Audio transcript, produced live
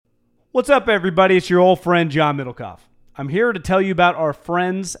What's up, everybody? It's your old friend, John Middlecoff. I'm here to tell you about our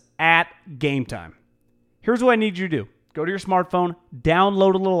friends at Game Time. Here's what I need you to do. Go to your smartphone,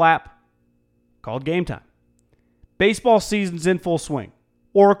 download a little app called Game Time. Baseball season's in full swing.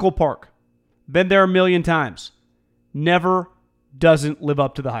 Oracle Park. Been there a million times. Never doesn't live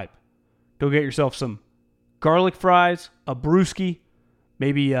up to the hype. Go get yourself some garlic fries, a brewski,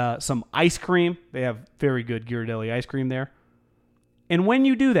 maybe some ice cream. They have very good Ghirardelli ice cream there. And when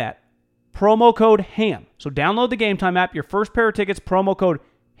you do that, promo code HAM. So download the Game Time app. Your first pair of tickets, promo code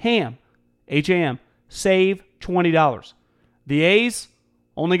HAM, H-A-M, save $20. The A's,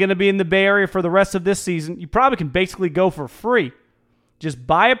 only going to be in the Bay Area for the rest of this season. You probably can basically go for free. Just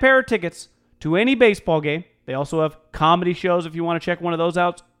buy a pair of tickets to any baseball game. They also have comedy shows if you want to check one of those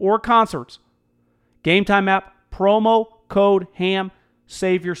out, or concerts. Game Time app, promo code HAM,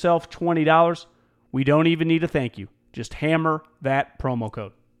 save yourself $20. We don't even need a thank you. Just hammer that promo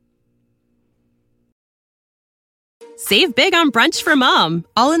code. Save big on brunch for mom,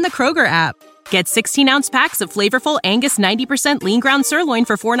 all in the Kroger app. Get 16-ounce packs of flavorful Angus 90% lean ground sirloin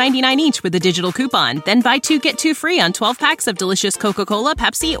for $4.99 each with a digital coupon. Then buy 2, get 2 free on 12 packs of delicious Coca-Cola,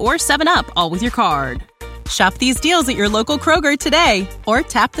 Pepsi, or 7-Up, all with your card. Shop these deals at your local Kroger today, or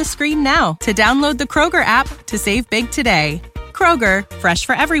tap the screen now to download the Kroger app to save big today. Kroger, fresh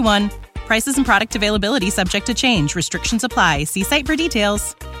for everyone. Prices and product availability subject to change. Restrictions apply. See site for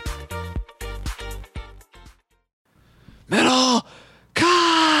details. Middle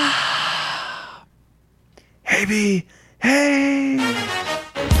Hey, B. Hey.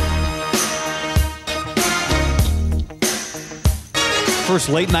 First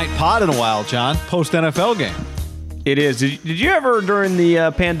late night pod in a while, John. Post NFL game. It is. Did you ever, during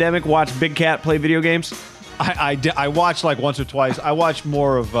the pandemic, watch Big Cat play video games? I watched like once or twice. I watched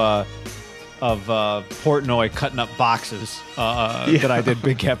more of Portnoy cutting up boxes than I did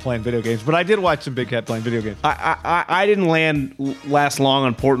Big Cat playing video games. But I did watch some Big Cat playing video games. I didn't last long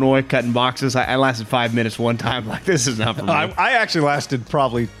on Portnoy cutting boxes. I lasted 5 minutes one time. Like, this is not for me. I actually lasted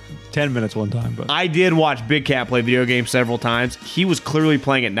probably 10 minutes one time. But I did watch Big Cat play video games several times. He was clearly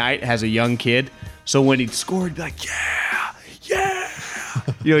playing at night as a young kid. So when he'd score, he'd be like, yeah.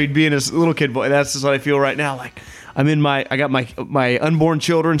 He'd be in his little kid voice. That's just what I feel right now. Like, I got my unborn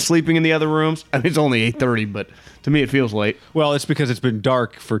children sleeping in the other rooms. I mean, it's only 8:30, but to me it feels late. Well, it's because it's been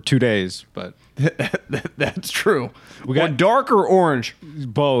dark for 2 days, but that's true. We got dark or orange?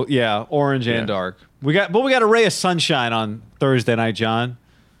 Both, yeah, orange and dark. We got a ray of sunshine on Thursday night, John.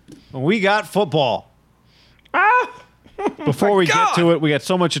 We got football. Before we get to it, we got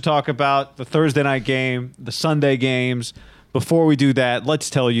so much to talk about. The Thursday night game, the Sunday games. Before we do that, let's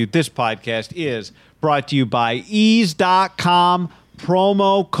tell you this podcast is brought to you by Ease.com.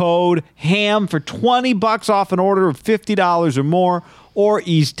 Promo code HAM for $20 off an order of $50 or more, or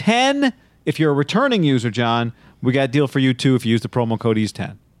Ease10 if you're a returning user, John. We got a deal for you too if you use the promo code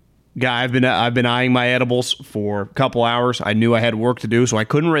Ease10. Yeah, I've been eyeing my edibles for a couple hours. I knew I had work to do, so I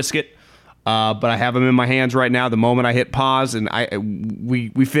couldn't risk it. But I have them in my hands right now. The moment I hit pause and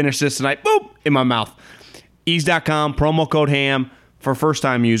we finish this tonight, boom, in my mouth. Ease.com, promo code HAM for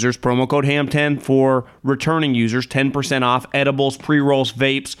first-time users. Promo code HAM10 for returning users. 10% off edibles, pre-rolls,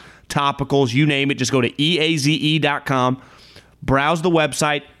 vapes, topicals, you name it. Just go to eaze.com, browse the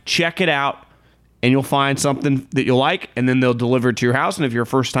website, check it out, and you'll find something that you'll like, and then they'll deliver it to your house. And if you're a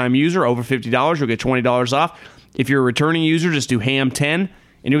first-time user, over $50, you'll get $20 off. If you're a returning user, just do HAM10, and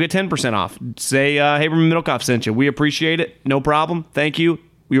you'll get 10% off. Say, hey, Middlecoff sent you. We appreciate it. No problem. Thank you.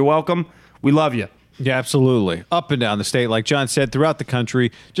 You're welcome. We love you. Yeah, absolutely. Up and down the state, like John said, throughout the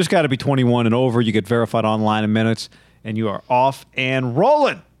country. Just got to be 21 and over. You get verified online in minutes, and you are off and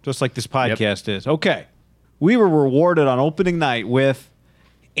rolling, just like this podcast is. Okay. We were rewarded on opening night with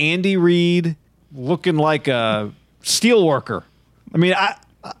Andy Reid looking like a steel worker. I mean,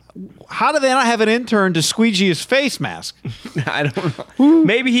 how do they not have an intern to squeegee his face mask? I don't know.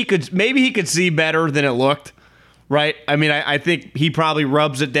 Maybe he could see better than it looked. Right? I mean, I think he probably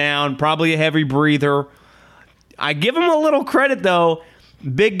rubs it down, probably a heavy breather. I give him a little credit, though.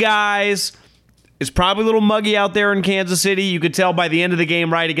 Big guys. It's probably a little muggy out there in Kansas City. You could tell by the end of the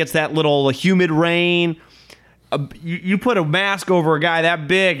game, right? It gets that little humid rain. You put a mask over a guy that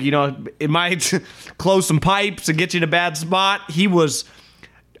big, it might close some pipes and get you in a bad spot.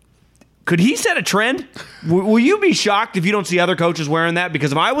 Could he set a trend? Will you be shocked if you don't see other coaches wearing that?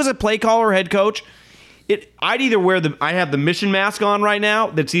 Because if I was a play caller or head coach, I'd either I have the mission mask on right now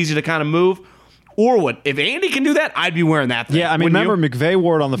that's easy to kind of move, or if Andy can do that, I'd be wearing that thing. Yeah, I mean, remember McVay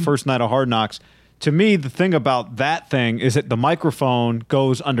wore it on the first night of Hard Knocks. To me, the thing about that thing is that the microphone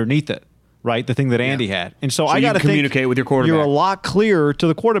goes underneath it. right? The thing that Andy had. And so I you got to communicate with your quarterback. You're a lot clearer to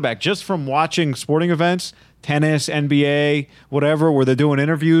the quarterback just from watching sporting events, tennis, NBA, whatever, where they're doing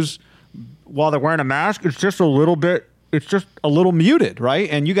interviews while they're wearing a mask. It's just a little muted, right?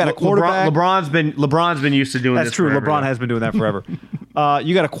 And you got a quarterback. LeBron's been used to doing this. That's true. Forever, LeBron has been doing that forever.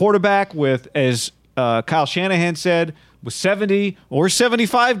 You got a quarterback with, as Kyle Shanahan said, with 70 or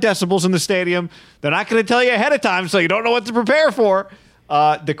 75 decibels in the stadium. They're not going to tell you ahead of time, so you don't know what to prepare for.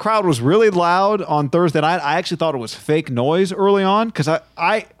 The crowd was really loud on Thursday night. I actually thought it was fake noise early on because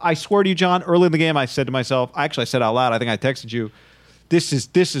I swear to you, John, early in the game I said to myself, I said out loud, I think I texted you, this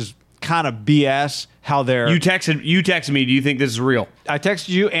is kind of BS how they're... You texted me, do you think this is real? I texted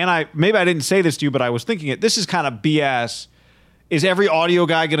you, and maybe I didn't say this to you, but I was thinking it. This is kind of BS. Is every audio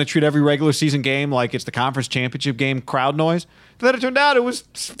guy going to treat every regular season game like it's the conference championship game crowd noise? Then it turned out it was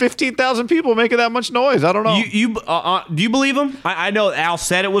 15,000 people making that much noise. I don't know. Do you believe him? I know Al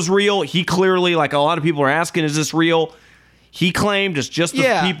said it was real. He clearly, like a lot of people are asking, is this real? He claimed it's just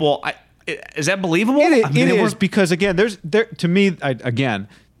the people. Is that believable? It is because, again, to me,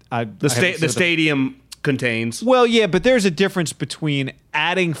 the stadium contains. Well, yeah, but there's a difference between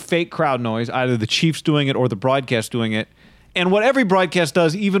adding fake crowd noise, either the Chiefs doing it or the broadcast doing it, and what every broadcast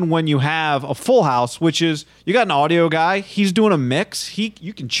does, even when you have a full house, which is you got an audio guy, he's doing a mix.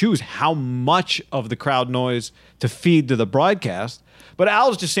 You can choose how much of the crowd noise to feed to the broadcast. But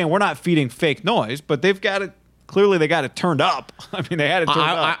Al's just saying we're not feeding fake noise, but they've got it. Clearly, they got it turned up. I mean, they had it turned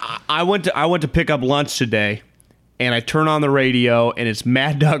up. I went to pick up lunch today, and I turn on the radio, and it's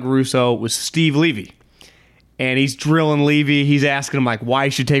Mad Dog Russo with Steve Levy. And he's drilling Levy. He's asking him, like, why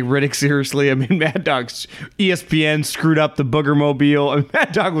you should take Riddick seriously. I mean, Mad Dog's ESPN screwed up the Booger Mobile. I mean,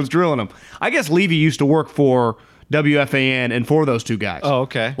 Mad Dog was drilling him. I guess Levy used to work for WFAN and for those two guys. Oh,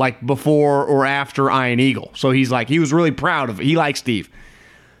 okay. Like before or after Iron Eagle. So he was really proud of it. He likes Steve.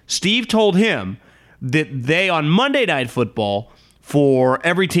 Steve told him that they, on Monday Night Football, for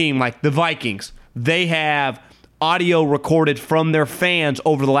every team, like the Vikings, they have audio recorded from their fans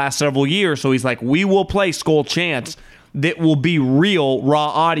over the last several years. So he's like, we will play Skull Chants that will be real raw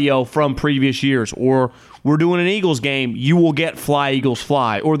audio from previous years. Or we're doing an Eagles game, you will get Fly Eagles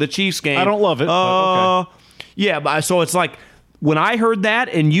Fly. Or the Chiefs game. I don't love it, but okay. Yeah, but so it's like, when I heard that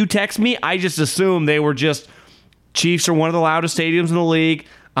and you text me, I just assumed they were just, Chiefs are one of the loudest stadiums in the league.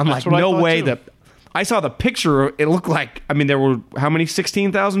 I'm That's like, no way too. that... I saw the picture. It looked like, I mean, there were how many?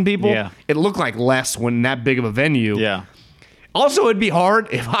 16,000 people? Yeah. It looked like less when that big of a venue. Yeah. Also, it'd be hard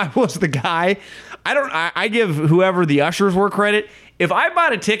if I was the guy. I give whoever the ushers were credit. If I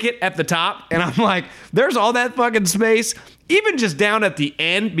bought a ticket at the top and I'm like, there's all that fucking space, even just down at the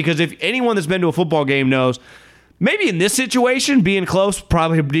end, because if anyone that's been to a football game knows, maybe in this situation, being close,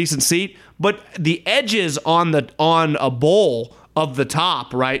 probably a decent seat, but the edges on a bowl of the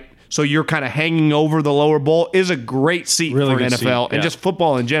top, right? So you're kind of hanging over the lower bowl is a great seat really for an NFL seat, and just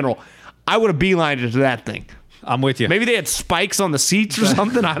football in general. I would have beelined it to that thing. I'm with you. Maybe they had spikes on the seats or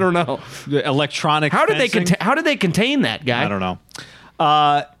something. I don't know. The electronic. How did fencing? How did they contain that guy? I don't know.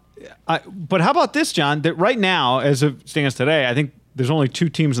 But how about this, John? That right now, as it stands today, I think there's only 2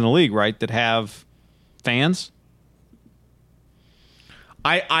 teams in the league, right, that have fans.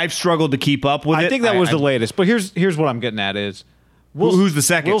 I've struggled to keep up with it. I think that was the latest. But here's what I'm getting at is. Who's the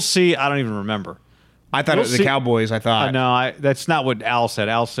second? We'll see. I don't even remember. I thought it was the Cowboys. I thought. No, that's not what Al said.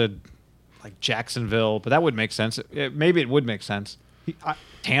 Al said like Jacksonville, but that would make sense. Maybe it would make sense.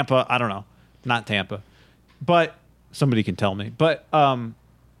 Tampa. I don't know. Not Tampa, but somebody can tell me. But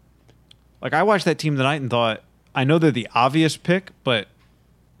like I watched that team tonight and thought, I know they're the obvious pick, but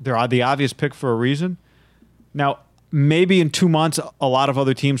they're the obvious pick for a reason. Now, maybe in 2 months, a lot of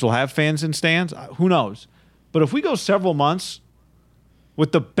other teams will have fans in stands. Who knows? But if we go several months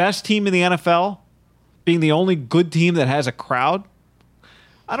with the best team in the NFL being the only good team that has a crowd,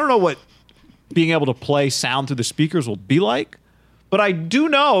 I don't know what being able to play sound through the speakers will be like, but I do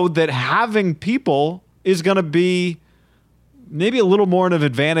know that having people is going to be maybe a little more of an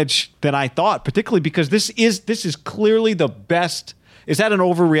advantage than I thought, particularly because this is clearly the best. Is that an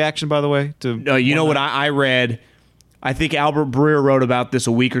overreaction, by the way? No, you know what I read? I think Albert Breer wrote about this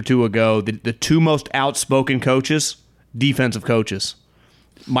a week or two ago. The 2 most outspoken coaches, defensive coaches,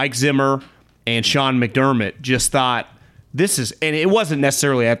 Mike Zimmer and Sean McDermott, just thought this is, and it wasn't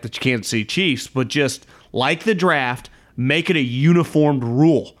necessarily at the Kansas City Chiefs, but just like the draft, make it a uniformed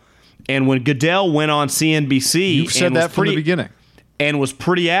rule. And when Goodell went on CNBC, you said that from the beginning, and was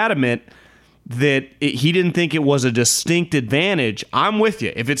pretty adamant that he didn't think it was a distinct advantage. I'm with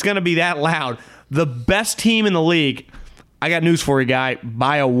you. If it's going to be that loud, the best team in the league, I got news for you, guy,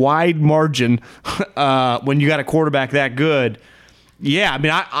 by a wide margin, when you got a quarterback that good, Yeah, I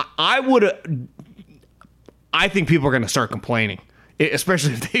mean, I would. I think people are going to start complaining,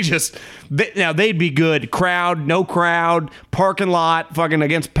 especially if now they'd be good. Crowd, no crowd, parking lot, fucking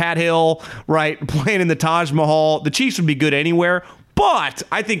against Pat Hill, right? Playing in the Taj Mahal. The Chiefs would be good anywhere. But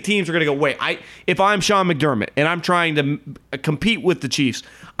I think teams are going to go, wait, if I'm Sean McDermott and I'm trying to compete with the Chiefs,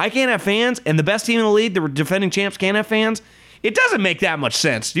 I can't have fans, and the best team in the league, the defending champs, can't have fans. It doesn't make that much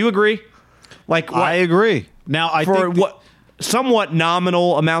sense. Do you agree? I agree. Now, I think somewhat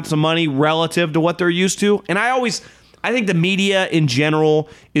nominal amounts of money relative to what they're used to. And I think the media in general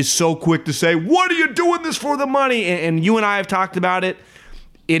is so quick to say, what are you doing this for the money? And you and I have talked about it.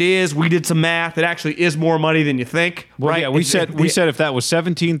 It is. We did some math. It actually is more money than you think. Well, right? Yeah, we said if that was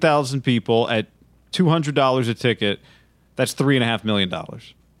 17,000 people at $200 a ticket, that's $3.5 million.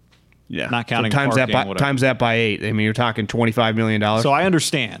 Yeah, not counting so times times that by 8. I mean, you're talking $25 million. So I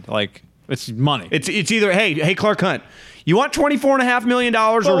understand. It's money. It's either hey Clark Hunt, you want $24.5 million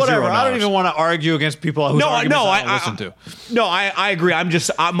or whatever. $0? I don't even want to argue against people whose arguments I don't listen to. No, I agree. I'm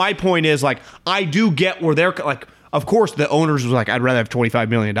just my point is I do get where they're Of course, the owners was I'd rather have $25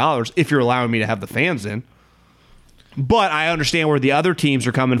 million if you're allowing me to have the fans in. But I understand where the other teams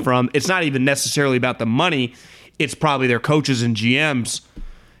are coming from. It's not even necessarily about the money. It's probably their coaches and GMs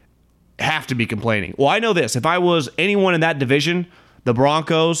have to be complaining. Well, I know this. If I was anyone in that division, the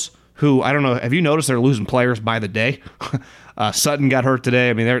Broncos, who, I don't know, have you noticed they're losing players by the day? Sutton got hurt today.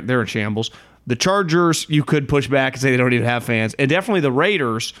 I mean, they're in shambles. The Chargers, you could push back and say they don't even have fans. And definitely the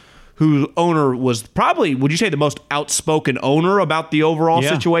Raiders, whose owner was probably, would you say, the most outspoken owner about the overall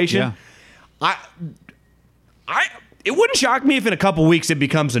situation? Yeah. It wouldn't shock me if in a couple weeks it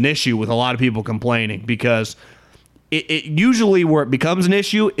becomes an issue with a lot of people complaining, because it usually where it becomes an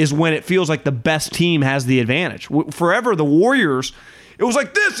issue is when it feels like the best team has the advantage. Forever, the Warriors, it was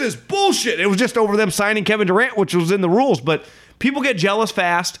like, this is bullshit. It was just over them signing Kevin Durant, which was in the rules. But people get jealous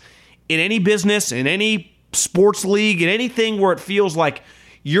fast in any business, in any sports league, in anything where it feels like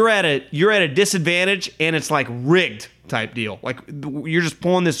you're at a disadvantage and it's rigged type deal. You're just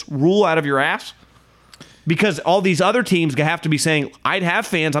pulling this rule out of your ass. Because all these other teams have to be saying, I'd have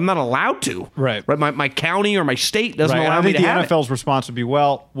fans, I'm not allowed to. Right. My county or my state doesn't allow me to have it. I think the NFL's response would be,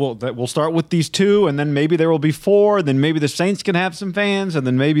 we'll start with these 2, and then maybe there will be 4, then maybe the Saints can have some fans, and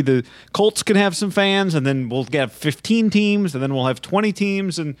then maybe the Colts can have some fans, and then we'll get 15 teams, and then we'll have 20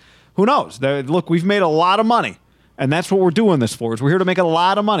 teams, and who knows? Look, we've made a lot of money, and that's what we're doing this for, is we're here to make a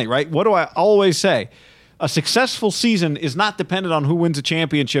lot of money, right? What do I always say? A successful season is not dependent on who wins a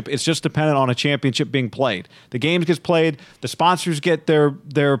championship. It's just dependent on a championship being played. The games gets played. The sponsors get their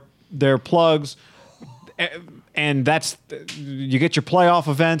plugs, and you get your playoff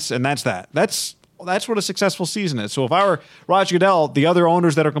events, and that's that. That's what a successful season is. So if I were Roger Goodell, the other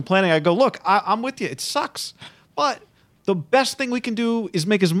owners that are complaining, I'd go, look, I'm with you. It sucks, but the best thing we can do is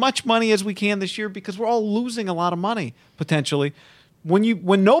make as much money as we can this year, because we're all losing a lot of money potentially.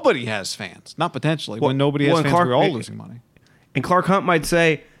 When nobody has fans, not potentially, when nobody has fans, we're all losing money. And Clark Hunt might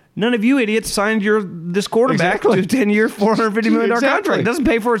say, none of you idiots signed this quarterback to a 10-year, $450 million contract. It doesn't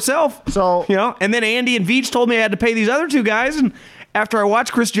pay for itself. So, and then Andy and Veach told me I had to pay these other 2 guys, and after I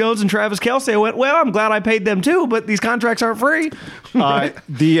watched Chris Jones and Travis Kelce, I went, well, I'm glad I paid them too, but these contracts aren't free.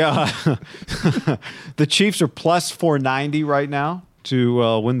 The Chiefs are plus 490 right now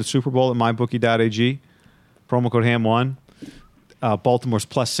to win the Super Bowl at mybookie.ag. Promo code HAM1. Baltimore's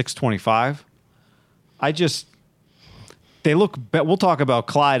plus 625. They look, we'll talk about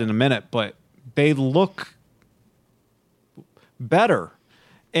Clyde in a minute, but they look better.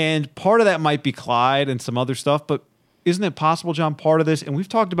 And part of that might be Clyde and some other stuff, but isn't it possible, John, part of this, and we've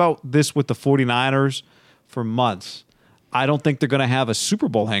talked about this with the 49ers for months, I don't think they're going to have a Super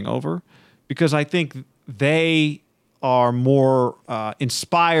Bowl hangover, because I think they are more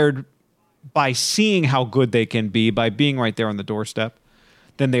inspired by seeing how good they can be, by being right there on the doorstep,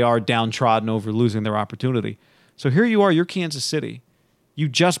 than they are downtrodden over losing their opportunity. So here you are, you're Kansas City. You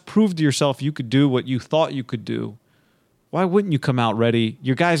just proved to yourself you could do what you thought you could do. Why wouldn't you come out ready?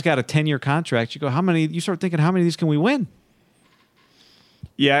 Your guy's got a 10-year contract. You go, you start thinking, how many of these can we win?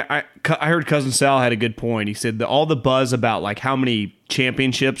 Yeah, I heard Cousin Sal had a good point. He said that all the buzz about how many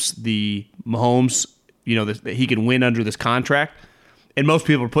championships the Mahomes, that he can win under this contract, and most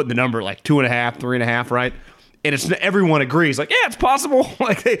people are putting the number at 2.5, 3.5, right? And everyone agrees, yeah, it's possible.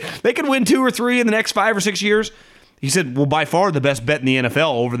 They can win 2 or 3 in the next 5 or 6 years. He said, well, by far the best bet in the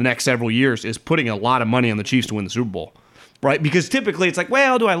NFL over the next several years is putting a lot of money on the Chiefs to win the Super Bowl, right? Because typically it's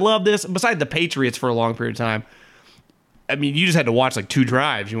well, do I love this? Besides the Patriots for a long period of time, I mean, you just had to watch 2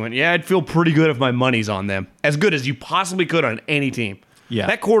 drives. You went, yeah, I'd feel pretty good if my money's on them. As good as you possibly could on any team. Yeah.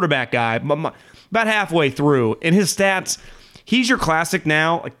 That quarterback guy, about halfway through, and his stats, he's your classic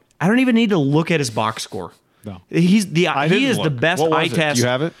now. Like, I don't even need to look at his box score. No. He is the best What eye was it? test. Do you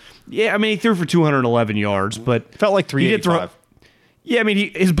have it? Yeah, I mean, he threw for 211 yards, but Felt like he did 385. Yeah, I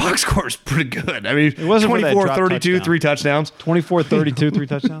mean, his box score is pretty good. I mean, It wasn't for that 24, drop 32, touchdown. 3 touchdowns. 24, 32, 3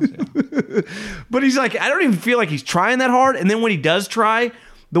 touchdowns. Yeah. But he's like, I don't even feel like he's trying that hard. And then when he does try,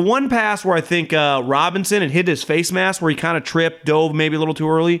 the one pass where I think Robinson had hit his face mask, where he kind of tripped, dove maybe a little too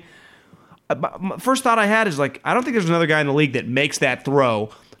early. My first thought I had is like, I don't think there's another guy in the league that makes that throw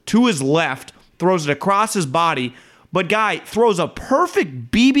to his left, throws it across his body, but guy throws a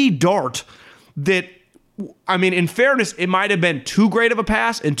perfect BB dart that, I mean, in fairness, it might have been too great of a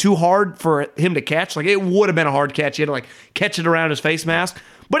pass and too hard for him to catch. Like, it would have been a hard catch. He had to, like, catch it around his face mask.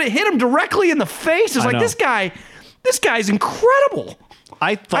 But it hit him directly in the face. It's I like, know. this guy's incredible.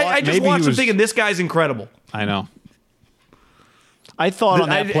 I thought I just maybe watched he him was, thinking, this guy's incredible. I know. I thought on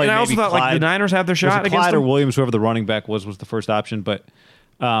that play, and I also maybe thought, like, the Clyde- Niners have their was shot it against Clyde or them. Williams, whoever the running back was the first option. But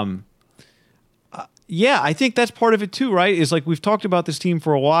yeah, I think that's part of it too, right? Is like we've talked about this team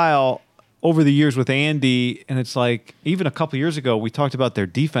for a while over the years with Andy, and it's like even a couple years ago we talked about their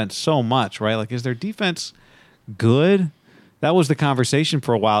defense so much, right? Like, is their defense good? That was the conversation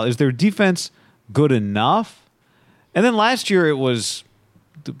for a while. Is their defense good enough? And then last year it was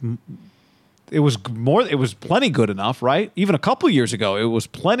plenty good enough, right? Even a couple years ago it was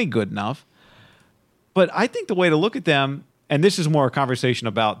plenty good enough. But I think the way to look at them, and this is more a conversation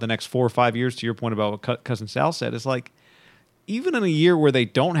about the next 4 or 5 years, to your point about what Cousin Sal said, is like, even in a year where they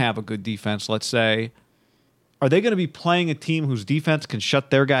don't have a good defense, let's say, are they going to be playing a team whose defense can shut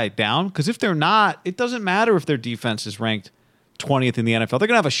their guy down? Because if they're not, it doesn't matter if their defense is ranked 20th in the NFL. They're going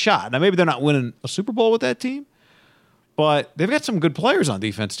to have a shot. Now, maybe they're not winning a Super Bowl with that team, but they've got some good players on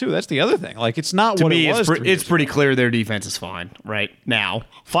defense, too. That's the other thing. Like, it's not To what me, it was. it's pretty clear their defense is fine right now.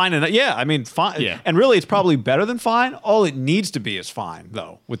 Fine enough. Yeah, I mean, fine. Yeah. And really, it's probably better than fine. All it needs to be is fine,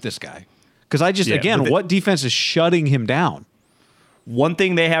 though, with this guy. Because I just, Yeah, again, but what defense is shutting him down? One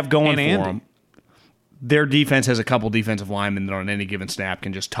thing they have going And for Andy. them, their defense has a couple defensive linemen that on any given snap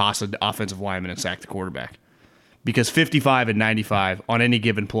can just toss an offensive lineman and sack the quarterback. Because 55 and 95 on any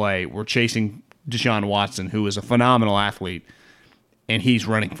given play, we're chasing Deshaun Watson, who is a phenomenal athlete, and he's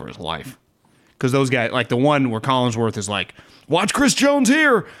running for his life. Because those guys, like the one where Collinsworth is like, watch Chris Jones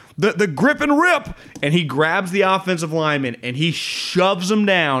here, the grip and rip, and he grabs the offensive lineman and he shoves him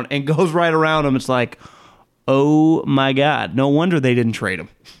down and goes right around him. It's like, oh my God, no wonder they didn't trade him.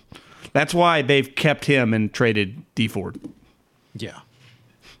 That's why they've kept him and traded D Ford. Yeah.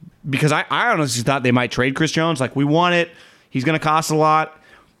 Because I honestly thought they might trade Chris Jones. Like, we want it. He's going to cost a lot.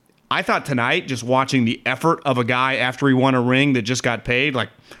 I thought tonight, just watching the effort of a guy after he won a ring that just got paid, like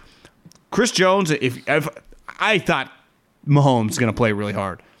Chris Jones, if I thought Mahomes is going to play really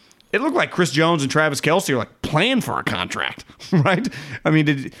hard. It looked like Chris Jones and Travis Kelce are like playing for a contract, right? I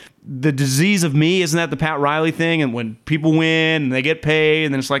mean, the disease of me, isn't that the Pat Riley thing? And when people win and they get paid,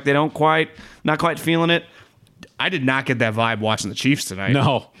 and then it's like they not quite feeling it. I did not get that vibe watching the Chiefs tonight.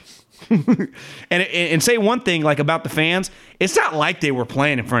 No. And say one thing like about the fans, it's not like they were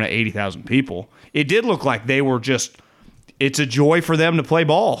playing in front of 80,000 people. It did look like they were just. It's a joy for them to play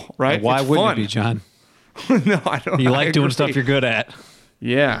ball, right? Why it's wouldn't fun. it be, John? No, I don't. You I like doing agree. stuff you're good at.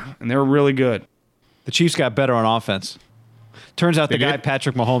 Yeah, and they were really good. The Chiefs got better on offense. Turns out the They guy did?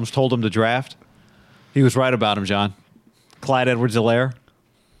 Patrick Mahomes told him to draft. He was right about him, John. Clyde Edwards-Helaire.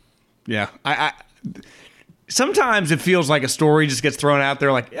 Yeah, I sometimes it feels like a story just gets thrown out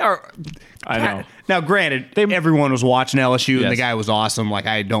there. Like, I know. Now, granted, everyone was watching LSU, and Yes. the guy was awesome. Like,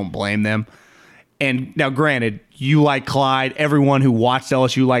 I don't blame them. And now, granted, you like Clyde. Everyone who watched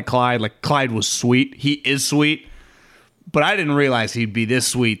LSU liked Clyde. Like, Clyde was sweet. He is sweet. But I didn't realize he'd be this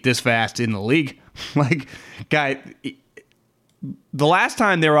sweet, this fast in the league. Like, guy, the last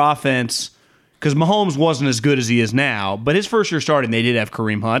time their offense, because Mahomes wasn't as good as he is now, but his first year starting, they did have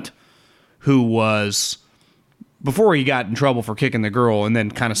Kareem Hunt, who was, before he got in trouble for kicking the girl and then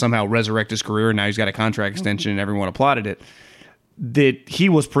kind of somehow resurrect his career, and now he's got a contract extension and everyone applauded it, that he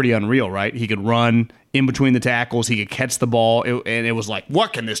was pretty unreal, right? He could run in between the tackles. He could catch the ball. And it was like,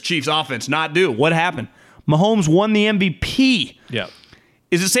 what can this Chiefs offense not do? What happened? Mahomes won the MVP. Yeah.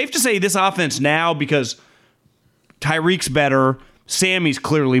 Is it safe to say this offense now, because Tyreek's better, Sammy's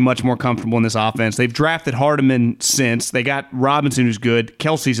clearly much more comfortable in this offense. They've drafted Hardeman since. They got Robinson, who's good.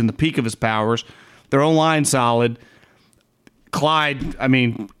 Kelsey's in the peak of his powers. Their own line solid. Clyde, I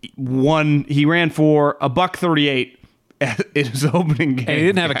mean, he ran for $138 in his opening game. And he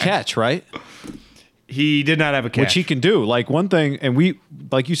didn't have a catch, right? He did not have a catch. Which he can do. Like, one thing, and we,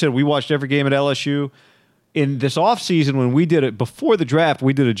 like you said, we watched every game at LSU. In this offseason, when we did it before the draft,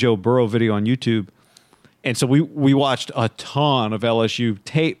 we did a Joe Burrow video on YouTube. And so we watched a ton of LSU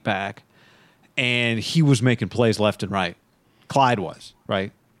tape back, and he was making plays left and right. Clyde was,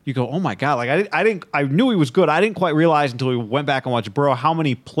 right? You go, oh my God! Like I knew he was good. I didn't quite realize until we went back and watched Burrow how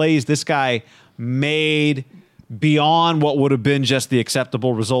many plays this guy made beyond what would have been just the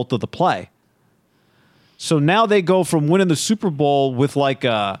acceptable result of the play. So now they go from winning the Super Bowl with like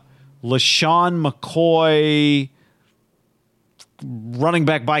a LaShawn McCoy running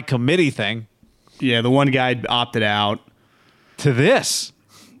back by committee thing. Yeah, the one guy opted out. To this.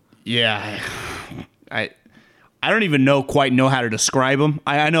 Yeah. I don't even quite know how to describe him.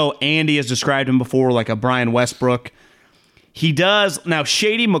 I know Andy has described him before like a Brian Westbrook. He does now.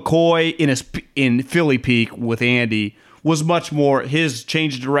 Shady McCoy in Philly peak with Andy was much more. His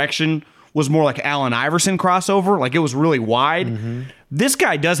change of direction was more like Allen Iverson crossover. Like it was really wide. Mm-hmm. This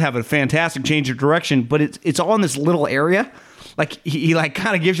guy does have a fantastic change of direction, but it's all in this little area. Like he like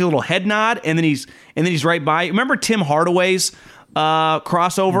kind of gives you a little head nod, and then he's right by. Remember Tim Hardaway's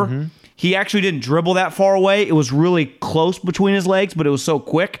crossover? Mm-hmm. He actually didn't dribble that far away. It was really close between his legs, but it was so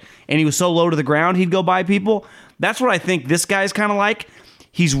quick, and he was so low to the ground, he'd go by people. That's what I think this guy's kind of like.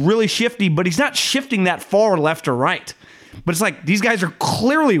 He's really shifty, but he's not shifting that far left or right. But it's like these guys are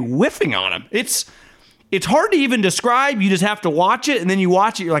clearly whiffing on him. It's hard to even describe. You just have to watch it, and then you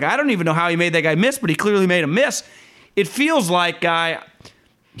watch it. You're like, I don't even know how he made that guy miss, but he clearly made a miss. It feels like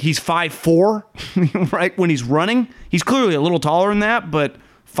he's 5'4", right, when he's running. He's clearly a little taller than that, but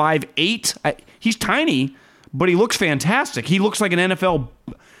 5'8". He's tiny, but he looks fantastic. He looks like an NFL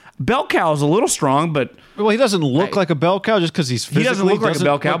bell cow. Is a little strong, but well, he doesn't look like a bell cow just because he's physically. He doesn't look like a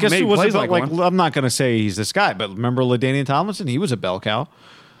bell cow. I guess maybe he plays like one. I'm not going to say he's this guy, but remember LaDainian Tomlinson? He was a bell cow.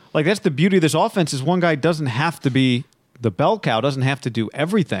 Like that's the beauty of this offense is one guy doesn't have to be the bell cow, doesn't have to do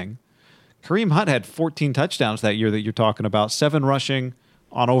everything. Kareem Hunt had 14 touchdowns that year that you're talking about, 7 rushing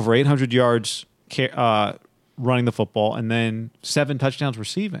on over 800 yards running the football, and then 7 touchdowns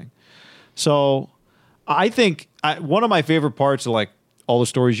receiving. So I think one of my favorite parts of like all the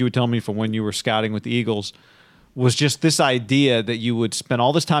stories you would tell me from when you were scouting with the Eagles was just this idea that you would spend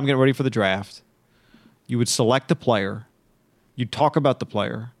all this time getting ready for the draft. You would select a player. You'd talk about the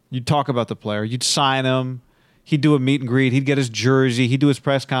player. You'd sign him. He'd do a meet and greet. He'd get his jersey. He'd do his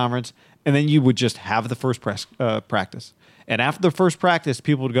press conference. And then you would just have the first practice. And after the first practice,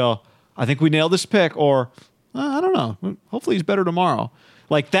 people would go, I think we nailed this pick, or I don't know. Hopefully he's better tomorrow.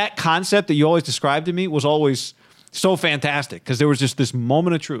 Like that concept that you always described to me was always so fantastic because there was just this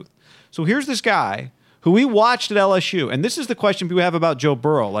moment of truth. So here's this guy who we watched at LSU. And this is the question people have about Joe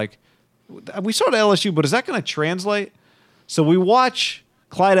Burrow. Like, we saw it at LSU, but is that going to translate? So we watch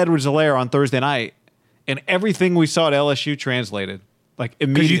Clyde Edwards-Helaire on Thursday night, and everything we saw at LSU translated. Like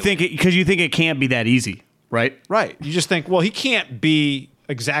immediately. Because you think it can't be that easy, right? Right. You just think, well, he can't be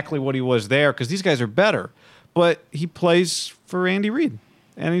exactly what he was there because these guys are better. But he plays for Andy Reid,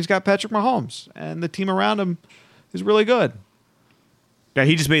 and he's got Patrick Mahomes, and the team around him is really good. Yeah,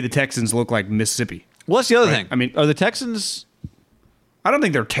 he just made the Texans look like Mississippi. Well, that's the other thing. I mean, are the Texans... I don't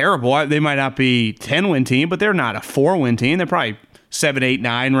think they're terrible. They might not be 10-win team, but they're not a 4-win team. They're probably 7, 8,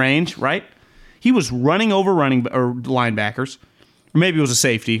 9 range, right? He was running over linebackers. Or maybe it was a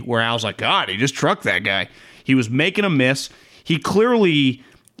safety where I was like, God, he just trucked that guy. He was making a miss. He clearly,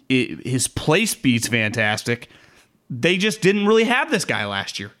 his play speed's fantastic. They just didn't really have this guy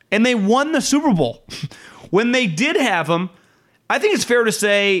last year. And they won the Super Bowl. When they did have him, I think it's fair to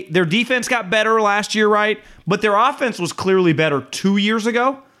say their defense got better last year, right? But their offense was clearly better 2 years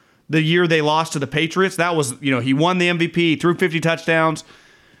ago. The year they lost to the Patriots. That was, he won the MVP, he threw 50 touchdowns.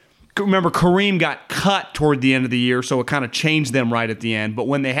 Remember, Kareem got cut toward the end of the year, so it kind of changed them right at the end. But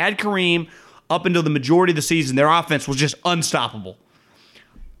when they had Kareem, up until the majority of the season, their offense was just unstoppable.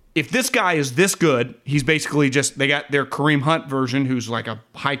 If this guy is this good, he's basically just, they got their Kareem Hunt version, who's like a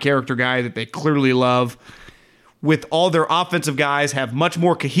high-character guy that they clearly love. With all their offensive guys have much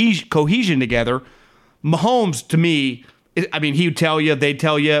more cohesion together. Mahomes, to me, I mean, he would tell you, they'd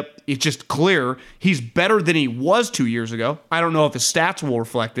tell you, it's just clear he's better than he was 2 years ago. I don't know if his stats will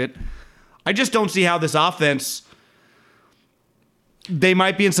reflect it. I just don't see how this offense, they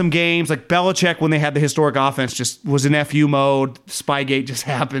might be in some games, like Belichick when they had the historic offense just was in FU mode. Spygate just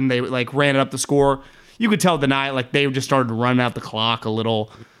happened. They like ran it up the score. You could tell tonight, like they just started to run out the clock a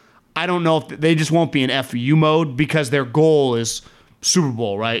little. I don't know if they just won't be in FU mode because their goal is Super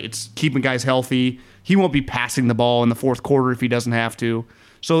Bowl, right? It's keeping guys healthy. He won't be passing the ball in the fourth quarter if he doesn't have to.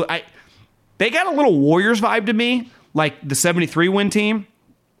 So they got a little Warriors vibe to me, like the 73-win team,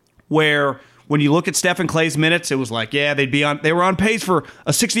 where when you look at Steph and Clay's minutes, it was like, yeah, they were on pace for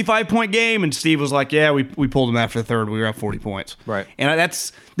a 65-point game, and Steve was like, yeah, we pulled them after the third. We were up 40 points. Right. And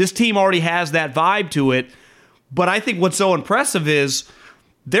this team already has that vibe to it. But I think what's so impressive is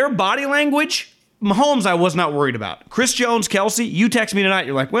their body language. Mahomes, I was not worried about. Chris Jones, Kelsey, you text me tonight.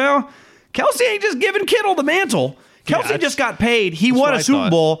 You're like, well, Kelsey ain't just giving Kittle the mantle. Kelsey just got paid. He won a Super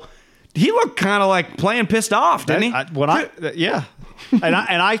Bowl. He looked kind of like playing pissed off, didn't he? Yeah. and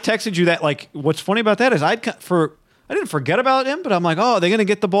I texted you that, like, what's funny about that is I didn't forget about him, but I'm like, oh, are they going to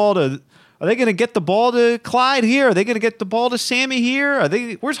get the ball to Clyde here? Are they going to get the ball to Sammy here?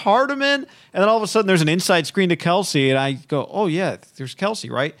 Where's Hardeman? And then all of a sudden there's an inside screen to Kelsey, and I go, oh yeah, there's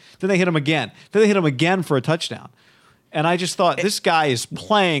Kelsey, right? Then they hit him again. Then they hit him again for a touchdown. And I just thought, this guy is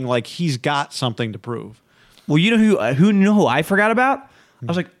playing like he's got something to prove. Well, you know who I forgot about? I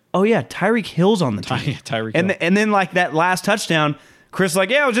was like, oh yeah, Tyreek Hill's on the team. Tyreek Hill. And then like that last touchdown, Chris like,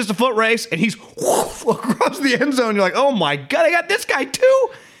 yeah, it was just a foot race, and he's across the end zone. You're like, oh my God, I got this guy too.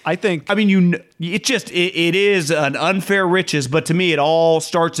 It is an unfair riches, but to me, it all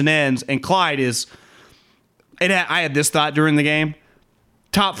starts and ends. And Clyde is. I had this thought during the game: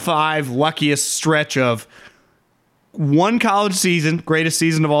 top 5 luckiest stretch of one college season, greatest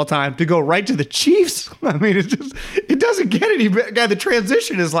season of all time, to go right to the Chiefs. I mean, it doesn't get any better. The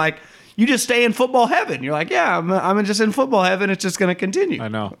transition is like you just stay in football heaven. You're like, yeah, I'm just in football heaven. It's just going to continue. I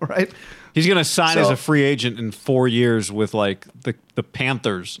know, right? He's going to sign as a free agent in 4 years with like the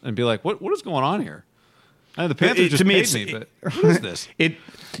Panthers and be like, what is going on here? The Panthers just paid me, but what is this?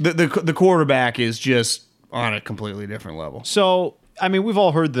 The quarterback is just on a completely different level. So, I mean, we've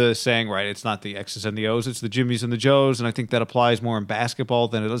all heard the saying, right? It's not the X's and the O's, it's the Jimmies and the Joes, and I think that applies more in basketball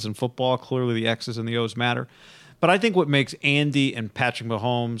than it does in football. Clearly, the X's and the O's matter. But I think what makes Andy and Patrick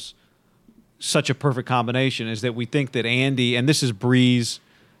Mahomes such a perfect combination is that we think that Andy, and this is Breeze,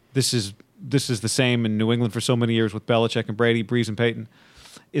 this is the same in New England for so many years with Belichick and Brady, Breeze and Peyton,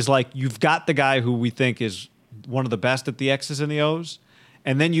 is like you've got the guy who we think is one of the best at the X's and the O's,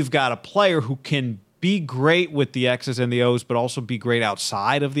 and then you've got a player who can be great with the X's and the O's, but also be great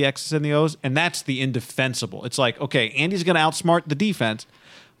outside of the X's and the O's, and that's the indefensible. It's like, okay, Andy's going to outsmart the defense,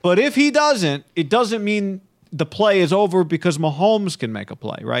 but if he doesn't, it doesn't mean the play is over because Mahomes can make a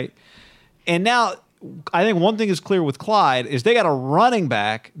play, right? And now I think one thing is clear with Clyde is they got a running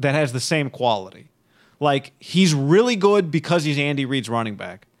back that has the same quality. Like, he's really good because he's Andy Reid's running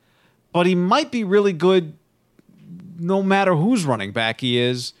back, but he might be really good no matter whose running back he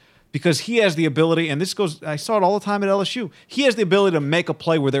is, because he has the ability, and I saw it all the time at LSU, he has the ability to make a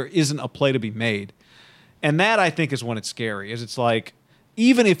play where there isn't a play to be made. And that, I think, is when it's scary, is it's like,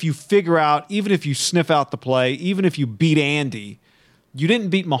 even if you sniff out the play, even if you beat Andy, you didn't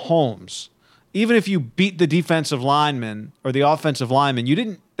beat Mahomes. Even if you beat the defensive lineman or the offensive lineman,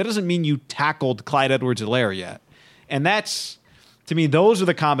 that doesn't mean you tackled Clyde Edwards-Helaire yet. And that's, to me, those are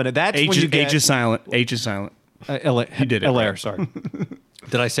the combination. That's when you get... H is silent. H is silent. You did it. Helaire, right. Sorry.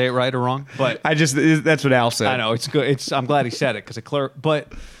 Did I say it right or wrong? But that's what Al said. I know, it's good. I'm glad he said it because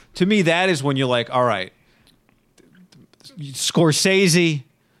but to me, that is when you're like, all right, Scorsese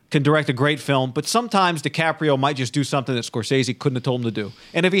can direct a great film, but sometimes DiCaprio might just do something that Scorsese couldn't have told him to do.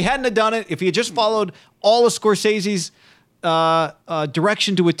 And if he hadn't have done it, if he had just followed all of Scorsese's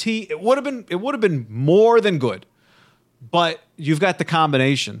direction to a T, it would have been more than good. But you've got the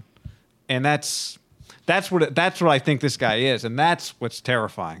combination, and that's what I think this guy is, and that's what's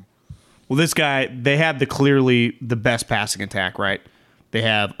terrifying. Well, this guy, they have clearly the best passing attack, right? They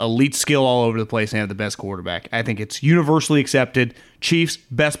have elite skill all over the place and have the best quarterback. I think it's universally accepted. Chiefs,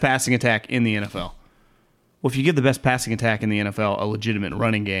 best passing attack in the NFL. Well, if you give the best passing attack in the NFL a legitimate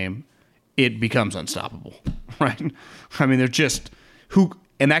running game, it becomes unstoppable, right? I mean, they're just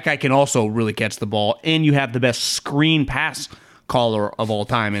and that guy can also really catch the ball, and you have the best screen pass caller of all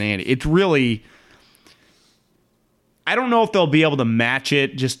time in Andy. It's really, I don't know if they'll be able to match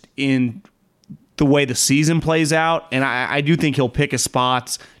it just in the way the season plays out, and I do think he'll pick his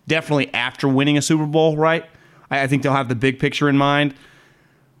spots definitely after winning a Super Bowl, right? I think they'll have the big picture in mind.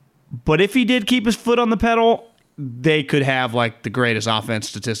 But if he did keep his foot on the pedal, they could have like the greatest offense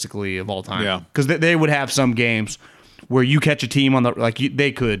statistically of all time. Yeah, because they would have some games where you catch a team on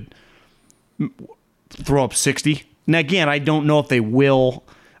they could throw up 60. And again, I don't know if they will.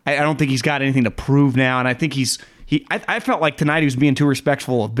 I don't think he's got anything to prove now, and I think I felt like tonight he was being too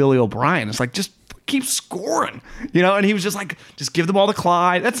respectful of Billy O'Brien. It's like, just keep scoring, and he was just like, just give the ball to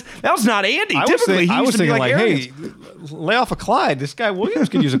Clyde. That was not Andy. Typically, he used to be like, hey, lay off a Clyde. This guy Williams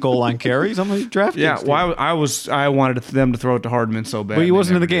could use a goal line carry. He's on the draft. Yeah, well, I wanted them to throw it to Hardman so bad. But he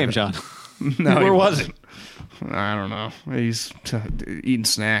wasn't in the game, John. No, where was he? I don't know. He's eating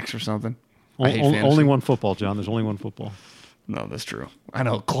snacks or something. I hate fantasy. Only one football, John. There's only one football. No, that's true. I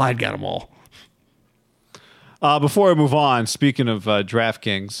know. Clyde got them all. Before I move on, speaking of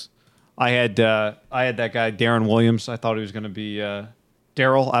DraftKings, I had that guy Darren Williams. I thought he was going to be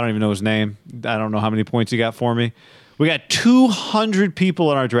Daryl. I don't even know his name. I don't know how many points he got for me. We got 200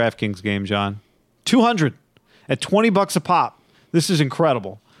 people in our DraftKings game, John. 200 at $20 a pop. This is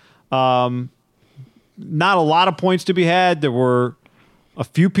incredible. Not a lot of points to be had. There were a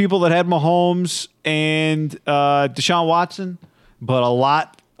few people that had Mahomes and Deshaun Watson, but a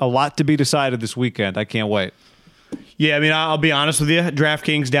lot to be decided this weekend. I can't wait. Yeah, I mean, I'll be honest with you.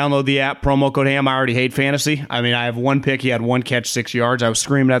 DraftKings, download the app, promo code HAM. I already hate fantasy. I mean, I have one pick. He had one catch, 6 yards. I was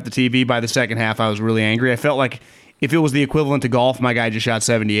screaming at the TV. By the second half, I was really angry. I felt like if it was the equivalent to golf, my guy just shot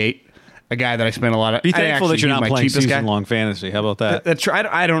 78. A guy that I spent a lot of... Be thankful that you're not playing season-long fantasy. How about that? That's right.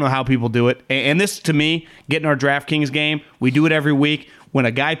 I don't know how people do it. And this, to me, getting our DraftKings game, we do it every week. When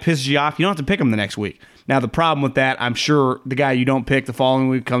a guy pisses you off, you don't have to pick him the next week. Now, the problem with that, I'm sure the guy you don't pick the following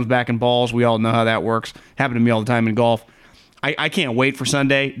week comes back and balls. We all know how that works. Happened to me all the time in golf. I can't wait for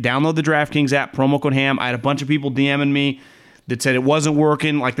Sunday. Download the DraftKings app, promo code HAM. I had a bunch of people DMing me that said it wasn't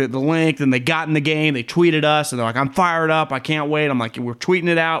working, like the link. Then they got in the game. They tweeted us, and they're like, I'm fired up. I can't wait. I'm like, we're tweeting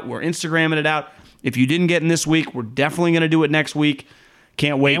it out. We're Instagramming it out. If you didn't get in this week, we're definitely going to do it next week.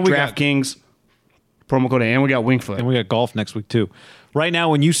 Can't wait. DraftKings, promo code HAM. And we got Wingfoot. And we got golf next week, too. Right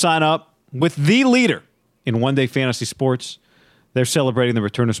now, when you sign up with the leader in one-day fantasy sports, they're celebrating the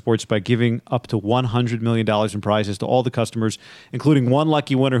return of sports by giving up to $100 million in prizes to all the customers, including one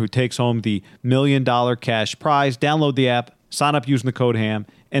lucky winner who takes home the $1 million cash prize. Download the app, sign up using the code HAM,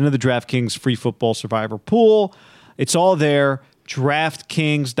 enter the DraftKings free football survivor pool. It's all there,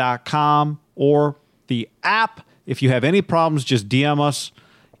 DraftKings.com or the app. If you have any problems, just DM us,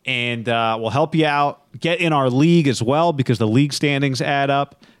 and we'll help you out. Get in our league as well, because the league standings add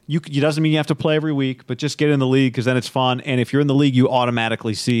up. It doesn't mean you have to play every week, but just get in the league, because then it's fun. And if you're in the league, you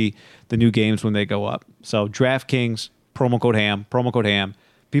automatically see the new games when they go up. So DraftKings, promo code HAM.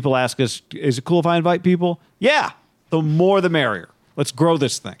 People ask us, is it cool if I invite people? Yeah. The more the merrier. Let's grow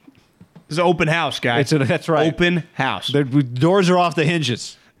this thing. It's an open house, guys. That's right. Open house. The doors are off the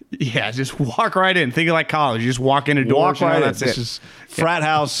hinges. Yeah, just walk right in. Think of like college. You just walk in a door. Walk right in. That's this is frat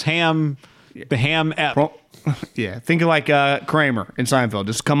house, ham, the ham app. Yeah, think of like Kramer in Seinfeld.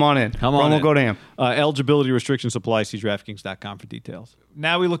 Just come on in. Come on in. Go to him. Eligibility restrictions apply. See DraftKings.com for details.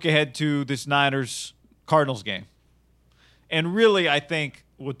 Now we look ahead to this Niners-Cardinals game. And really, I think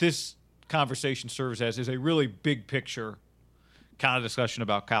what this conversation serves as is a really big picture kind of discussion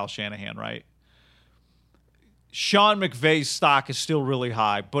about Kyle Shanahan, right? Sean McVay's stock is still really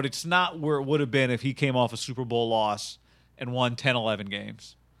high, but it's not where it would have been if he came off a Super Bowl loss and won 10, 11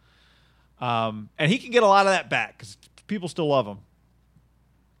 games. And he can get a lot of that back because people still love him.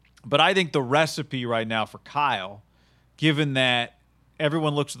 But I think the recipe right now for Kyle, given that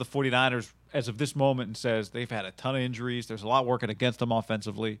everyone looks at the 49ers as of this moment and says they've had a ton of injuries, there's a lot working against them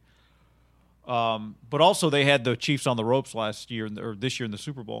offensively. But also they had the Chiefs on the ropes last year or this year in the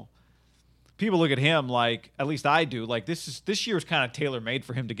Super Bowl. People look at him like, at least I do, like this year is kind of tailor-made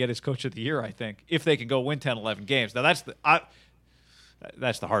for him to get his Coach of the Year, I think, if they can go win 10, 11 games. Now, that's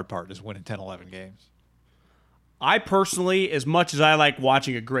the hard part, is winning 10, 11 games. I personally, as much as I like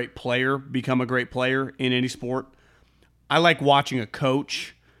watching a great player become a great player in any sport, I like watching a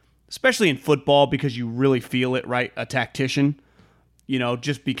coach, especially in football, because you really feel it, right? A tactician,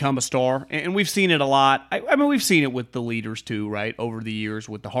 just become a star. And we've seen it a lot. I mean, we've seen it with the leaders too, right? Over the years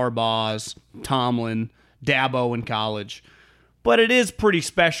with the Harbaughs, Tomlin, Dabo in college. But it is pretty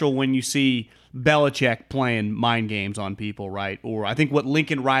special when you see Belichick playing mind games on people, right? Or I think what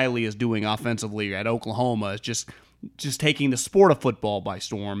Lincoln Riley is doing offensively at Oklahoma is just taking the sport of football by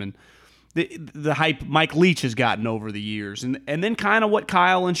storm. And the hype Mike Leach has gotten over the years. And then kind of what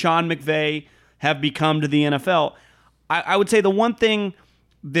Kyle and Sean McVay have become to the NFL. I would say the one thing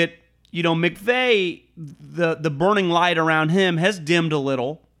that, McVay, the burning light around him has dimmed a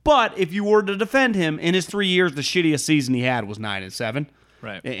little. But if you were to defend him, in his 3 years, the shittiest season he had was 9-7.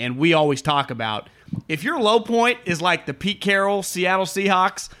 Right. And we always talk about, if your low point is like the Pete Carroll Seattle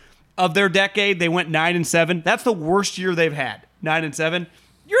Seahawks of their decade, they went 9-7. That's the worst year they've had, 9-7.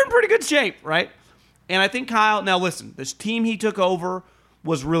 You're in pretty good shape, right? And I think Kyle, now listen, this team he took over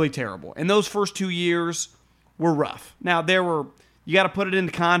was really terrible. And those first 2 years were rough. Now, you got to put it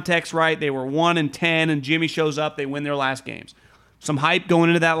into context, right? They were 1-10, and Jimmy shows up, they win their last games. Some hype going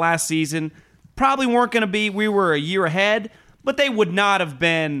into that last season. Probably weren't going to be, we were a year ahead, but they would not have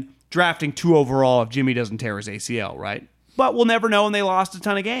been drafting 2 overall if Jimmy doesn't tear his ACL, right? But we'll never know, and they lost a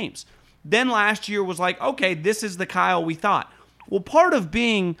ton of games. Then last year was like, okay, this is the Kyle we thought. Well, part of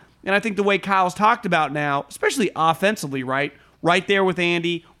being And I think the way Kyle's talked about now, especially offensively, right there with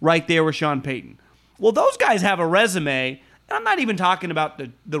Andy, right there with Sean Payton. Well, those guys have a resume, and I'm not even talking about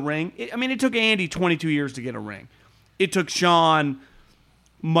the ring. It took Andy 22 years to get a ring. It took Sean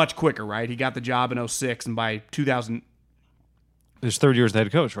much quicker, right? He got the job in 2006, and by 2000... His third year as the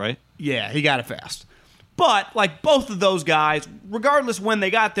head coach, right? Yeah, he got it fast. But, like, both of those guys, regardless when they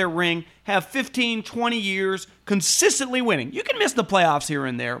got their ring, have 15, 20 years consistently winning. You can miss the playoffs here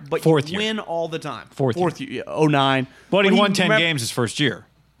and there, but you win all the time. Fourth year. 2009. But he won 10 games his first year.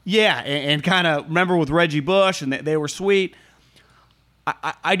 Yeah, and kind of remember with Reggie Bush, and they were sweet.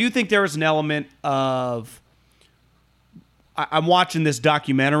 I do think there is an element of... I'm watching this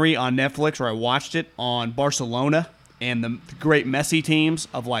documentary on Netflix, or I watched it, on Barcelona and the great Messi teams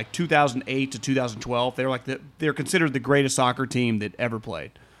of like 2008 to 2012. They're considered the greatest soccer team that ever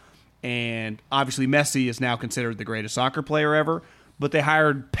played. And obviously Messi is now considered the greatest soccer player ever, but they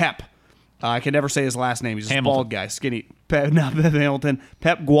hired Pep. I can never say his last name. He's a bald guy, skinny. Not Pep Hamilton.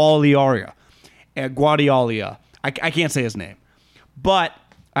 Pep Guardiola. Guardiola. I can't say his name. But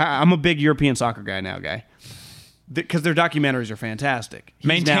I'm a big European soccer guy now, because their documentaries are fantastic.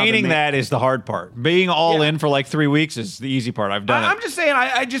 Maintaining that is the hard part. Being all in for like 3 weeks is the easy part. I've done it. I'm just saying,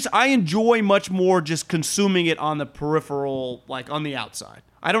 I enjoy much more just consuming it on the peripheral, like on the outside.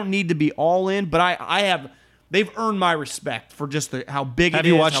 I don't need to be all in, but they've earned my respect for just how big Have it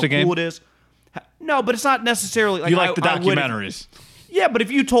is, you watched how the game? cool it is. No, but it's not necessarily like you like the documentaries. Yeah, but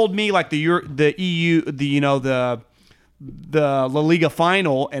if you told me like the EU, the La Liga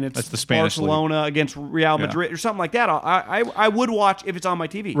final, and it's the Spanish Barcelona against Real Madrid or something like that, I would watch if it's on my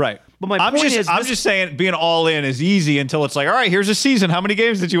TV. Right. But my I'm point is, I'm just saying being all in is easy until it's like, all right, here's a season. How many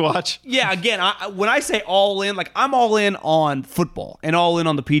games did you watch? Yeah, again, when I say all in, like I'm all in on football and all in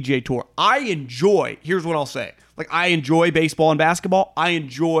on the PGA Tour. Here's what I'll say. Like I enjoy baseball and basketball. I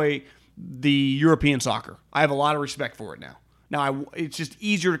enjoy the European soccer. I have a lot of respect for it now. Now, it's just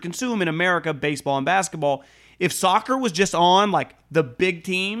easier to consume in America, baseball and basketball. If soccer was just on, like, the big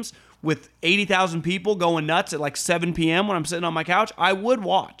teams with 80,000 people going nuts at, like, 7 p.m. when I'm sitting on my couch, I would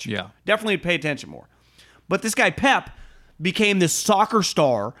watch. Yeah. Definitely pay attention more. But this guy, Pep, became this soccer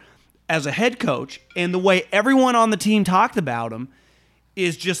star as a head coach, and the way everyone on the team talked about him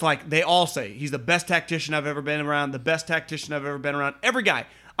is just like, they all say, he's the best tactician I've ever been around, the best tactician I've ever been around. Every guy.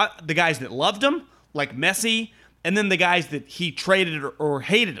 The guys that loved him, like Messi, and then the guys that he traded or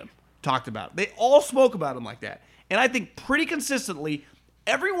hated him, talked about it. They all spoke about him like that. And I think pretty consistently,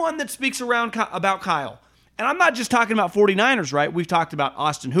 everyone that speaks about Kyle, and I'm not just talking about 49ers, right? We've talked about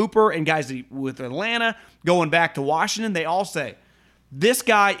Austin Hooper and guys with Atlanta, going back to Washington. They all say, this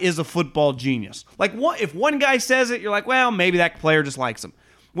guy is a football genius. Like, if one guy says it, you're like, well, maybe that player just likes him.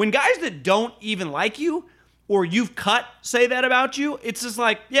 When guys that don't even like you or you've cut say that about you, it's just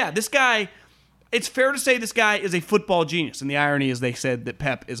like, yeah, this guy... It's fair to say this guy is a football genius. And the irony is they said that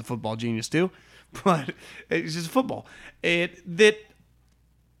Pep is a football genius too. But it's just football. That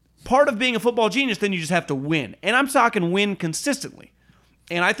part of being a football genius, then you just have to win. And I'm talking win consistently.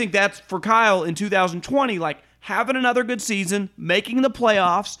 And I think that's for Kyle in 2020, like having another good season, making the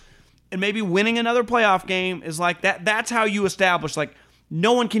playoffs, and maybe winning another playoff game is like that. That's how you establish, like,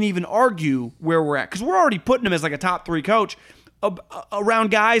 no one can even argue where we're at. Because we're already putting him as like a top 3 coach around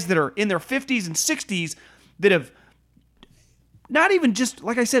guys that are in their 50s and 60s that have not even just,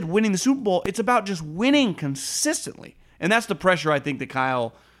 like I said, winning the Super Bowl. It's about just winning consistently. And that's the pressure I think that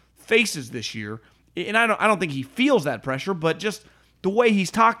Kyle faces this year. And I don't think he feels that pressure, but just the way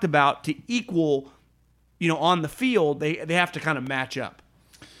he's talked about to equal, on the field, they have to kind of match up.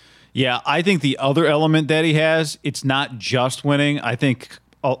 Yeah, I think the other element that he has, it's not just winning. I think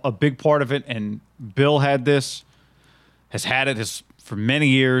a big part of it, and Bill had this, has had it for many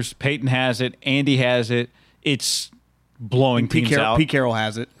years. Peyton has it. Andy has it. It's blowing teams out. Pete Carroll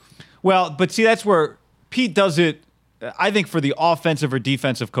has it. Well, but see, that's where Pete does it. I think for the offensive or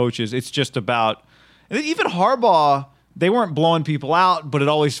defensive coaches, it's just about, even Harbaugh, they weren't blowing people out, but it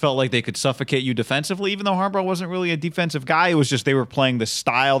always felt like they could suffocate you defensively, even though Harbaugh wasn't really a defensive guy. It was just they were playing the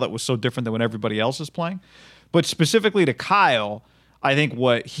style that was so different than what everybody else is playing. But specifically to Kyle, I think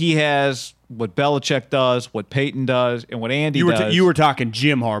what he has, what Belichick does, what Peyton does, and what Andy does. You were talking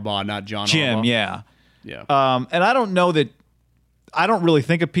Jim Harbaugh, not John Harbaugh. Yeah. Yeah. And I don't know that – I don't really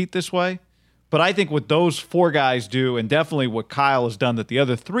think of Pete this way, but I think what those 4 guys do, and definitely what Kyle has done that the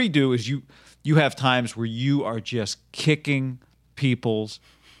other 3 do, is you have times where you are just kicking people's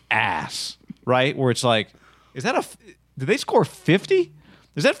ass, right? Where it's like, did they score 50?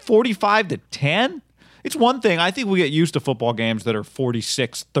 Is that 45-10? It's one thing. I think we get used to football games that are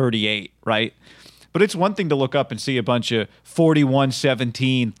 46-38, right? But it's one thing to look up and see a bunch of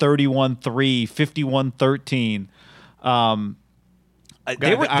 41-17, 31-3, 51-13.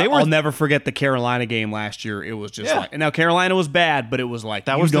 I'll never forget the Carolina game last year. It was just like, now Carolina was bad, but it was like,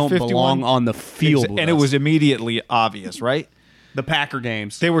 that was don't belong on the field. And it was immediately obvious, right? The Packer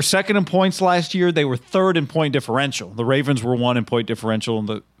games. They were second in points last year. They were third in point differential. The Ravens were 1 in point differential, and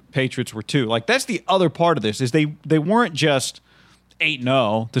the Patriots were 2. Like, that's the other part of this, is they weren't just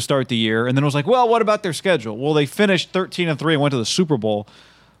 8-0 to start the year, and then it was like, well, what about their schedule? Well, they finished 13-3 and went to the Super Bowl,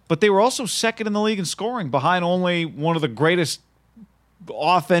 but they were also second in the league in scoring, behind only one of the greatest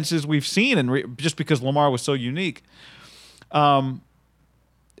offenses we've seen, and just because Lamar was so unique. I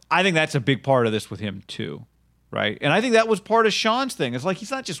think that's a big part of this with him too, right? And I think that was part of Sean's thing. It's like, he's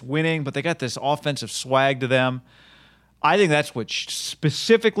not just winning, but they got this offensive swag to them. I think that's what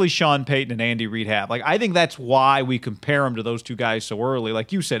specifically Sean Payton and Andy Reid have. Like, I think that's why we compare them to those two guys so early.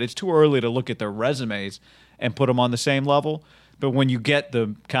 Like you said, it's too early to look at their resumes and put them on the same level. But when you get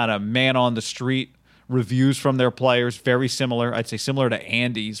the kind of man on the street reviews from their players, very similar. I'd say similar to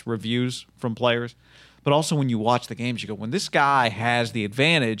Andy's reviews from players. But also when you watch the games, you go, when this guy has the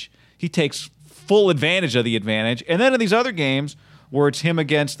advantage, he takes full advantage of the advantage. And then in these other games where it's him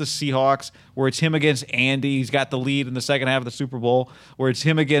against the Seahawks, where it's him against Andy, he's got the lead in the second half of the Super Bowl, where it's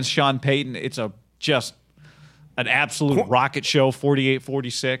him against Sean Payton, it's just an absolute rocket show,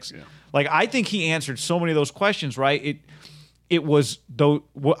 48-46. Yeah. Like, I think he answered so many of those questions, right? It was, though.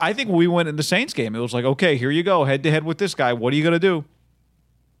 I think when we went in the Saints game, it was like, okay, here you go, head-to-head with this guy. What are you going to do?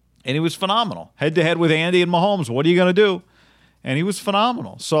 And he was phenomenal. Head-to-head with Andy and Mahomes. What are you going to do? And he was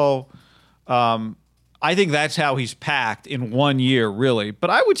phenomenal. So I think that's how he's packed in 1 year, really. But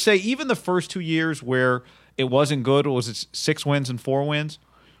I would say even the first 2 years where it wasn't good, was it 6 wins and 4 wins?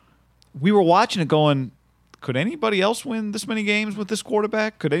 We were watching it going, could anybody else win this many games with this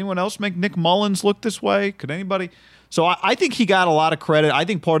quarterback? Could anyone else make Nick Mullins look this way? Could anybody? So I think he got a lot of credit. I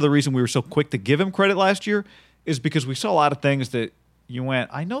think part of the reason we were so quick to give him credit last year is because we saw a lot of things that you went,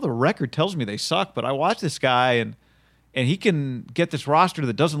 I know the record tells me they suck, but I watch this guy and he can get this roster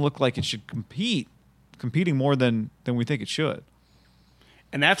that doesn't look like it should competing more than we think it should.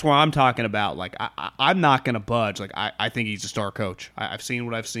 And that's where I'm talking about. Like, I'm not going to budge. Like, I think he's a star coach. I've seen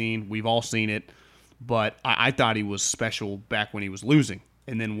what I've seen. We've all seen it. But I thought he was special back when he was losing.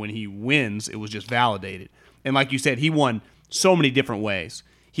 And then when he wins, it was just validated. And like you said, he won so many different ways.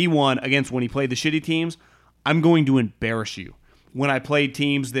 He won against when he played the shitty teams. I'm going to embarrass you. When I played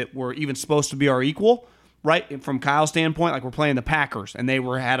teams that were even supposed to be our equal, right? From Kyle's standpoint, like we're playing the Packers, and they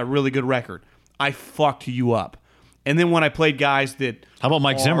had a really good record. I fucked you up. And then when I played guys that... How about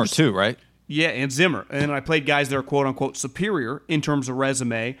Mike Zimmer too, right? Yeah, and Zimmer. And then I played guys that are quote-unquote superior in terms of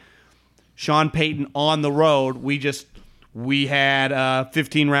resume. Sean Payton on the road, we had a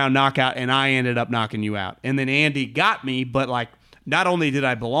 15-round knockout, and I ended up knocking you out. And then Andy got me, but like, not only did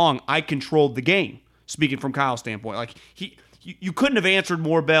I belong, I controlled the game. Speaking from Kyle's standpoint, like you couldn't have answered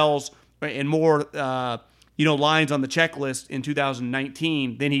more bells and more lines on the checklist in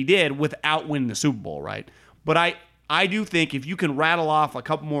 2019 than he did without winning the Super Bowl, right? But I do think if you can rattle off a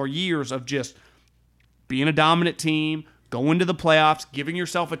couple more years of just being a dominant team, going to the playoffs, giving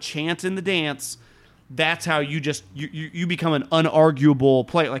yourself a chance in the dance, that's how you become an unarguable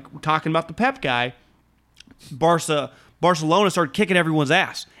player. Like talking about the Pep guy, Barcelona started kicking everyone's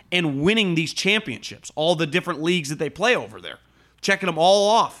ass and winning these championships, all the different leagues that they play over there, checking them all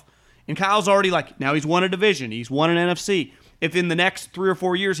off. And Kyle's already like, now he's won a division, he's won an NFC. If in the next 3 or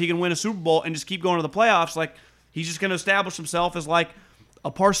 4 years he can win a Super Bowl and just keep going to the playoffs, like he's just going to establish himself as like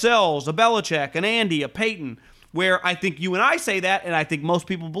a Parcells, a Belichick, an Andy, a Peyton, where I think you and I say that, and I think most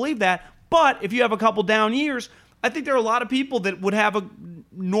people believe that. But if you have a couple down years, I think there are a lot of people that would have a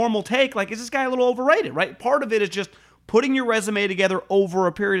normal take, like, is this guy a little overrated, right? Part of it is just putting your resume together over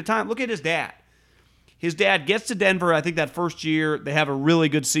a period of time. Look at his dad. His dad gets to Denver, I think that first year, they have a really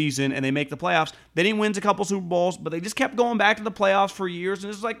good season, and they make the playoffs. Then he wins a couple Super Bowls, but they just kept going back to the playoffs for years,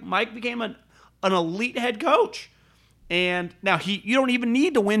 and it's like Mike became an elite head coach. And now you don't even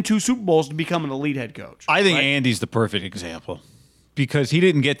need to win 2 Super Bowls to become an elite head coach. I think Andy's the perfect example because he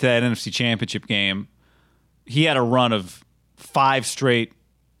didn't get to that NFC Championship game. He had a run of 5 straight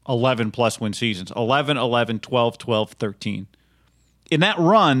 11-plus win seasons, 11, 11, 12, 12, 13. In that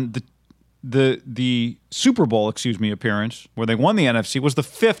run, the Super Bowl, appearance, where they won the NFC, was the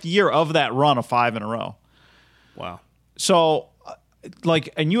 5th year of that run of 5 in a row. Wow. So,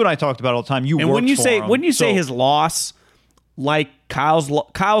 and you and I talked about it all the time. When you say his loss, like Kyle's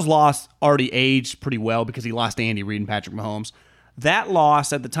loss already aged pretty well because he lost to Andy Reid and Patrick Mahomes. that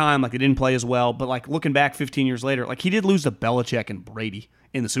loss at the time, like, they didn't play as well, but, like, looking back 15 years later, like, he did lose to Belichick and Brady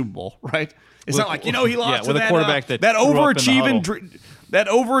in the Super Bowl, right? It's not like, he lost to with a quarterback that that grew up in the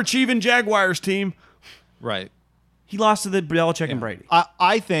huddle. overachieving Jaguars team. Right. He lost to the Belichick and Brady.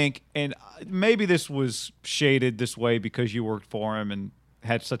 I think, and maybe this was shaded this way because you worked for him and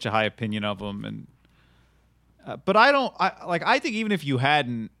had such a high opinion of him, and but I think even if you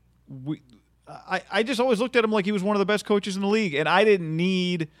hadn't, I just always looked at him like he was one of the best coaches in the league, and I didn't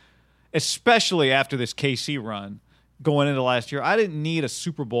need, especially after this KC run going into last year, I didn't need a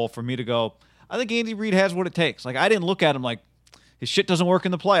Super Bowl for me to go, I think Andy Reid has what it takes. Like, I didn't look at him like his shit doesn't work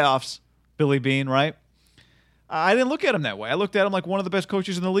in the playoffs, Billy Bean, right? I didn't look at him that way. I looked at him like one of the best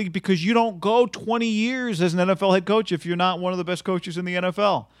coaches in the league because you don't go 20 years as an NFL head coach if you're not one of the best coaches in the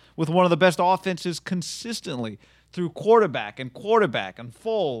NFL with one of the best offenses consistently through quarterback and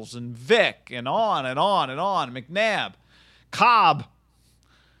Foles and Vic and on and on and on, McNabb, Cobb,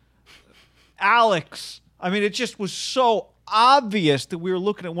 Alex. I mean, it just was so obvious that we were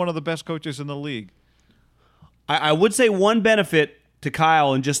looking at one of the best coaches in the league. I would say one benefit to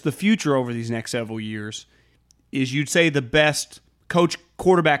Kyle and just the future over these next several years is you'd say the best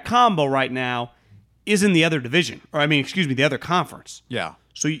coach-quarterback combo right now is in the other division. Or, the other conference. Yeah.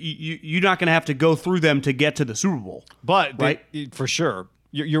 So you're not going to have to go through them to get to the Super Bowl. But, right? For sure.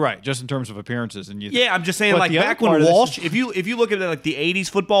 You're right, just in terms of appearances. Yeah, I'm just saying, like, back when Walsh, if you look at it, like the 80s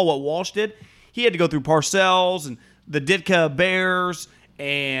football, what Walsh did, he had to go through Parcells and the Ditka Bears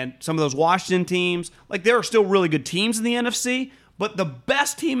and some of those Washington teams. Like, there are still really good teams in the NFC, but the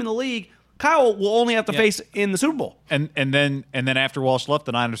best team in the league, Kyle will only have to face in the Super Bowl. And then after Walsh left,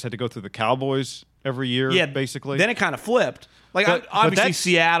 the Niners had to go through the Cowboys every year, basically. Then it kind of flipped. Like, obviously,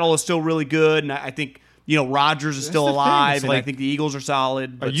 Seattle is still really good, and I think Rodgers is still alive, and I think the Eagles are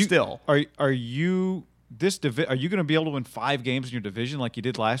solid. But still, are you going to be able to win 5 games in your division like you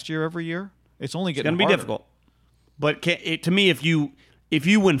did last year every year? It's only getting going to be difficult. But to me, if you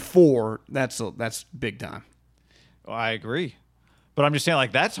win 4, that's big time. Well, I agree, but I'm just saying,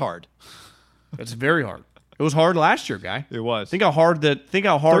 like, that's hard. That's very hard. It was hard last year, guy. It was. Think how hard a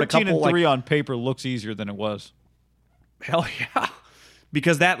couple 13-3 on paper looks easier than it was. Hell yeah,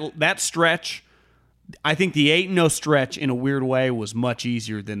 because that stretch, I think the 8-0 stretch in a weird way was much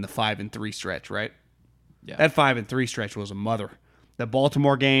easier than the 5-3 stretch, right? Yeah. That 5-3 stretch was a mother. The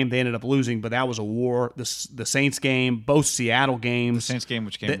Baltimore game, they ended up losing, but that was a war. The Saints game, both Seattle games. The Saints game,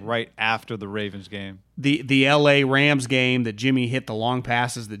 which came right after the Ravens game. The L.A. Rams game that Jimmy hit the long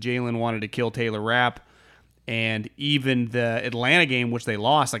passes that Jalen wanted to kill Taylor Rapp. And even the Atlanta game, which they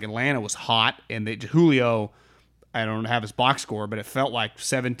lost. Like, Atlanta was hot, and Julio, I don't have his box score, but it felt like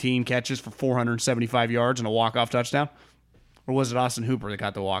 17 catches for 475 yards and a walk-off touchdown. Or was it Austin Hooper that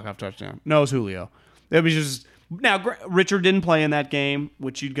got the walk-off touchdown? No, it was Julio. It was just... Now, Richard didn't play in that game,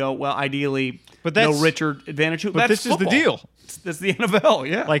 which you'd go, well, ideally, but no Richard advantage. But this is the deal. That's the NFL,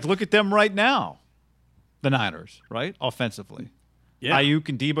 yeah. Like, look at them right now, the Niners, right? Offensively. Yeah. Ayuk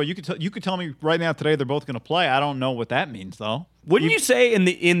and Debo, you could tell me right now today they're both going to play. I don't know what that means, though. Wouldn't you say in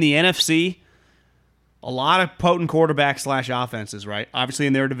the NFC, a lot of potent quarterbacks / offenses, right? Obviously,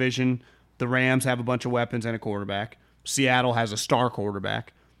 in their division, the Rams have a bunch of weapons and a quarterback. Seattle has a star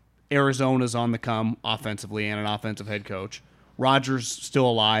quarterback. Arizona's on the come offensively and an offensive head coach. Rodgers still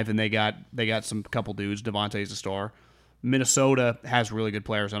alive, and they got some couple dudes. Devontae's a star. Minnesota has really good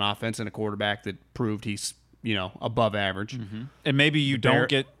players on offense and a quarterback that proved he's above average. Mm-hmm. And maybe you don't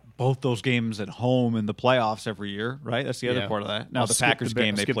get both those games at home in the playoffs every year, right? That's the other part of that. Now the Packers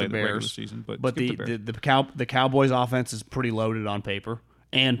game they played the regular season, but the Cowboys offense is pretty loaded on paper.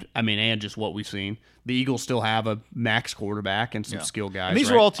 And just what we've seen. The Eagles still have a max quarterback and some skill guys. And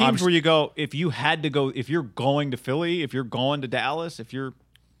these are all teams where you go, if you had to go, if you're going to Philly, if you're going to Dallas, if you're...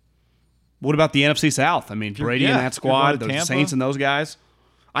 What about the NFC South? Brady and that squad, the Saints and those guys.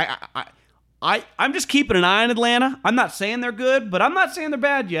 I'm just keeping an eye on Atlanta. I'm not saying they're good, but I'm not saying they're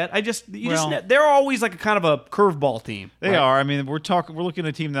bad yet. They're always like a kind of a curveball team. They are. We're looking at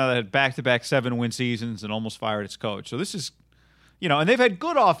a team now that had back-to-back 7-win seasons and almost fired its coach. So this is... and they've had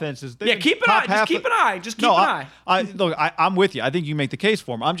good offenses. Keep an eye. Just keep an eye. Just keep an eye. Look, I'm with you. I think you make the case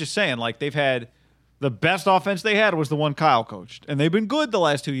for them. I'm just saying, like, they've had the best offense they had was the one Kyle coached. And they've been good the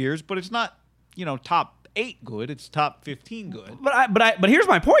last 2 years, but it's not, top 8 good. It's top 15 good. But here's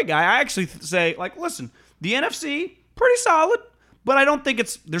my point, guy. I actually say, like, listen, the NFC, pretty solid, but I don't think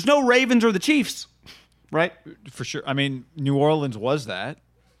there's no Ravens or the Chiefs, right? For sure. New Orleans was that.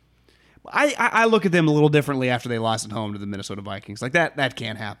 I look at them a little differently after they lost at home to the Minnesota Vikings. Like, that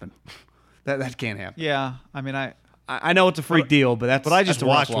can't happen. That can't happen. Yeah, I know it's a freak deal, but that's. But I just that's a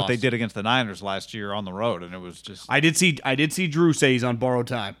rough watched what loss. they did against the Niners last year on the road, and it was just I did see Drew say he's on borrowed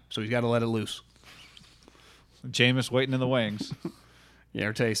time, so he's got to let it loose. Jameis waiting in the wings. Yeah,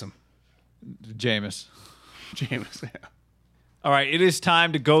 or Taysom. Jameis. Jameis. Yeah. All right, it is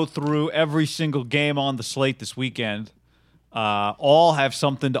time to go through every single game on the slate this weekend. All have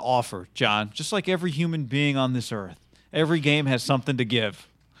something to offer, John, just like every human being on this earth. Every game has something to give.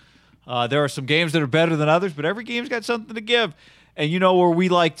 There are some games that are better than others, but every game's got something to give. And you know where we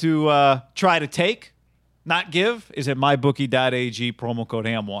like to try to take, not give, is at mybookie.ag, promo code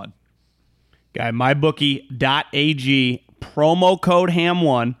HAM1. Guy, mybookie.ag, promo code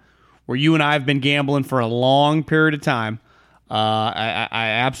HAM1, where you and I have been gambling for a long period of time. I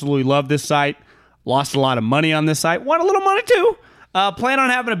absolutely love this site. Lost a lot of money on this site. Won a little money too. Plan on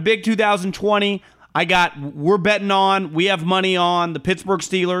having a big 2020. We're betting on, we have money on the Pittsburgh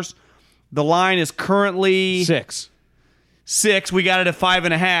Steelers. The line is currently 6. We got it at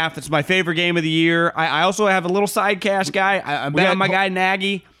 5.5. It's my favorite game of the year. I also have a little side cash guy. I bet on my guy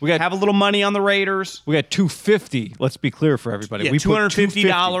Nagy. Have a little money on the Raiders. We got $250. Let's be clear for everybody. Yeah, we put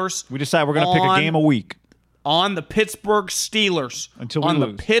 $250. We decide we're going to pick a game a week on the Pittsburgh Steelers. Until we on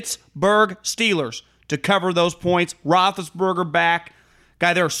lose. The Pittsburgh Steelers to cover those points. Roethlisberger back.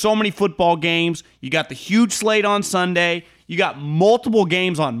 Guy, there are so many football games. You got the huge slate on Sunday. You got multiple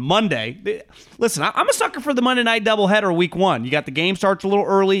games on Monday. Listen, I'm a sucker for the Monday night doubleheader week 1. You got the game starts a little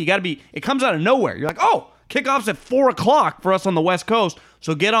early. It comes out of nowhere. You're like, oh, kickoff's at 4 o'clock for us on the West Coast.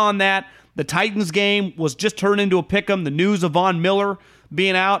 So get on that. The Titans game was just turned into a pick'em. The news of Von Miller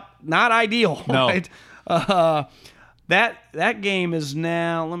being out, not ideal. No. Right? That game is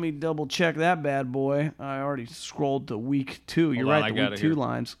now, let me double check that bad boy. I already scrolled to week 2. You're right, the week 2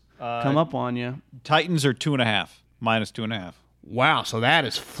 lines come up on you. Titans are 2.5, minus 2.5. Wow, so that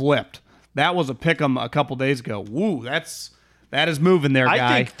is flipped. That was a pick'em a couple days ago. Woo, that is moving there,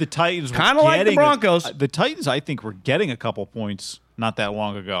 guy. I think the Titans kind of like the Broncos. The Titans, I think, were getting a couple points not that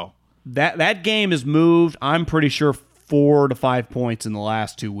long ago. That game has moved, I'm pretty sure, 4 to 5 points in the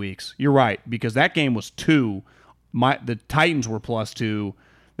last 2 weeks. You're right, because that game was 2. The Titans were +2.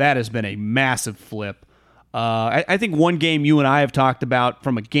 That has been a massive flip. I think one game you and I have talked about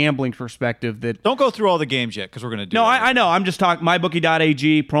from a gambling perspective that... Don't go through all the games yet, because we're going to do No, that. I know. I'm just talking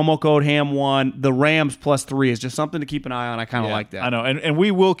mybookie.ag, promo code HAM1. The Rams +3 is just something to keep an eye on. I kind of like that. I know, and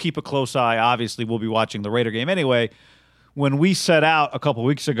we will keep a close eye. Obviously, we'll be watching the Raider game anyway. When we set out a couple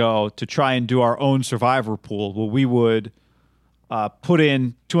weeks ago to try and do our own survivor pool, well, we would put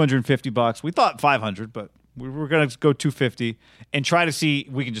in $250. We thought $500, but we were going to go $250 and try to see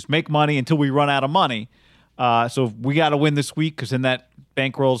if we can just make money until we run out of money. So we got to win this week because then that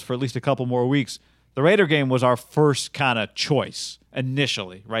bankrolls for at least a couple more weeks. The Raider game was our first kind of choice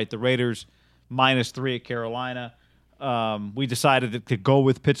initially, right? The Raiders -3 at Carolina. We decided to go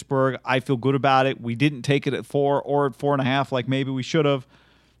with Pittsburgh. I feel good about it. We didn't take it at 4 or at 4.5 like maybe we should have.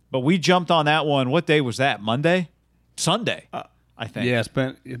 But we jumped on that one. What day was that? Monday? Sunday, I think. Yeah, it's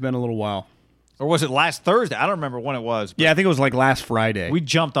been a little while. Or was it last Thursday? I don't remember when it was. Yeah, I think it was like last Friday. We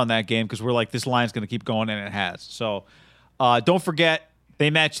jumped on that game because we're like, this line's going to keep going, and it has. So don't forget, they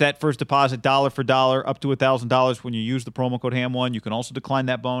match that first deposit dollar for dollar up to $1,000 when you use the promo code HAM1. You can also decline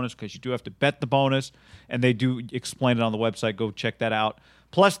that bonus because you do have to bet the bonus, and they do explain it on the website. Go check that out.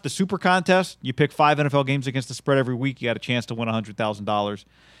 Plus, the Super Contest, you pick 5 NFL games against the spread every week. You got a chance to win $100,000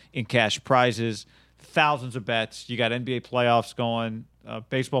 in cash prizes, thousands of bets. You got NBA playoffs going.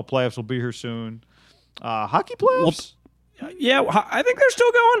 Baseball playoffs will be here soon. Hockey playoffs? Yeah, I think they're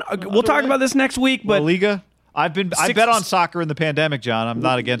still going. We'll talk about this next week. But La Liga? I bet on soccer in the pandemic, John. I'm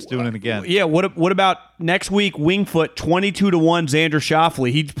not against doing it again. Yeah, what about next week? Wingfoot 22-1. Xander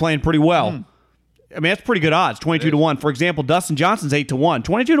Schauffele. He's playing pretty well. I mean, that's pretty good odds. 22-1. For example, Dustin Johnson's 8-1.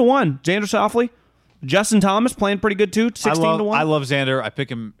 22-1. Xander Schauffele. Justin Thomas playing pretty good too. 16-1. I love Xander. I pick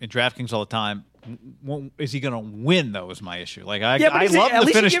him in DraftKings all the time. Is he going to win, though, is my issue. Like, I love him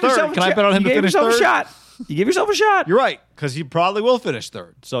to finish third. Can I bet on him to finish third? You give yourself a shot. You're right, because he probably will finish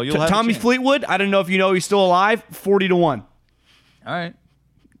third. So you'll have Tommy Fleetwood, I don't know if you know he's still alive, 40-1. All right.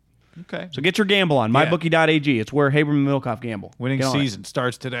 Okay. So get your gamble on. MyBookie.ag. It's where Haberman and Milkoff gamble. Winning season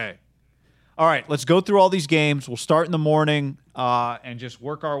starts today. All right, let's go through all these games. We'll start in the morning and just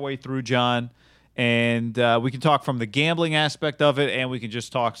work our way through, John. And we can talk from the gambling aspect of it, and we can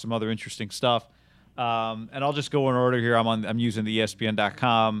just talk some other interesting stuff. And I'll just go in order here. I'm using the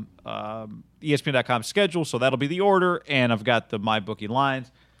ESPN.com schedule, so that'll be the order. And I've got the MyBookie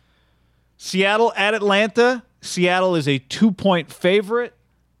lines. Seattle at Atlanta. Seattle is a 2-point favorite.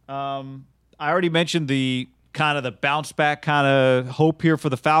 I already mentioned the kind of the bounce back kind of hope here for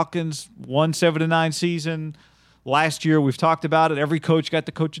the Falcons. 1 7-9 season. Last year, we've talked about it. Every coach got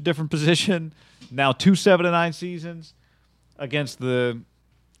to coach a different position. Now 2 7-9 seasons against the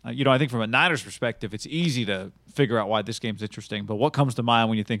I think from a Niners perspective, it's easy to figure out why this game's interesting. But what comes to mind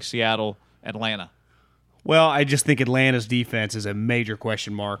when you think Seattle, Atlanta? Well, I just think Atlanta's defense is a major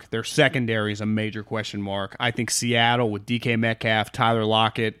question mark. Their secondary is a major question mark. I think Seattle with DK Metcalf, Tyler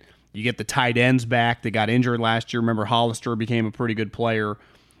Lockett, you get the tight ends back that got injured last year. Remember, Hollister became a pretty good player.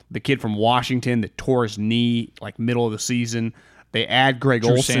 The kid from Washington that tore his knee like middle of the season. They add Greg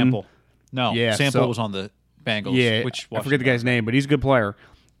Drew Olsen. Sample. No, Sample was on the Bengals. Yeah, I forget the guy's name, but he's a good player.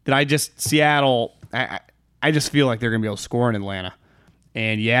 Seattle, I just feel like they're going to be able to score in Atlanta.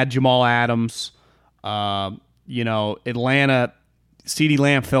 And you add Jamal Adams. Atlanta, CeeDee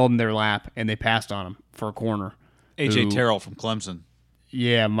Lamb fell in their lap, and they passed on him for a corner. A.J. Terrell from Clemson.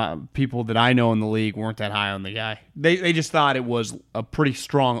 Yeah, people that I know in the league weren't that high on the guy. They just thought it was a pretty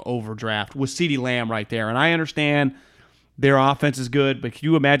strong overdraft with CeeDee Lamb right there. And I understand their offense is good, but can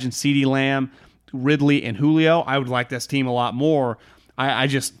you imagine CeeDee Lamb, Ridley, and Julio? I would like this team a lot more.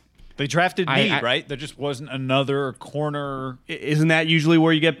 They drafted Need, right? There just wasn't another corner. Isn't that usually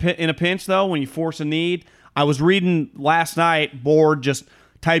where you get in a pinch, though, when you force a need? I was reading last night, bored, just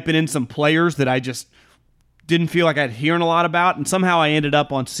typing in some players that I just didn't feel like I'd hearing a lot about, and somehow I ended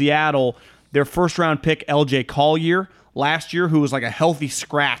up on Seattle, their first-round pick, L.J. Collier, last year, who was like a healthy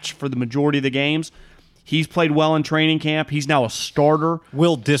scratch for the majority of the games. He's played well in training camp. He's now a starter.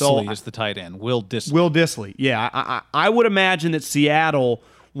 Will Dissly is the tight end. Will Dissly. Yeah. I would imagine that Seattle,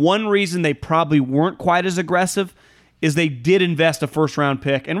 one reason they probably weren't quite as aggressive is they did invest a first-round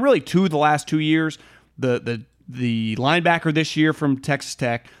pick, and really the last 2 years, the linebacker this year from Texas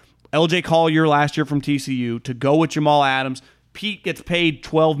Tech, L.J. Collier last year from TCU, to go with Jamal Adams. Pete gets paid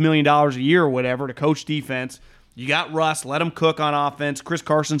 $12 million a year or whatever to coach defense. You got Russ. Let him cook on offense. Chris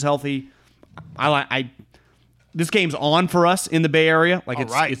Carson's healthy. This game's on for us in the Bay Area.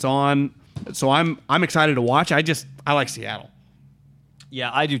 It's on. So I'm excited to watch. I like Seattle. Yeah,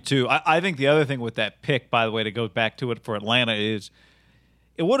 I do too. I think the other thing with that pick, by the way, to go back to it for Atlanta, is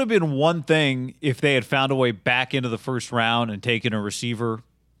it would have been one thing if they had found a way back into the first round and taken a receiver,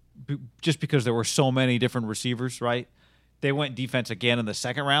 just because there were so many different receivers, right? They went defense again in the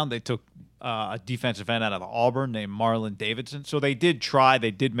second round. They took a defensive end out of Auburn named Marlon Davidson. So they did try.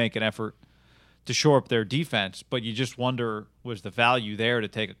 They did make an effort to shore up their defense, but you just wonder, was the value there to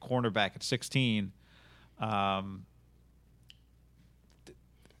take a cornerback at 16?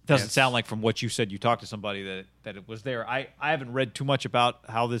 Doesn't sound like, from what you said, you talked to somebody that it was there. I haven't read too much about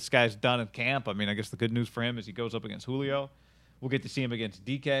how this guy's done in camp. I mean, I guess the good news for him is he goes up against Julio. We'll get to see him against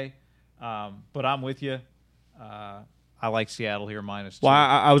DK. But I'm with you. I like Seattle here -2. Well,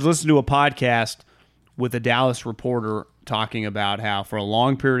 I was listening to a podcast with a Dallas reporter talking about how for a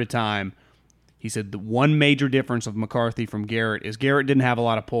long period of time, he said the one major difference of McCarthy from Garrett is Garrett didn't have a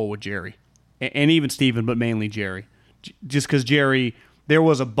lot of pull with Jerry. And even Steven, but mainly Jerry. Just because Jerry, there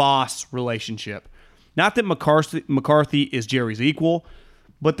was a boss relationship. Not that McCarthy is Jerry's equal,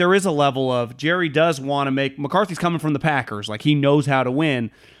 but there is a level of Jerry does want to make – McCarthy's coming from the Packers. Like, he knows how to win.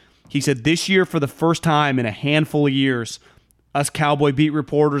 He said this year, for the first time in a handful of years, us Cowboy beat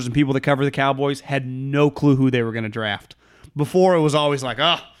reporters and people that cover the Cowboys had no clue who they were going to draft. Before, it was always like,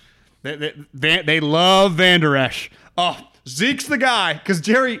 they love Van Der Esch. Oh, Zeke's the guy, because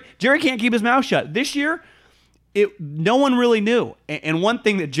Jerry can't keep his mouth shut. This year, no one really knew. And one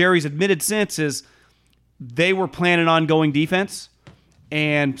thing that Jerry's admitted since is they were planning on going defense,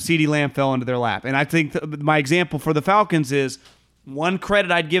 and CeeDee Lamb fell into their lap. And I think my example for the Falcons is one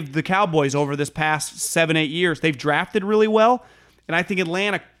credit I'd give the Cowboys over this past 7-8 years. They've drafted really well, and I think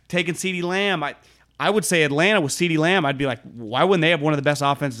Atlanta taking CeeDee Lamb, I would say Atlanta with CeeDee Lamb, I'd be like, why wouldn't they have one of the best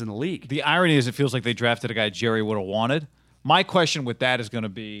offenses in the league? The irony is it feels like they drafted a guy Jerry would have wanted. My question with that is going to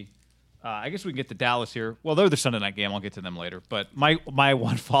be, I guess we can get to Dallas here. Well, they're the Sunday night game. I'll get to them later. But my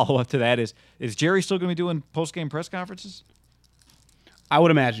one follow-up to that is Jerry still going to be doing post-game press conferences? I would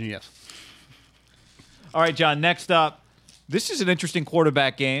imagine, yes. All right, John, next up. This is an interesting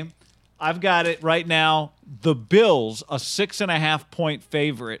quarterback game. I've got it right now. The Bills, a 6.5-point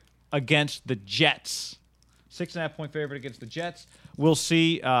favorite against the Jets. 6.5-point favorite against the Jets. We'll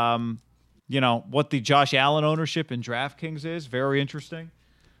see, what the Josh Allen ownership in DraftKings is. Very interesting.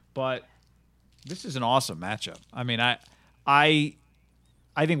 But this is an awesome matchup. I mean, I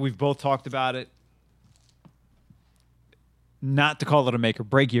think we've both talked about it. Not to call it a make or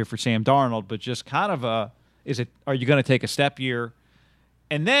break year for Sam Darnold, but just kind of are you going to take a step year?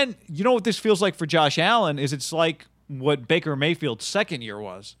 And then, what this feels like for Josh Allen is it's like what Baker Mayfield's second year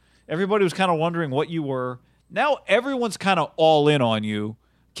was. Everybody was kind of wondering what you were. Now everyone's kind of all in on you.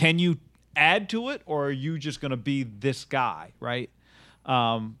 Can you add to it, or are you just going to be this guy, right?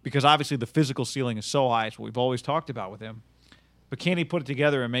 Because obviously the physical ceiling is so high. It's what we've always talked about with him. But can he put it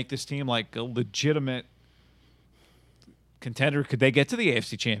together and make this team like a legitimate contender? Could they get to the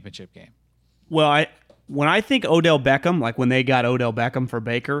AFC Championship game? Well, when I think Odell Beckham, like when they got Odell Beckham for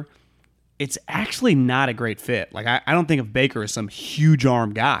Baker, it's actually not a great fit. Like I don't think of Baker as some huge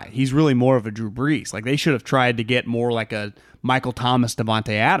arm guy. He's really more of a Drew Brees. Like they should have tried to get more like a Michael Thomas,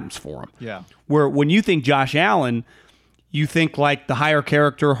 Devontae Adams for him. Yeah. Where when you think Josh Allen, you think like the higher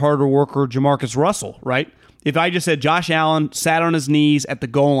character, harder worker Jamarcus Russell, right? If I just said Josh Allen sat on his knees at the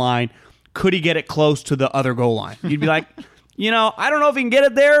goal line, could he get it close to the other goal line? You'd be like, I don't know if he can get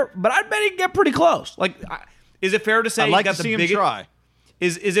it there, but I bet he can get pretty close. Like, is it fair to say I'd like he's got to the see biggest? him try.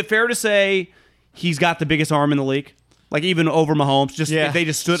 Is it fair to say he's got the biggest arm in the league? Like even over Mahomes, if they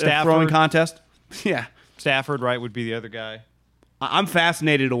just stood at a throwing contest? Yeah. Stafford, right, would be the other guy. I'm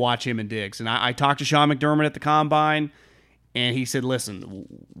fascinated to watch him and Diggs. And I talked to Sean McDermott at the Combine, and he said, listen,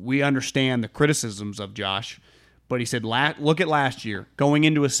 we understand the criticisms of Josh, but he said, look at last year. Going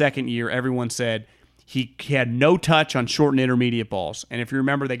into his second year, everyone said he had no touch on short and intermediate balls. And if you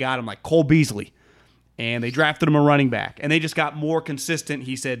remember, they got him like Cole Beasley, and they drafted him a running back. And they just got more consistent,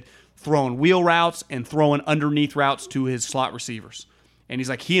 he said, throwing wheel routes and throwing underneath routes to his slot receivers. And he's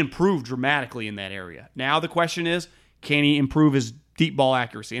like, he improved dramatically in that area. Now the question is, can he improve his deep ball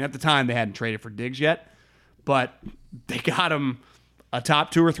accuracy? And at the time, they hadn't traded for Diggs yet, but they got him a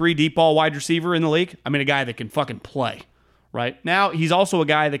top 2 or 3 deep ball wide receiver in the league. I mean, a guy that can fucking play, right? Now, he's also a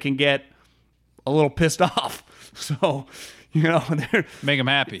guy that can get a little pissed off. So, make him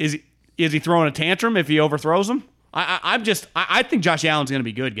happy. Is he throwing a tantrum if he overthrows him? I think Josh Allen's going to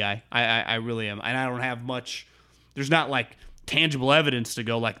be good, guy. I really am. And I don't have much, there's not like tangible evidence to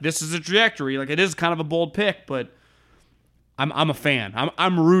go like, this is a trajectory. Like, it is kind of a bold pick, but I'm a fan.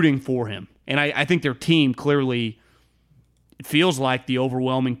 I'm rooting for him. And I think their team clearly, it feels like the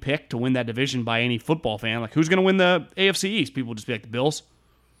overwhelming pick to win that division by any football fan. Like, who's going to win the AFC East? People would just be like the Bills,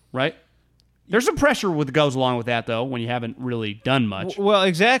 right? There's some pressure that goes along with that, though, when you haven't really done much. Well,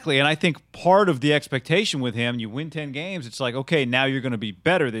 exactly. And I think part of the expectation with him, you win 10 games, it's like, okay, now you're going to be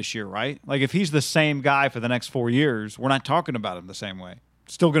better this year, right? Like, if he's the same guy for the next 4 years, we're not talking about him the same way.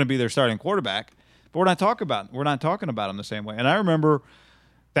 Still going to be their starting quarterback, but we're not talking about him the same way. And I remember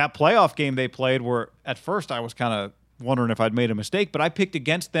that playoff game they played where at first I was kind of wondering if I'd made a mistake, but I picked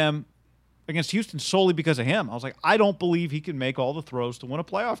against Houston solely because of him. I was like, I don't believe he can make all the throws to win a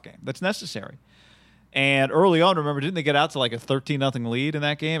playoff game that's necessary. And early on, remember, didn't they get out to like a 13-0 lead in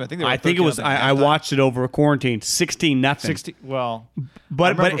that game? I think it was. I watched it over a quarantine, 16-0. 16. Well,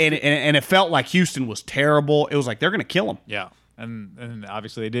 but it felt like Houston was terrible. It was like they're going to kill them. Yeah. And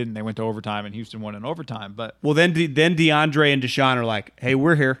obviously they didn't. They went to overtime, and Houston won in overtime. But then DeAndre and Deshaun are like, "Hey,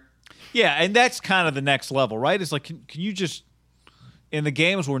 we're here." Yeah, and that's kind of the next level, right? It's like, can you just in the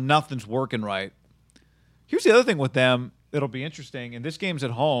games where nothing's working right? Here's the other thing with them. It'll be interesting. And this game's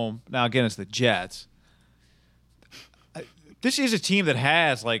at home. Now again, it's the Jets. This is a team that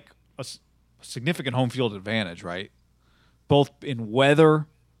has like a significant home field advantage, right? Both in weather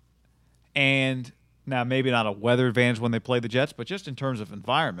and. Now, maybe not a weather advantage when they play the Jets, but just in terms of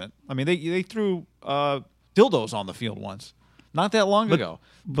environment. I mean, they threw dildos on the field once, not that long ago.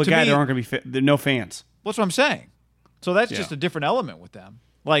 But guy, there aren't going to be there are no fans. That's what I'm saying. So that's just a different element with them.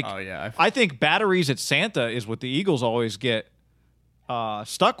 Like, I think batteries at Santa is what the Eagles always get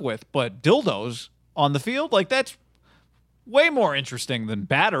stuck with, but dildos on the field, like that's way more interesting than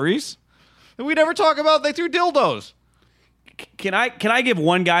batteries. And we never talk about they threw dildos. Can I give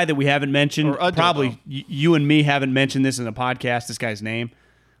one guy that we haven't mentioned? Probably you and me haven't mentioned this in the podcast, this guy's name.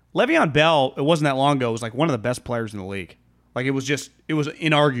 Le'Veon Bell, it wasn't that long ago, was like one of the best players in the league. Like it was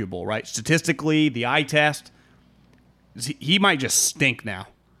inarguable, right? Statistically, the eye test, he might just stink now.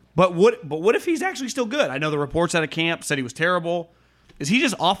 But what if he's actually still good? I know the reports out of camp said he was terrible. Is he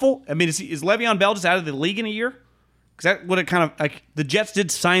just awful? I mean, is Le'Veon Bell just out of the league in a year? Because that would it kind of like the Jets did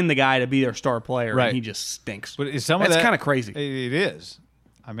sign the guy to be their star player, right? And he just stinks. But that's kind of crazy. It is.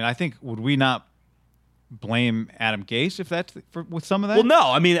 I mean, I think would we not blame Adam Gase if that's with some of that? Well, no.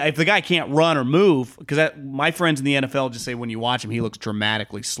 I mean, if the guy can't run or move, because my friends in the NFL just say when you watch him, he looks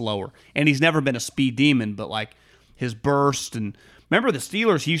dramatically slower, and he's never been a speed demon, but like his burst and. Remember the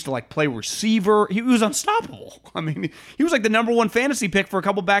Steelers, he used to like play receiver. He was unstoppable. I mean, he was like the number one fantasy pick for a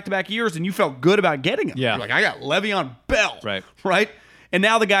couple back-to-back years, and you felt good about getting him. Yeah. You're like, I got Le'Veon Bell. Right? And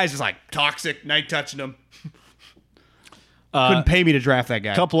now the guy's just like toxic, night touching him. Couldn't pay me to draft that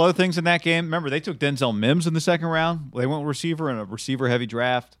guy. A couple other things in that game. Remember, they took Denzel Mims in the second round. They went receiver in a receiver-heavy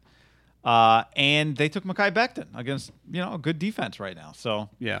draft. And they took Mekhi Becton against a good defense right now. So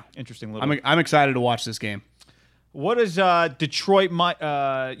Yeah. interesting little. I'm excited to watch this game. What does Detroit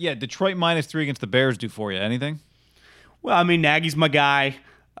 -3 against the Bears do for you? Anything? Well, I mean, Nagy's my guy.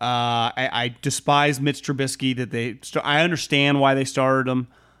 I despise Mitch Trubisky I understand why they started him.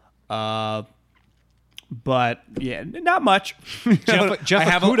 But yeah, not much.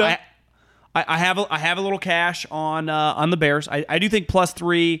 Jeff Okudah. I have a little cash on the Bears. I do think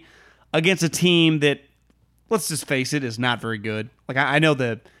 +3 against a team that, let's just face it, is not very good. Like I know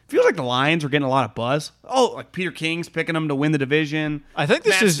feels like the Lions are getting a lot of buzz. Oh, like Peter King's picking them to win the division. I think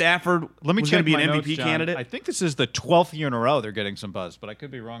this Matt is Stafford. Let me was check going to be my an notes, MVP John. candidate. I think this is the 12th year in a row they're getting some buzz, but I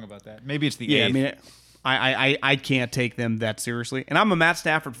could be wrong about that. Maybe it's the 8th. I mean, I can't take them that seriously. And I'm a Matt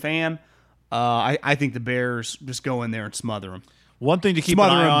Stafford fan. I think the Bears just go in there and smother them. One thing to keep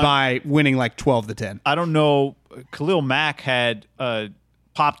Smother an eye them on, by winning like 12-10. I don't know. Khalil Mack had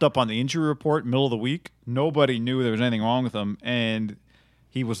popped up on the injury report middle of the week. Nobody knew there was anything wrong with him, and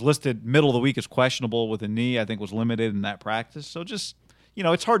he was listed middle of the week as questionable with a knee. I think was limited in that practice. So just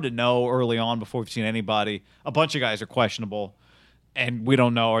it's hard to know early on before we've seen anybody. A bunch of guys are questionable, and we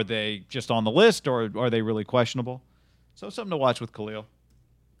don't know, are they just on the list or are they really questionable? So something to watch with Khalil.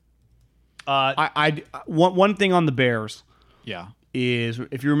 One thing on the Bears Yeah. is,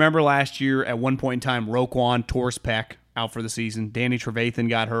 if you remember last year, at one point in time, Roquan tore his pec out for the season. Danny Trevathan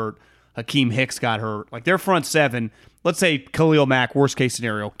got hurt. Hakeem Hicks got hurt. Like their front seven, let's say Khalil Mack, worst case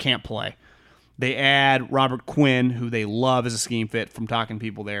scenario, can't play. They add Robert Quinn, who they love as a scheme fit from talking to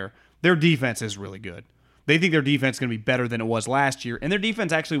people there. Their defense is really good. They think their defense is going to be better than it was last year. And their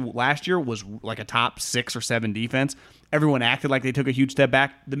defense actually last year was like a top 6 or 7 defense. Everyone acted like they took a huge step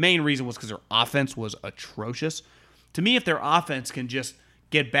back. The main reason was because their offense was atrocious. To me, if their offense can just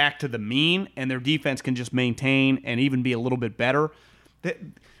get back to the mean and their defense can just maintain and even be a little bit better,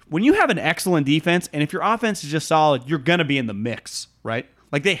 when you have an excellent defense and if your offense is just solid, you're going to be in the mix, right?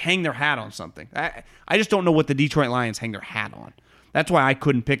 Like they hang their hat on something. I just don't know what the Detroit Lions hang their hat on. That's why I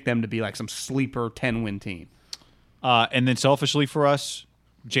couldn't pick them to be like some sleeper 10-win team. And then selfishly for us,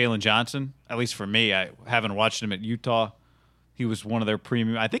 Jalen Johnson, at least for me, I haven't watched him at Utah. He was one of their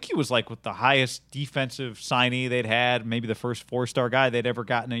premium. I think he was like with the highest defensive signee they'd had, maybe the first 4-star guy they'd ever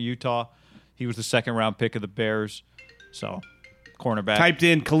gotten at Utah. He was the second-round pick of the Bears. So, cornerback. Typed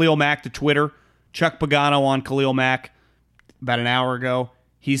in Khalil Mack to Twitter. Chuck Pagano on Khalil Mack about an hour ago.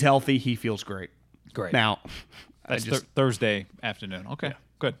 He's healthy. He feels great. Great. Now, That's Thursday afternoon. Okay,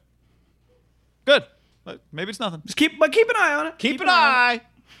 yeah. Good. Maybe it's nothing. Just keep an eye on it. Keep an eye.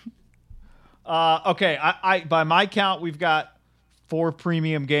 Okay, I by my count, we've got 4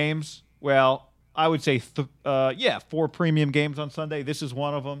 premium games. Well, I would say 4 premium games on Sunday. This is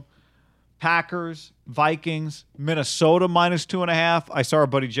one of them. Packers, Vikings, Minnesota -2.5. I saw our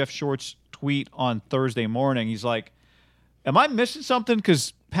buddy Jeff Short's tweet on Thursday morning. He's like, am I missing something?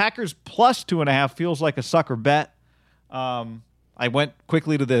 Because Packers +2.5 feels like a sucker bet. I went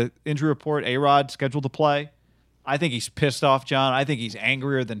quickly to the injury report. A-Rod scheduled to play. I think he's pissed off, John. I think he's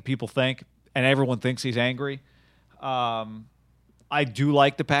angrier than people think, and everyone thinks he's angry. I do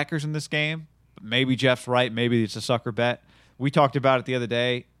like the Packers in this game. Maybe Jeff's right. Maybe it's a sucker bet. We talked about it the other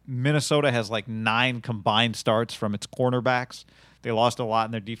day. Minnesota has like 9 combined starts from its cornerbacks. They lost a lot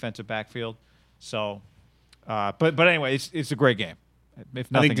in their defensive backfield. So, but anyway, it's a great game. If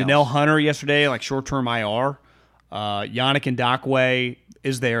nothing I think Danielle else. Hunter yesterday, like short-term IR. Yannick Ngakoue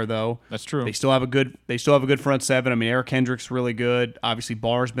is there though. That's true. They still have a good front seven. I mean, Eric Hendricks really good. Obviously,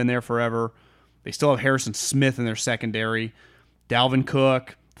 Barr's been there forever. They still have Harrison Smith in their secondary. Dalvin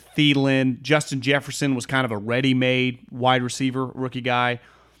Cook, Thielen, Justin Jefferson was kind of a ready-made wide receiver rookie guy.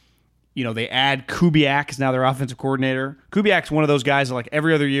 You know, they add Kubiak is now their offensive coordinator. Kubiak's one of those guys that like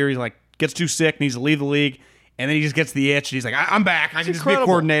every other year he's like gets too sick, needs to leave the league, and then he just gets the itch and he's like, I'm back. I can just be a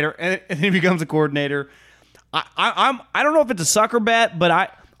coordinator, and then he becomes a coordinator. I don't know if it's a sucker bet,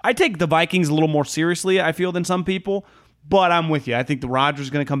 but I take the Vikings a little more seriously, I feel, than some people. But I'm with you. I think the Rodgers is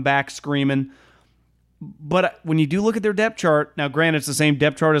going to come back screaming. But when you do look at their depth chart, now granted it's the same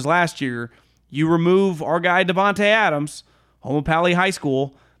depth chart as last year, you remove our guy Devontae Adams, Homo Pally High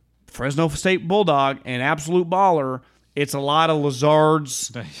School, Fresno State Bulldog, and absolute baller. It's a lot of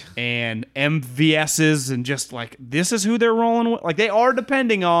Lazards and MVSs and just like this is who they're rolling with. Like they are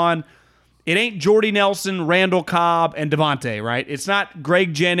depending on. It ain't Jordy Nelson, Randall Cobb, and Devontae, right? It's not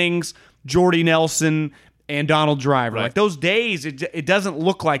Greg Jennings, Jordy Nelson, and Donald Driver. Right. Like those days, it doesn't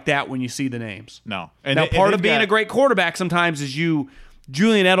look like that when you see the names. No. Now, part of being a great quarterback sometimes is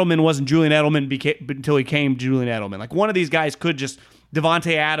Julian Edelman wasn't Julian Edelman until he came Julian Edelman. Like one of these guys could just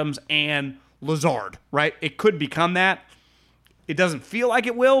Devontae Adams and Lazard, right? It could become that. It doesn't feel like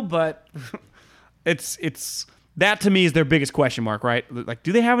it will, but it's that to me is their biggest question mark, right? Like,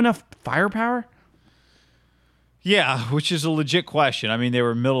 do they have enough firepower? Yeah, which is a legit question. I mean, they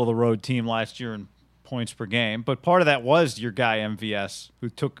were a middle-of-the-road team last year in points per game, but part of that was your guy MVS, who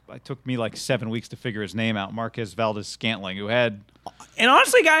took me like 7 weeks to figure his name out, Marquez Valdez-Scantling, who had... And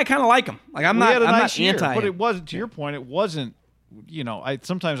honestly, guy, I kind of like him. Like, I'm not year, anti but him. it wasn't, to your point, it wasn't,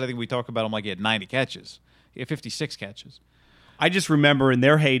 sometimes I think we talk about him like he had 90 catches. He had 56 catches. I just remember in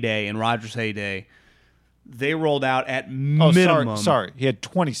their heyday, in Rodgers' heyday, they rolled out at minimum. Sorry. He had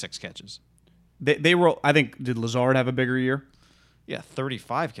 26 catches. They rolled. I think, did Lazard have a bigger year? Yeah,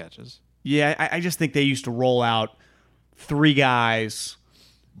 35 catches. Yeah, I just think they used to roll out 3 guys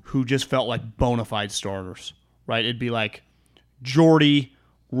who just felt like bona fide starters, right? It'd be like Jordy,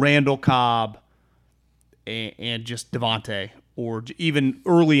 Randall Cobb, and just Devontae. Or even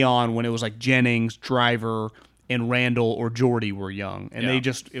early on when it was like Jennings, Driver, and Randall or Jordy were young. And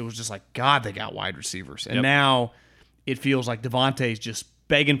it was just like, God, they got wide receivers. And now it feels like Devontae's just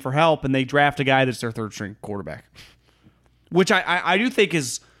begging for help, and they draft a guy that's their third-string quarterback. Which I do think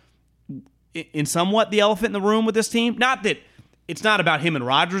is, in somewhat, the elephant in the room with this team. Not that it's not about him and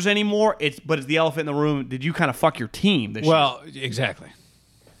Rodgers anymore, but it's the elephant in the room. Did you kind of fuck your team this year? Well, exactly.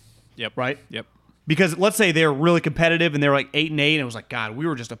 Yep. Right? Yep. Because let's say they're really competitive and they're like 8-8, and it was like, God, we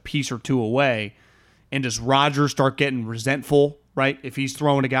were just a piece or two away. And does Rodgers start getting resentful, right? If he's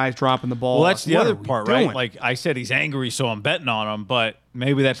throwing to guys dropping the ball. Well, that's the what other are we part, doing? right? Like I said, he's angry, so I'm betting on him, but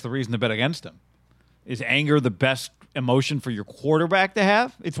maybe that's the reason to bet against him. Is anger the best emotion for your quarterback to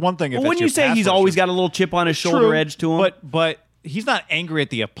have? It's one thing if Well, it's wouldn't your you say pass he's rusher. always got a little chip on his shoulder True, edge to him? But he's not angry at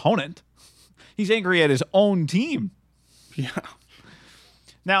the opponent. He's angry at his own team. Yeah.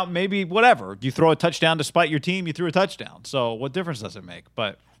 Now, maybe whatever. You throw a touchdown to spite your team, you threw a touchdown. So what difference does it make?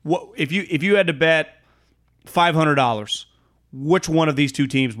 But What if you had to bet $500, which one of these two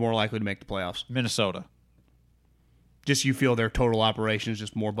teams more likely to make the playoffs? Minnesota. Just you feel their total operation is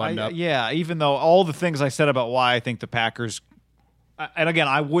just more buttoned up? Yeah, even though all the things I said about why I think the Packers, and again,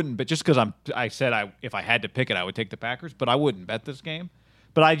 I wouldn't, but just because I said if I had to pick it, I would take the Packers, but I wouldn't bet this game.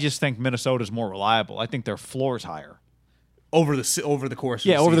 But I just think Minnesota's more reliable. I think their floor is higher. Over the course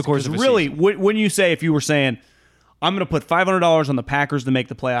of the over the season. course of the really, season. when you say, if you were saying, I'm going to put $500 on the Packers to make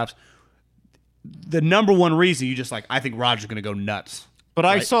the playoffs, the number one reason you just like, I think Rodgers is going to go nuts. But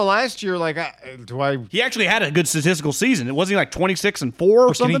I saw last year, He actually had a good statistical season. It wasn't he like 26-4 or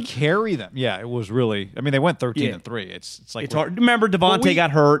Can something? he carry them? Yeah, it was really. I mean, they went 13-3. It's like It's hard. Remember, Devontae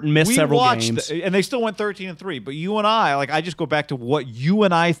got hurt and missed several games. And they still went 13-3. But you and I just go back to what you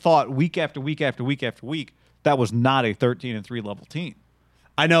and I thought week after week after week after week. That was not a 13-3 level team.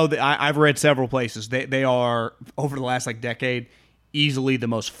 I know that I've read several places. They are, over the last decade, easily the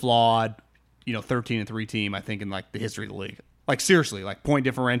most flawed, 13-3 team, I think, in the history of the league. Seriously, point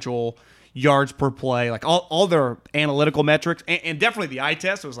differential, yards per play, all their analytical metrics, and definitely the eye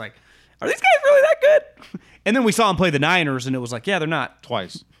test. It was like, are these guys really that good? And then we saw them play the Niners, and it was like, yeah, they're not.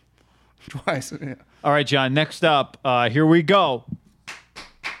 Twice. Yeah. All right, John, next up, here we go.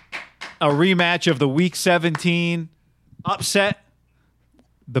 A rematch of the Week 17 upset.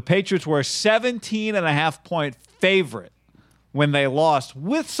 The Patriots were a 17.5-point favorite when they lost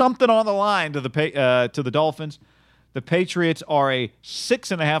with something on the line to the Dolphins. The Patriots are a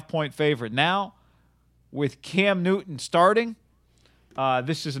 6.5-point favorite now with Cam Newton starting.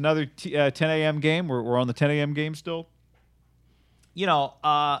 This is another 10 a.m. game. We're on the 10 a.m. game still.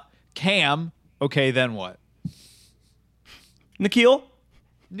 Cam, okay, then what? Nikhil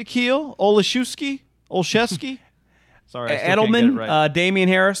Olszewski? Sorry, I still can't get it Edelman, right. Damian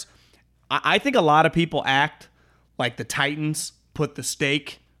Harris. I think a lot of people act like the Titans put the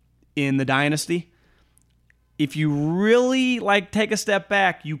stake in the dynasty. If you really take a step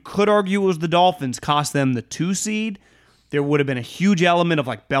back, you could argue it was the Dolphins cost them the 2 seed. There would have been a huge element of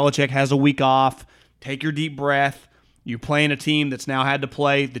Belichick has a week off. Take your deep breath. You're playing a team that's now had to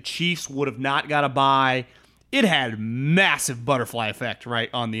play. The Chiefs would have not got a bye. It had massive butterfly effect, right,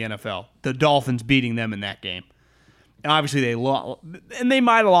 on the NFL. The Dolphins beating them in that game. And obviously they lost, and they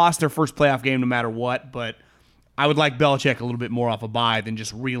might have lost their first playoff game no matter what, but I would like Belichick a little bit more off a bye than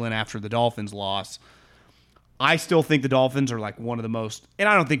just reeling after the Dolphins loss. I still think the Dolphins are one of the most, and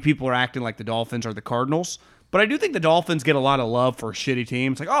I don't think people are acting like the Dolphins are the Cardinals, but I do think the Dolphins get a lot of love for a shitty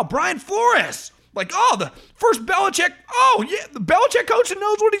team. It's oh, Brian Flores. The first Belichick, the Belichick coach that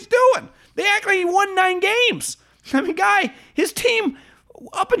knows what he's doing. They act like he won 9 games. I mean, his team,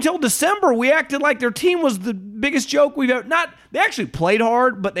 up until December, we acted like their team was the biggest joke we've ever, they actually played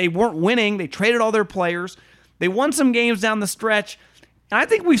hard, but they weren't winning. They traded all their players. They won some games down the stretch. And I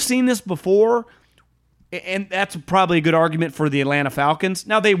think we've seen this before. And that's probably a good argument for the Atlanta Falcons.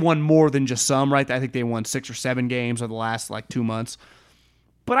 Now, they won more than just some, right? I think they won 6 or 7 games over the last, 2 months.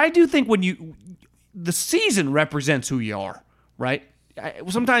 But I do think the season represents who you are, right?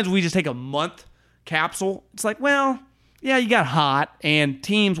 Sometimes we just take a month capsule. It's like, well, yeah, you got hot. And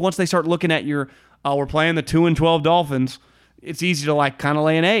teams, once they start looking at we're playing the 2-12 Dolphins, it's easy to, kind of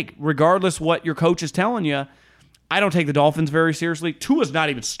lay an egg. Regardless what your coach is telling you, I don't take the Dolphins very seriously. Tua's not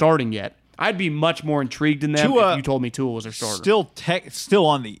even starting yet. I'd be much more intrigued in them if you told me Tua was their starter. Still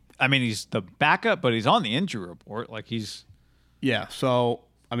on the. I mean, he's the backup, but he's on the injury report. Yeah. So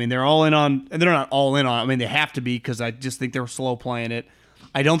they're all in on. And they're not all in on. They have to be because I just think they're slow playing it.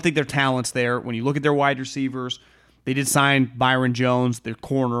 I don't think their talent's there. When you look at their wide receivers, they did sign Byron Jones, their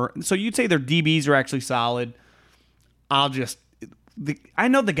corner. So you'd say their DBs are actually solid. I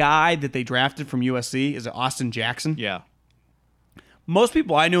know the guy that they drafted from USC is Austin Jackson. Yeah. Most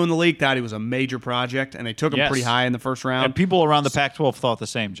people I knew in the league thought he was a major project, and they took him pretty high in the first round. And people around the Pac-12 thought the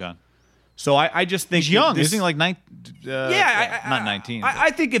same, John. So I just think he's young. Isn't he not 19?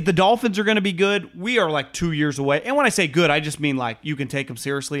 I think if the Dolphins are going to be good, we are 2 years away. And when I say good, I just mean you can take them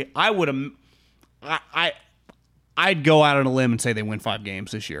seriously. I'd go out on a limb and say they win 5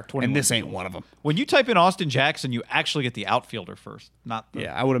 games this year, and this ain't one of them. When you type in Austin Jackson, you actually get the outfielder first, not the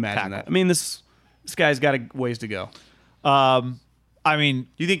I would imagine tackle. that. This guy's got a ways to go.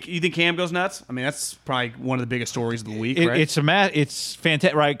 You think Cam goes nuts? That's probably one of the biggest stories of the week, right? It's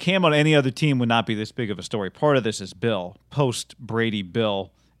fantastic, right? Cam on any other team would not be this big of a story. Part of this is Bill, post Brady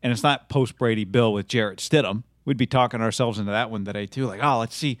Bill, and it's not post Brady Bill with Jarrett Stidham. We'd be talking ourselves into that one today too.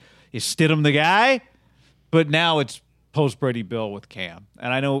 Let's see, is Stidham the guy? But now it's post Brady Bill with Cam,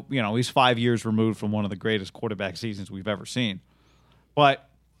 and I know he's 5 years removed from one of the greatest quarterback seasons we've ever seen. But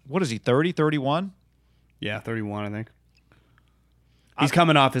what is he? 30, 31? Yeah, 31, I think. He's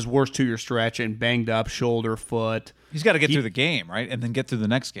coming off his worst 2-year stretch and banged up shoulder, foot. He's got to get through the game, right? And then get through the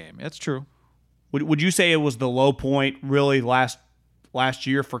next game. That's true. Would you say it was the low point really last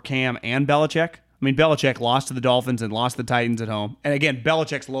year for Cam and Belichick? Belichick lost to the Dolphins and lost to the Titans at home. And again,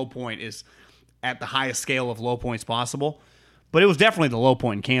 Belichick's low point is at the highest scale of low points possible. But it was definitely the low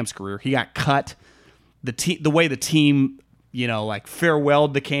point in Cam's career. He got cut. The way the team,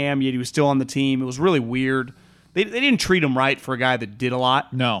 farewelled to Cam, yet he was still on the team. It was really weird. They didn't treat him right for a guy that did a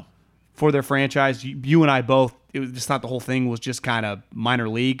lot. No. For their franchise. You and I both, it was just thought the whole thing was just kind of minor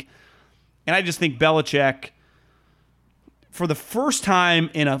league. And I just think Belichick, for the first time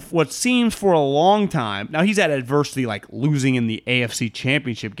in what seems for a long time, now he's had adversity losing in the AFC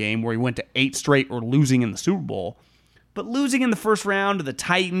Championship game where he went to 8 straight or losing in the Super Bowl. But losing in the first round to the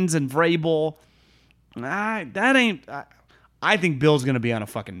Titans and Vrabel, I think Bill's going to be on a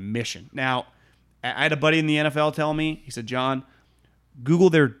fucking mission. Now, I had a buddy in the NFL tell me, he said, John, Google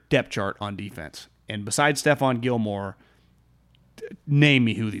their depth chart on defense. And besides Stephon Gilmore, name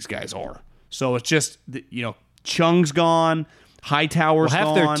me who these guys are. So it's just, Chung's gone, Hightower's half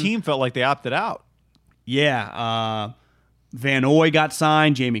gone. Their team felt like they opted out. Yeah. Van Oy got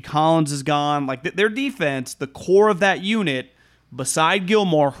signed. Jamie Collins is gone. Their defense, the core of that unit, beside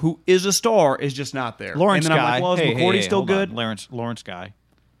Gilmore, who is a star, is just not there. Lawrence and then Guy. I'm like, well, is McCourty still good? Lawrence Guy.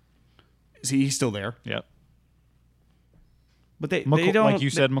 He's still there. Yep. But they don't, like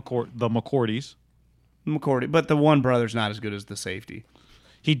you said, the McCourties. McCourty, but the one brother's not as good as the safety.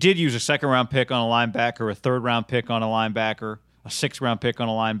 He did use a 2nd-round pick on a linebacker, a 3rd-round pick on a linebacker, a 6th-round pick on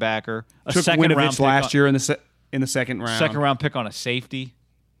a linebacker, a Took 2nd-round Winovich pick last year in the 2nd round. 2nd-round pick on a safety.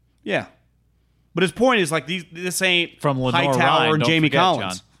 Yeah. But his point is this ain't from Lenore Hightower Ryan, and Jamie forget,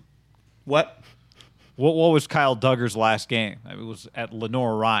 Collins. John. What was Kyle Duggar's last game? It was at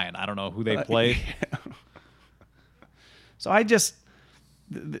Lenore Ryan. I don't know who they played. So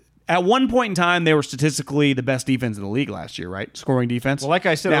at one point in time, they were statistically the best defense in the league last year, right? Scoring defense. Well, like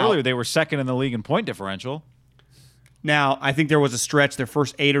I said earlier, they were 2nd in the league in point differential. Now, I think there was a stretch, their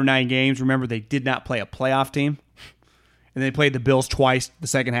first 8 or 9 games. Remember, they did not play a playoff team. And they played the Bills twice the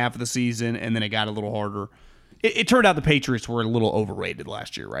second half of the season, and then it got a little harder. It turned out the Patriots were a little overrated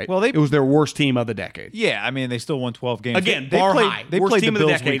last year, right? Well, it was their worst team of the decade. Yeah, they still won 12 games. Again, they bar played, high. They worst played team the of the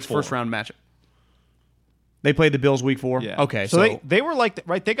Bills decade's week 4. first round matchup. They played the Bills week 4? Yeah. Okay. So they were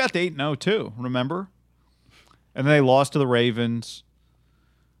right, they got to 8-0 too, remember? And then they lost to the Ravens.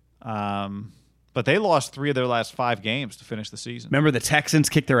 But they lost 3 of their last 5 games to finish the season. Remember the Texans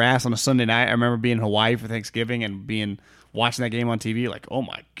kicked their ass on a Sunday night? I remember being in Hawaii for Thanksgiving and watching that game on TV like, oh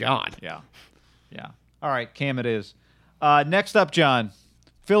my God. Yeah. All right, Cam it is. Next up, John,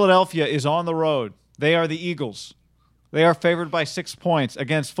 Philadelphia is on the road. They are the Eagles. They are favored by 6 points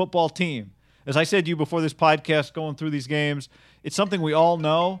against football team. As I said to you before this podcast, going through these games, it's something we all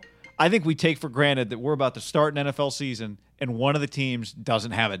know. I think we take for granted that we're about to start an NFL season and one of the teams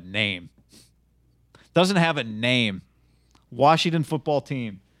doesn't have a name. Doesn't have a name. Washington football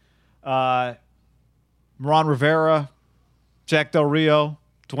team. Ron Rivera, Jack Del Rio,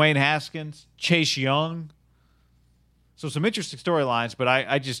 Dwayne Haskins, Chase Young. So some interesting storylines, but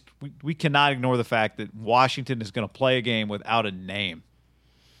we cannot ignore the fact that Washington is going to play a game without a name.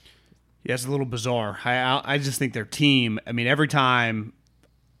 Yeah, it's a little bizarre. I just think their team, I mean, every time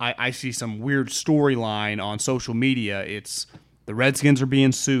I see some weird storyline on social media, it's the Redskins are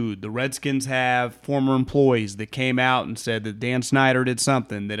being sued. The Redskins have former employees that came out and said that Dan Snyder did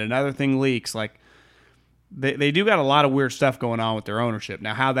something, that another thing leaks. Like, they do got a lot of weird stuff going on with their ownership.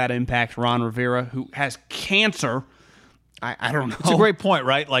 Now, how that impacts Ron Rivera, who has cancer, I don't know. It's a great point,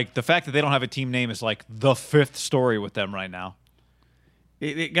 right? Like, the fact that they don't have a team name is like the fifth story with them right now.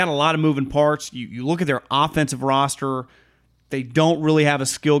 It got a lot of moving parts. You look at their offensive roster, they don't really have a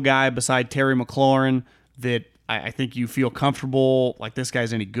skill guy beside Terry McLaurin that I think you feel comfortable like this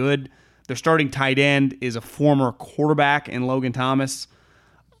guy's any good. Their starting tight end is a former quarterback in Logan Thomas.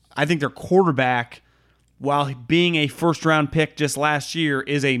 I think their quarterback, while being a first-round pick just last year,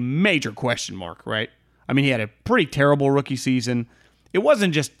 is a major question mark, right? I mean, he had a pretty terrible rookie season. It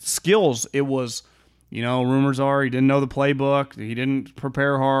wasn't just skills. It was, rumors are he didn't know the playbook. He didn't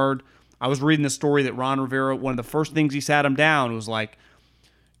prepare hard. I was reading the story that Ron Rivera, one of the first things he sat him down was like,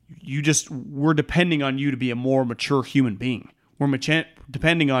 we're depending on you to be a more mature human being. We're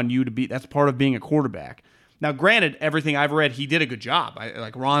depending on you to be, that's part of being a quarterback. Now, granted, everything I've read, he did a good job.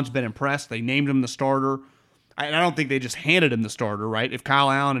 Ron's been impressed. They named him the starter. I don't think they just handed him the starter, right? If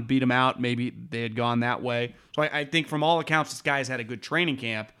Kyle Allen had beat him out, maybe they had gone that way. So I think from all accounts, this guy's had a good training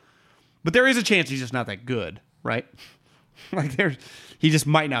camp. But there is a chance he's just not that good, right? He just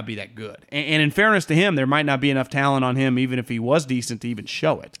might not be that good. And in fairness to him, there might not be enough talent on him, even if he was decent, to even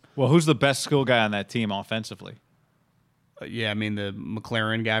show it. Well, who's the best skill guy on that team offensively? The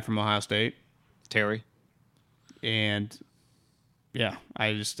McLaren guy from Ohio State. Terry. And, yeah,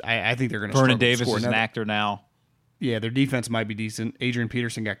 I think they're going to Vernon Davis is an actor now. Yeah, their defense might be decent. Adrian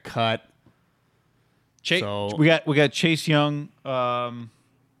Peterson got cut. We got Chase Young,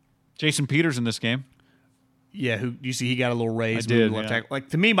 Jason Peters in this game. Yeah, who you see he got a little raise. I did, left yeah. tackle. Like,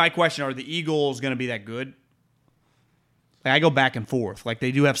 to me, my question, are the Eagles going to be that good? Like, I go back and forth. Like,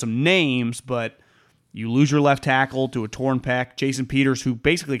 they do have some names, but you lose your left tackle to a torn pec. Jason Peters, who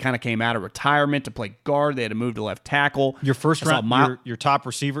basically kind of came out of retirement to play guard. They had to move to left tackle. Your first round, your top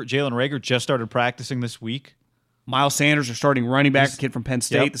receiver, Jalen Reagor, just started practicing this week. Miles Sanders, are starting running back, the kid from Penn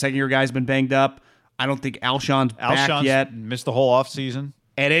State. Yep. The second-year guy's been banged up. I don't think Alshon's back yet. Missed the whole offseason.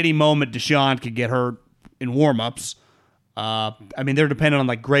 At any moment, Deshaun could get hurt in warm-ups. They're dependent on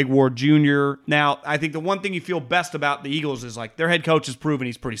like Greg Ward Jr. Now, I think the one thing you feel best about the Eagles is like their head coach has proven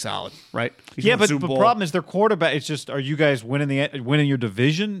he's pretty solid, right? But the problem is their quarterback. It's just, are you guys winning your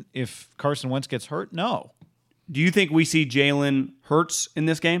division if Carson Wentz gets hurt? No. Do you think we see Jalen Hurts in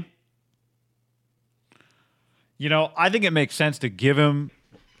this game? I think it makes sense to give him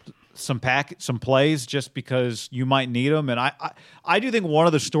some plays just because you might need them. And I do think one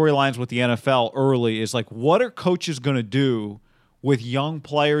of the storylines with the NFL early is like, what are coaches going to do with young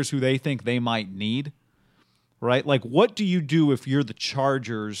players who they think they might need, right? Like, what do you do if you're the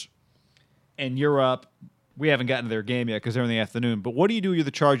Chargers and you're up? We haven't gotten to their game yet because they're in the afternoon. But what do you do? You're the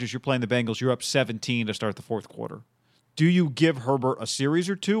Chargers. You're playing the Bengals. You're up 17 to start the fourth quarter. Do you give Herbert a series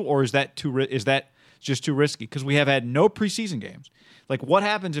or two, or is that just too risky? Because we have had no preseason games. Like, what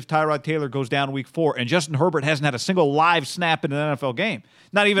happens if Tyrod Taylor goes down week 4 and Justin Herbert hasn't had a single live snap in an NFL game?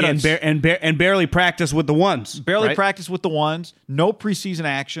 Not even and barely practice with the ones. Practice with the ones. No preseason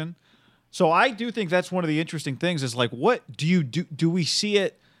action. So I do think that's one of the interesting things is like, what do you do? Do we see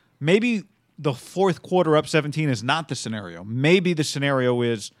it? Maybe the fourth quarter up 17 is not the scenario. Maybe the scenario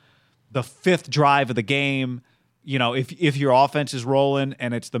is the fifth drive of the game. If your offense is rolling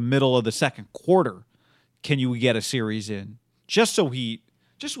and it's the middle of the second quarter, can you get a series in? Just so we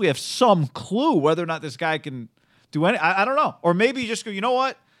have some clue whether or not this guy can do any. I don't know. Or maybe you just go, you know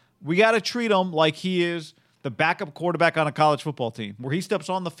what? We got to treat him like he is the backup quarterback on a college football team, where he steps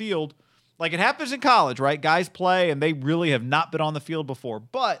on the field like it happens in college, right? Guys play and they really have not been on the field before,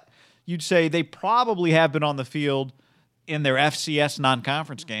 but you'd say they probably have been on the field in their FCS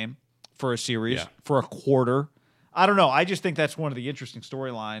non-conference game for a series, for a quarter. I don't know. I just think that's one of the interesting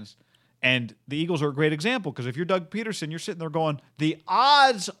storylines. And the Eagles are a great example because if you're Doug Peterson, you're sitting there going, the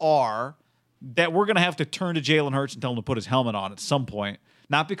odds are that we're going to have to turn to Jalen Hurts and tell him to put his helmet on at some point.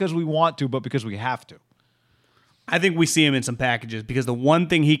 Not because we want to, but because we have to. I think we see him in some packages because the one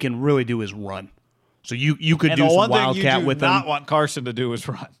thing he can really do is run. So you could do some wildcat with him. And the one thing you do not want Carson to do is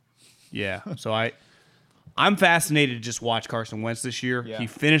run. Yeah. So I'm fascinated to just watch Carson Wentz this year. Yeah. He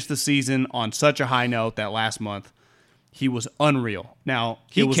finished the season on such a high note that last month. He was unreal. Now,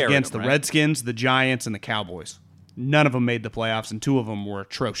 He it was carried against them, the right? Redskins, the Giants, and the Cowboys. None of them made the playoffs, and 2 of them were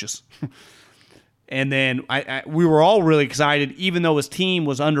atrocious. And then we were all really excited, even though his team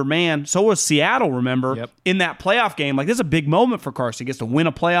was undermanned. So was Seattle, remember? Yep. In that playoff game. Like, this is a big moment for Carson. He gets to win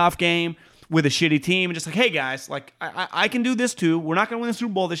a playoff game with a shitty team. And just like, hey, guys, like I can do this too. We're not going to win the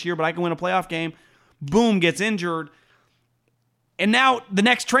Super Bowl this year, but I can win a playoff game. Boom, gets injured. And now the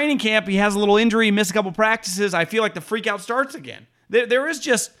next training camp, he has a little injury, he missed a couple practices. I feel like the freak out starts again. There is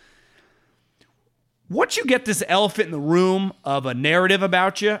just... Once you get this elephant in the room of a narrative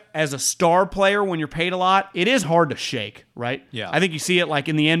about you as a star player when you're paid a lot, it is hard to shake, right? Yeah. I think you see it like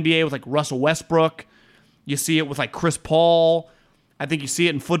in the NBA with like Russell Westbrook. You see it with like Chris Paul. I think you see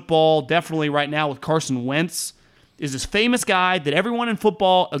it in football definitely right now with Carson Wentz. Is this famous guy that everyone in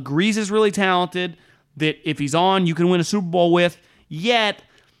football agrees is really talented, that if he's on, you can win a Super Bowl with, yet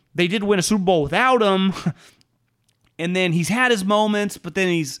they did win a Super Bowl without him. And then he's had his moments, but then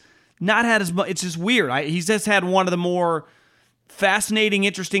he's not had as much. It's just weird. He's just had one of the more fascinating,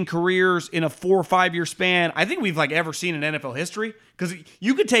 interesting careers in a 4 or 5 year span I think we've like ever seen in NFL history. Because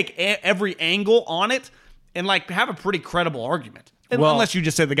you could take every angle on it and like have a pretty credible argument. Well, unless you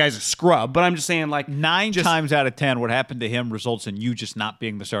just said the guy's a scrub. But I'm just saying, like, 9 times out of 10, what happened to him results in you just not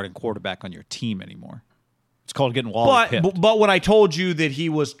being the starting quarterback on your team anymore. It's called getting Wally pipped. But when I told you that he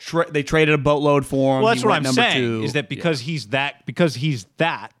was, they traded a boatload for him. Well, that's he what went I'm number saying. 2. Is that because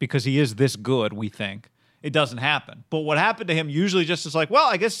because he is this good, we think it doesn't happen. But what happened to him usually just is like, well,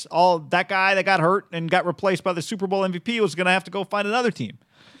 I guess that guy that got hurt and got replaced by the Super Bowl MVP was going to have to go find another team.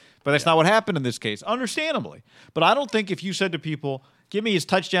 But that's not what happened in this case, understandably. But I don't think if you said to people, give me his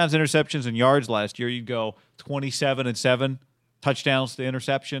touchdowns, interceptions, and yards last year, you'd go 27-7 touchdowns to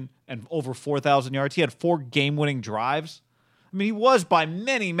interception and over 4,000 yards. He had 4 game-winning drives. I mean, he was, by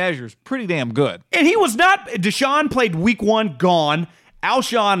many measures, pretty damn good. And he was not. Deshaun played week 1, gone.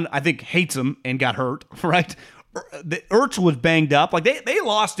 Alshon, I think, hates him and got hurt, right? Ertz was banged up. Like, they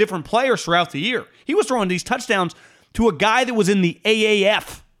lost different players throughout the year. He was throwing these touchdowns to a guy that was in the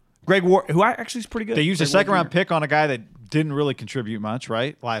AAF, Greg Ward, who actually is pretty good. They used Greg a second-round pick on a guy that didn't really contribute much,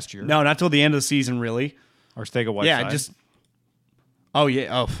 right, last year. No, not till the end of the season, really. Arcega-Whiteside. Yeah, just... Oh, yeah.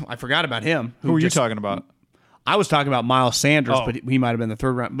 Oh, I forgot about him. Who were you talking about? I was talking about Miles Sanders, but he might have been the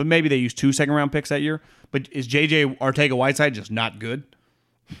 3rd round. But maybe they used 2 second-round picks that year. But is J.J. Arcega-Whiteside just not good?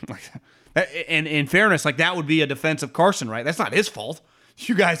 And in fairness, like, that would be a defense of Carson, right? That's not his fault.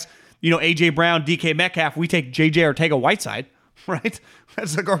 You guys, A.J. Brown, DK Metcalf, we take J.J. Arcega-Whiteside, right?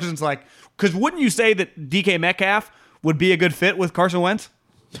 That's what Carson's like. Because wouldn't you say that DK Metcalf would be a good fit with Carson Wentz?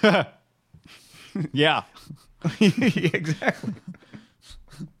 Yeah. Exactly.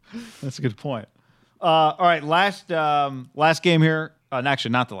 That's a good point. All right, last game here.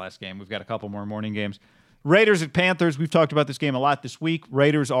 Actually, not the last game. We've got a couple more morning games. Raiders at Panthers. We've talked about this game a lot this week.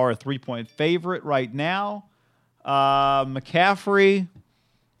 Raiders are a 3-point favorite right now. McCaffrey,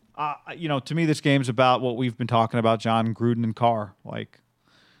 to me, this game's about what we've been talking about, John Gruden and Carr. Like,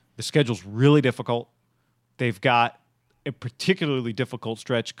 the schedule's really difficult. They've got a particularly difficult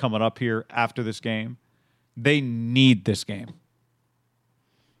stretch coming up here after this game. They need this game.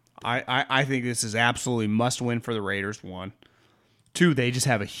 I think this is absolutely must win for the Raiders, 1. 2, they just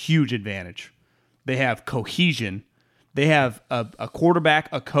have a huge advantage. They have cohesion. They have a quarterback,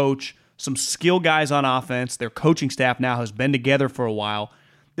 a coach, some skill guys on offense. Their coaching staff now has been together for a while.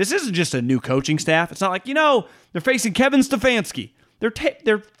 This isn't just a new coaching staff. It's not like, they're facing Kevin Stefanski.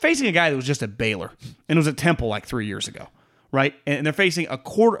 They're facing a guy that was just at Baylor and was at Temple like 3 years ago, right? And they're facing a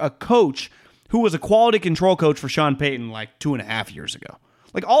coach who was a quality control coach for Sean Payton like 2.5 years ago.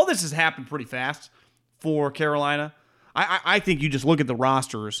 Like, all this has happened pretty fast for Carolina. I think you just look at the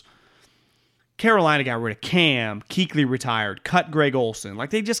rosters. Carolina got rid of Cam, Kuechly retired, cut Greg Olsen. Like,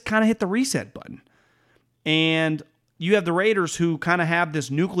 they just kind of hit the reset button. And you have the Raiders who kind of have this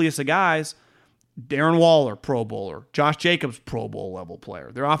nucleus of guys. Darren Waller, Pro Bowler. Josh Jacobs, Pro Bowl level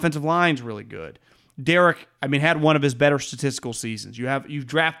player. Their offensive line's really good. Derek, had one of his better statistical seasons. You've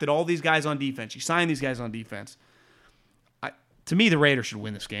drafted all these guys on defense. You signed these guys on defense. To me, the Raiders should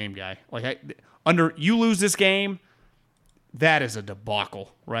win this game, guy. You lose this game, that is a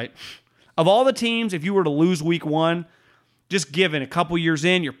debacle, right? Of all the teams, if you were to lose week 1, just given a couple years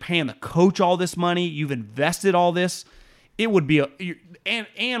in, you're paying the coach all this money, you've invested all this, it would be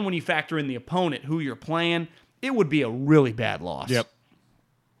and when you factor in the opponent, who you're playing, it would be a really bad loss. Yep.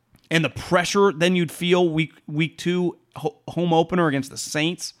 And the pressure then you'd feel week 2 home opener against the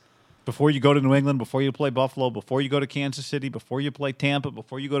Saints. Before you go to New England, before you play Buffalo, before you go to Kansas City, before you play Tampa,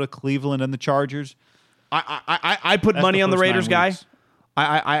 before you go to Cleveland and the Chargers. I put That's money the on the first 9 Raiders, guy. weeks.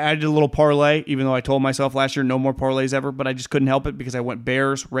 I did a little parlay, even though I told myself last year no more parlays ever, but I just couldn't help it because I went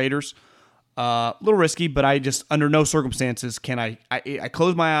Bears, Raiders. A little risky, but I just, under no circumstances can I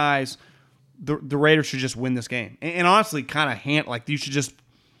close my eyes. The Raiders should just win this game. And honestly, kind of like you should just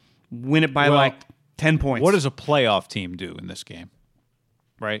win it by like 10 points. What does a playoff team do in this game?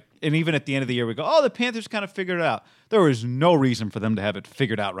 Right? And even at the end of the year, we go, oh, the Panthers kind of figured it out. There is no reason for them to have it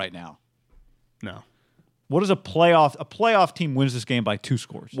figured out right now. No. What is a playoff team wins this game by 2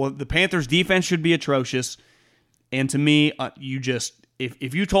 scores? Well, the Panthers' defense should be atrocious. And to me,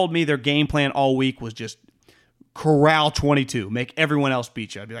 if you told me their game plan all week was just corral 22, make everyone else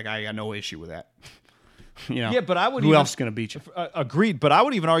beat you, I'd be like, I got no issue with that. Yeah, but I would. Who else is going to beat you? Agreed, but I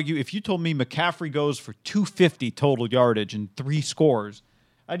would even argue if you told me McCaffrey goes for 250 total yardage and 3 scores,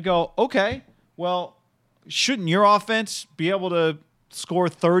 I'd go, okay, well, shouldn't your offense be able to score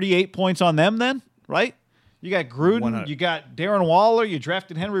 38 points on them then, right? You got Gruden, 100. you got Darren Waller, you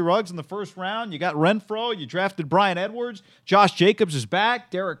drafted Henry Ruggs in the first round, you got Renfro, you drafted Bryan Edwards, Josh Jacobs is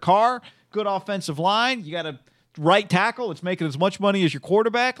back, Derek Carr, good offensive line, you got a right tackle, it's making as much money as your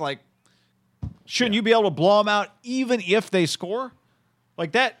quarterback. Like, shouldn't you be able to blow them out even if they score?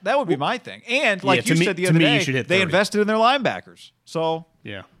 Like that would be my thing. And like you said the other day, they invested in their linebackers. So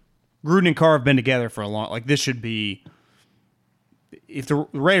yeah, Gruden and Carr have been together for a long. Like this should be. If the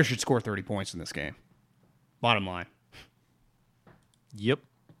Raiders should score 30 points in this game, bottom line. Yep.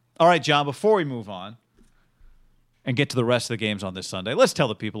 All right, John. Before we move on and get to the rest of the games on this Sunday, let's tell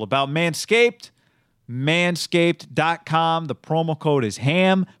the people about Manscaped. Manscaped.com. The promo code is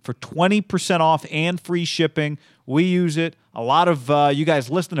HAM for 20% off and free shipping. We use it. A lot of you guys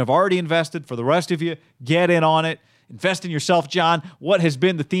listening have already invested. For the rest of you, get in on it. Invest in yourself, John. What has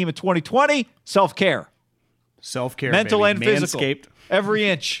been the theme of 2020? Self-care. Self-care, mental baby. and physical. Manscaped. Every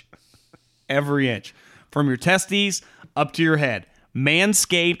inch. Every inch. From your testes up to your head.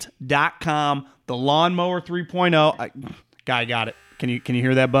 Manscaped.com. The Lawnmower 3.0. Guy got it. Can you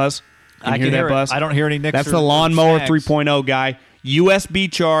hear that buzz? I can hear that buzz. I don't hear any nicks. That's the Lawnmower 3.0, guy.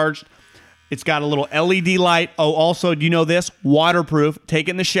 USB charged. It's got a little LED light. Oh, also, do you know this? Waterproof. Take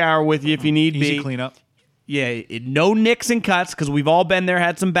it in the shower with you if you need Easy be. cleanup. Yeah, no nicks and cuts because we've all been there,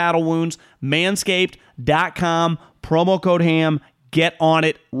 had some battle wounds. Manscaped.com. Promo code HAM. Get on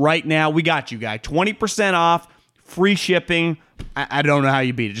it right now. We got you, guy. 20% off. Free shipping. I don't know how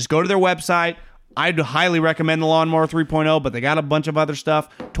you beat it. Just go to their website. I'd highly recommend the Lawnmower 3.0, but they got a bunch of other stuff.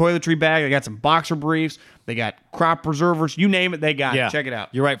 Toiletry bag. They got some boxer briefs. They got crop preservers. You name it, they got it. Check it out.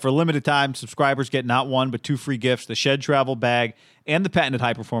 You're right. For a limited time, subscribers get not 1 but 2 free gifts, the Shed Travel Bag and the patented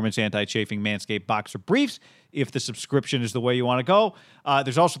high-performance anti-chafing Manscaped boxer briefs, if the subscription is the way you want to go.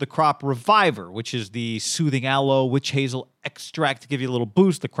 There's also the Crop Reviver, which is the soothing aloe witch hazel extract to give you a little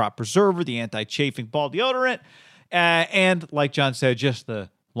boost, the Crop Preserver, the anti-chafing ball deodorant, and like John said, just the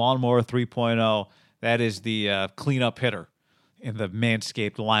Lawnmower 3.0. That is the cleanup hitter in the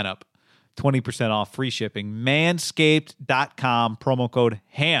Manscaped lineup. 20% off, free shipping. Manscaped.com, promo code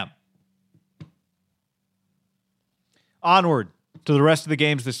HAM. Onward to the rest of the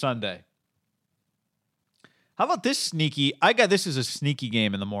games this Sunday. How about this sneaky? I got this as a sneaky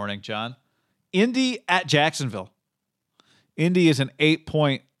game in the morning, John. Indy at Jacksonville. Indy is an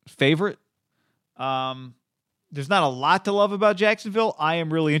 8-point favorite. There's not a lot to love about Jacksonville. I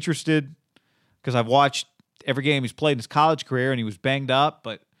am really interested because I've watched every game he's played in his college career, and he was banged up.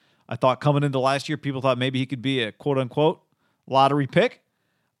 But I thought coming into last year, people thought maybe he could be a quote-unquote lottery pick.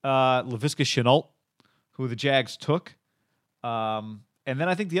 Laviska Shenault, who the Jags took. And then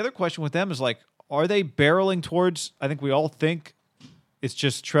I think the other question with them is, like, are they barreling towards, I think we all think it's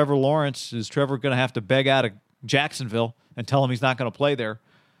just Trevor Lawrence. Is Trevor going to have to beg out of Jacksonville and tell him he's not going to play there?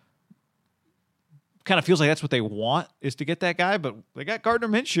 Kind of feels like that's what they want, is to get that guy, but they got Gardner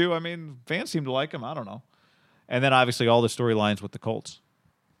Minshew. I mean, fans seem to like him. I don't know. And then obviously all the storylines with the Colts.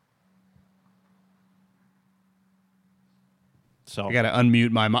 So I got to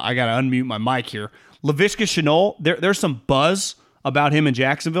unmute my mic here. Laviska Shenault, there's some buzz about him in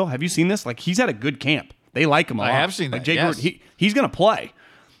Jacksonville. Have you seen this? Like, he's had a good camp. They like him a lot. I have seen that. Yes. He's going to play.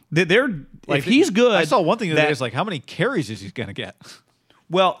 If he's good, I saw one thing that is like, how many carries is he going to get?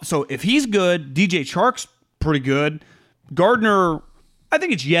 Well, so if he's good, DJ Chark's pretty good. Gardner, I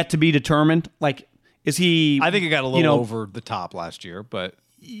think it's yet to be determined. Like, is he? I think he got a little over the top last year, but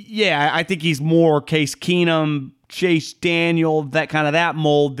yeah, I think he's more Case Keenum, Chase Daniel, that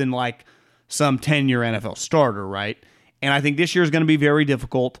mold than like some 10-year NFL starter, right? And I think this year is going to be very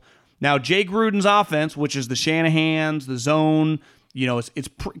difficult. Now, Jay Gruden's offense, which is the Shanahans, the zone,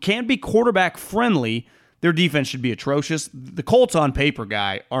 can be quarterback friendly. Their defense should be atrocious. The Colts on paper,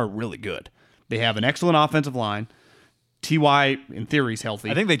 guy, are really good. They have an excellent offensive line. T.Y. in theory is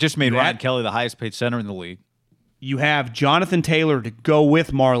healthy. I think they just made Ryan Kelly the highest paid center in the league. You have Jonathan Taylor to go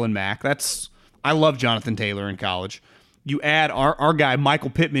with Marlon Mack. I love Jonathan Taylor in college. You add our guy,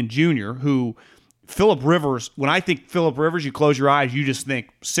 Michael Pittman Jr., who Phillip Rivers, when I think Phillip Rivers, you close your eyes, you just think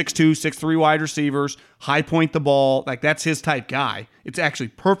 6'2", 6'3" wide receivers, high point the ball. Like, that's his type guy. It's actually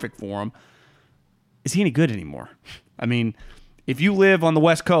perfect for him. Is he any good anymore? I mean, if you live on the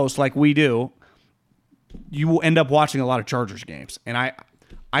West Coast like we do, you will end up watching a lot of Chargers games. And I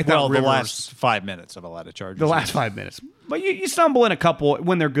thought the last 5 minutes of a lot of Chargers. The last 5 minutes. But you stumble in a couple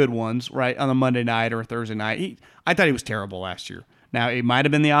when they're good ones, right, on a Monday night or a Thursday night. I thought he was terrible last year. Now, it might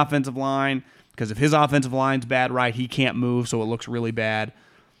have been the offensive line, because if his offensive line's bad, right, he can't move, so it looks really bad.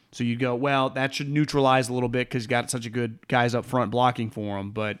 So you go, well, that should neutralize a little bit because he's got such a good guys up front blocking for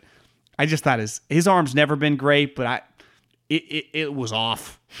him. But I just thought his arm's never been great, but it was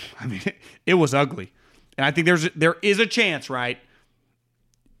off. I mean, it was ugly. And I think there is a chance, right?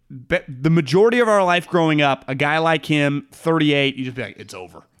 The majority of our life growing up, a guy like him, 38, you just be like, it's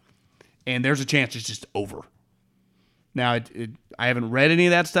over. And there's a chance it's just over. Now, I haven't read any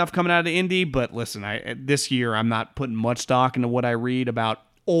of that stuff coming out of Indy, but listen, this year I'm not putting much stock into what I read about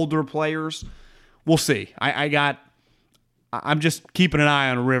older players. We'll see. I'm just keeping an eye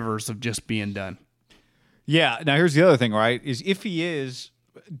on Rivers of just being done. Yeah. Now, here's the other thing, right? Is if he is,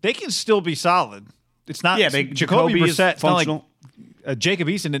 they can still be solid. It's not Jacoby Brissett. It's not like Jacob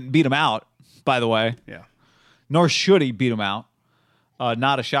Eason didn't beat him out, by the way. Yeah. Nor should he beat him out.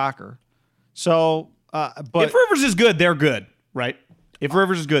 Not a shocker. So, but if Rivers is good, they're good, right? If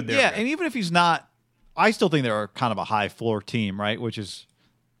Rivers is good, they're good. And even if he's not, I still think they're kind of a high floor team, right? Which is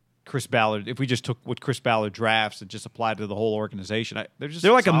Chris Ballard. If we just took what Chris Ballard drafts and just applied to the whole organization,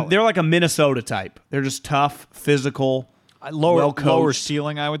 they're like a Minnesota type. They're just tough, physical, lower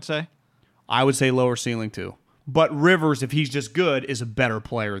ceiling, I would say. I would say lower ceiling too. But Rivers, if he's just good, is a better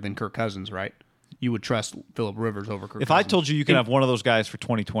player than Kirk Cousins, right? You would trust Phillip Rivers over Kirk Cousins. If I told you could have one of those guys for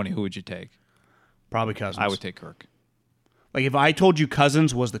 2020, who would you take? Probably Cousins. I would take Kirk. Like, if I told you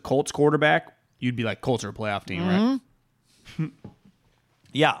Cousins was the Colts quarterback, you'd be like, Colts are a playoff team, right?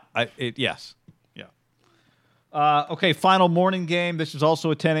 Yeah. Yes. Yeah. Okay, final morning game. This is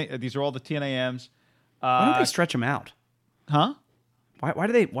also these are all the 10 a.m.s. Why don't they stretch them out? Huh? Why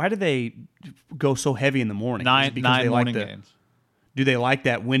do they go so heavy in the morning? Nine morning games. Do they like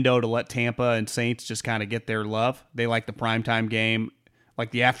that window to let Tampa and Saints just kind of get their love? They like the primetime game,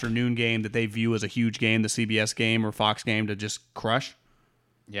 like the afternoon game that they view as a huge game, the CBS game or Fox game to just crush?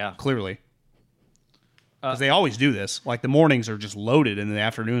 Yeah. Clearly. Because they always do this. Like, the mornings are just loaded and the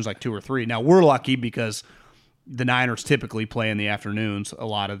afternoons like 2 or 3. Now, we're lucky because the Niners typically play in the afternoons a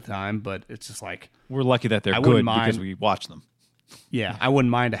lot of the time, but it's just like... We're lucky that they're good because we watch them. Yeah, I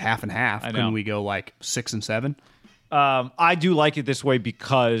wouldn't mind a half and half. Couldn't we go like 6 and 7? I do like it this way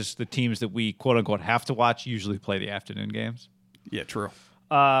because the teams that we quote-unquote have to watch usually play the afternoon games. Yeah, true.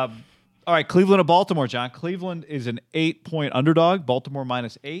 All right, Cleveland or Baltimore, John. Cleveland is an 8-point underdog. Baltimore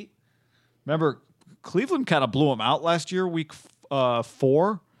 -8. Remember, Cleveland kind of blew them out last year, week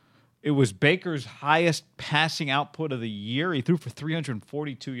 4. It was Baker's highest passing output of the year. He threw for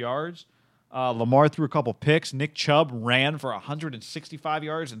 342 yards. Lamar threw a couple picks. Nick Chubb ran for 165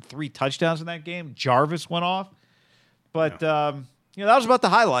 yards and 3 touchdowns in that game. Jarvis went off. But, that was about the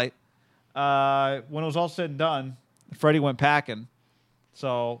highlight. When it was all said and done, Freddie went packing.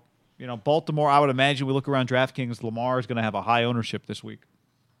 So, Baltimore, I would imagine we look around DraftKings, Lamar is going to have a high ownership this week.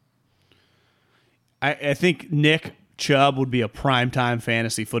 I think Nick Chubb would be a primetime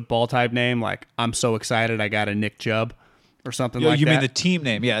fantasy football type name. Like, I'm so excited I got a Nick Chubb or something like that. You mean the team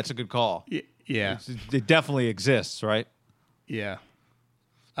name? Yeah, it's a good call. Yeah. It definitely exists, right? Yeah.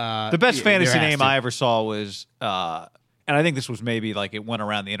 The best fantasy name I ever saw was, and I think this was maybe like it went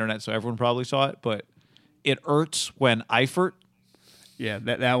around the internet, so everyone probably saw it, but it hurts when Eifert. Yeah,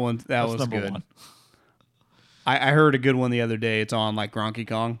 that was number good. 1. I heard a good one the other day. It's on like Gronky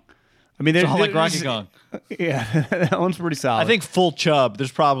Kong. I mean, it's all like Gronky Kong. Yeah, that one's pretty solid. I think full Chubb.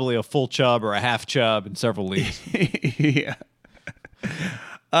 There's probably a full Chubb or a half Chubb in several leagues. Yeah.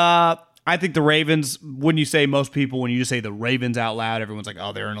 I think the Ravens, when you just say the Ravens out loud, everyone's like,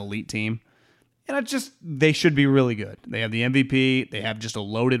 oh, they're an elite team. And they should be really good. They have the MVP. They have just a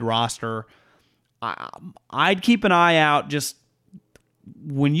loaded roster. I'd keep an eye out just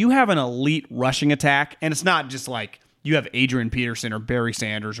when you have an elite rushing attack, and it's not just like you have Adrian Peterson or Barry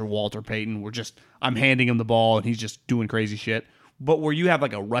Sanders or Walter Payton. I'm handing him the ball and he's just doing crazy shit. But where you have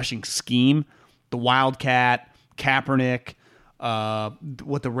like a rushing scheme, the Wildcat, Kaepernick,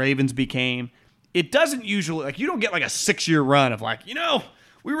 what the Ravens became. It doesn't usually, like, you don't get like a 6-year run of like,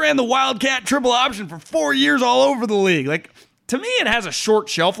 we ran the Wildcat triple option for 4 years all over the league. Like, to me, it has a short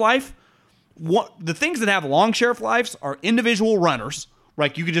shelf life. The things that have long shelf lives are individual runners.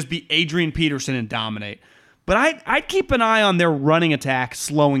 Like, you could just be Adrian Peterson and dominate. But I'd keep an eye on their running attack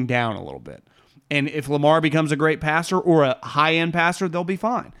slowing down a little bit. And if Lamar becomes a great passer or a high-end passer, they'll be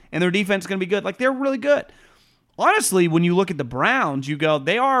fine. And their defense is going to be good. Like, they're really good. Honestly, when you look at the Browns, you go,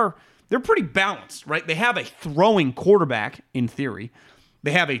 they're pretty balanced, right? They have a throwing quarterback, in theory.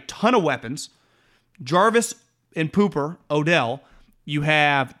 They have a ton of weapons. Jarvis and Pooper, Odell. You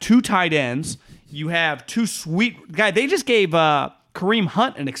have 2 tight ends. You have 2 sweet guys. They just gave Kareem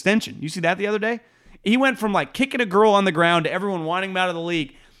Hunt an extension. You see that the other day? He went from like kicking a girl on the ground to everyone wanting him out of the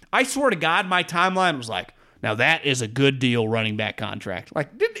league. I swear to God, my timeline was like, now that is a good deal running back contract.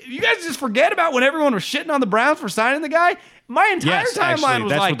 Like, did you guys just forget about when everyone was shitting on the Browns for signing the guy? My entire timeline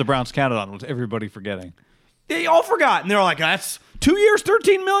was that's like, what the Browns counted on, was everybody forgetting. They all forgot. And they're like, that's 2 years,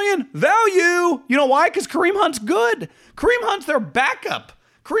 $13 million value. You know why? Because Kareem Hunt's good. Kareem Hunt's their backup.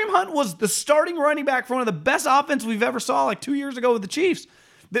 Kareem Hunt was the starting running back for one of the best offenses we've ever saw like 2 years ago with the Chiefs.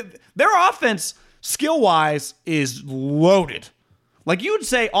 Their offense, skill-wise, is loaded. Like, you would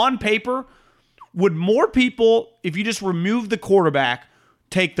say, on paper, would more people, if you just remove the quarterback,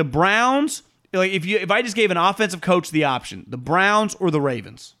 take the Browns? Like, if I just gave an offensive coach the option, the Browns or the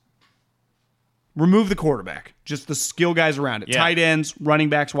Ravens? Remove the quarterback. Just the skill guys around it. Yeah. Tight ends, running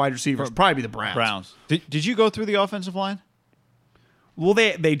backs, wide receivers. Probably be the Browns. Did you go through the offensive line? Well,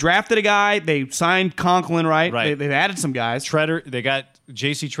 they drafted a guy. They signed Conklin, right? They've added some guys. Treader. They got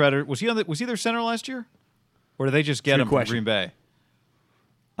J.C. Treader. Was he their center last year? Or did they just get him from Green Bay?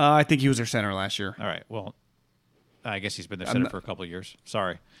 I think he was their center last year. All right. Well, I guess he's been their center for a couple of years.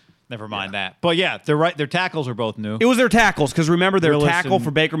 Sorry. Never mind that. But yeah, they're right. Their tackles are both new. It was their tackles, because remember, their Willis tackle and- for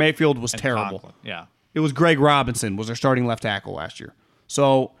Baker Mayfield was and terrible. Conklin. Yeah. It was Greg Robinson was their starting left tackle last year.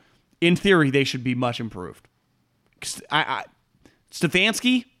 So, in theory, they should be much improved.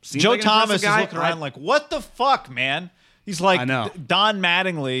 Stefanski, Joe like an Thomas impressive guy. is looking around like, what the fuck, man? He's like I know. Don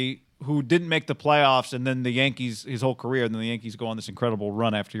Mattingly, who didn't make the playoffs, and then the Yankees, his whole career, and then the Yankees go on this incredible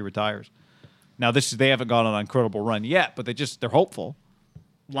run after he retires. Now, they haven't gone on an incredible run yet, but they're hopeful.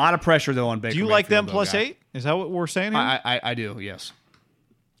 A lot of pressure, though, on Baker. Do you like them plus 8? Is that what we're saying here? I do, yes.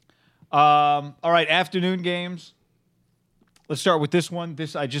 All right, afternoon games. Let's start with this one.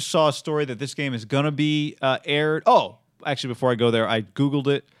 I just saw a story that this game is going to be aired. Oh, actually, before I go there, I Googled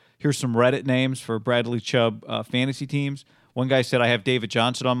it. Here's some Reddit names for Bradley Chubb fantasy teams. One guy said, I have David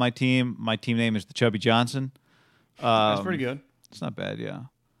Johnson on my team. My team name is the Chubby Johnson. That's pretty good. It's not bad, yeah.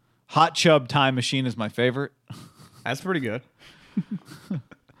 Hot Chubb Time Machine is my favorite. That's pretty good.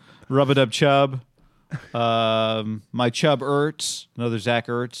 Rub-a-dub Chubb. My Chubb Ertz. Another Zach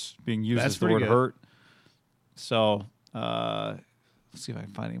Ertz being used That's as the word pretty good. hurt. So let's see if I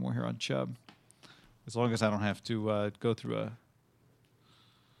can find any more here on Chubb. As long as I don't have to go through a...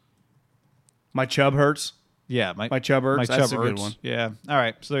 My Chubb hurts. Yeah, My Chubb Ertz. That's a good Ertz. one. Yeah. All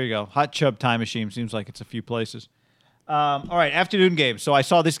right. So there you go. Hot Chubb Time Machine. Seems like it's a few places. All right. Afternoon game. So I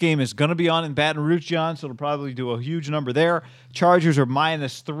saw this game is going to be on in Baton Rouge, John. So it'll probably do a huge number there. Chargers are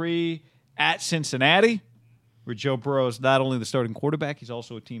 -3 at Cincinnati, where Joe Burrow is not only the starting quarterback, he's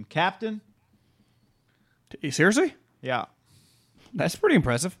also a team captain. Seriously? Yeah. That's pretty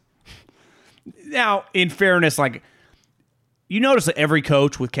impressive. Now, in fairness, like, you notice that every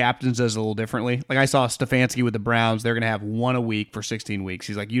coach with captains does it a little differently. Like, I saw Stefanski with the Browns. They're going to have one a week for 16 weeks.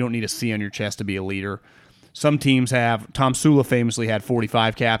 He's like, you don't need a C on your chest to be a leader. Some teams have. Tom Sula famously had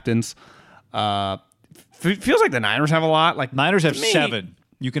 45 captains. Feels like the Niners have a lot. Like, Niners have to me- 7.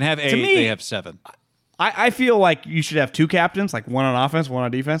 You can have 8. me- They have 7. I feel like you should have 2 captains, like one on offense, one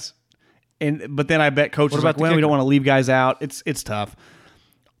on defense. But then I bet coaches What are about like, the well, we kicker? don't want to leave guys out. It's tough.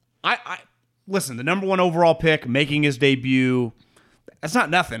 I listen, the number 1 overall pick making his debut, that's not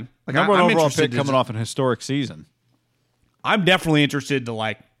nothing. Like, Number 1 I'm overall interested pick to coming off an historic season. I'm definitely interested to,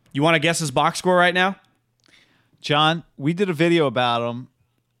 like, you want to guess his box score right now? John, we did a video about him,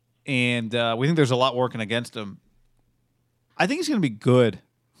 and we think there's a lot working against him. I think he's going to be good.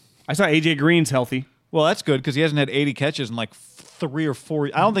 I saw AJ Green's healthy. Well, that's good because he hasn't had 80 catches in like 3 or 4.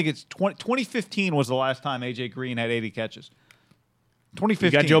 I don't think it's 2015 was the last time AJ Green had 80 catches.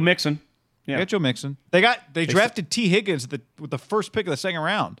 2015. You got Joe Mixon. They Yeah. got Joe Mixon. They drafted T. Higgins with the first pick of the second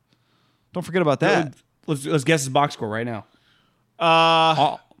round. Don't forget about that. Let's guess his box score right now.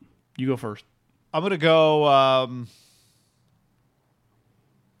 You go first. I'm gonna go.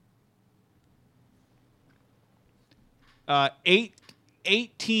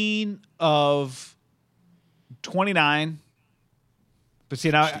 18 of 29 But see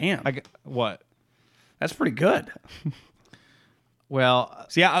now, Damn. what? That's pretty good. Well,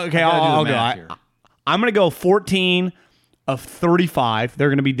 See, okay, I gotta do the I'll math go. here. I'm going to go 14 of 35. They're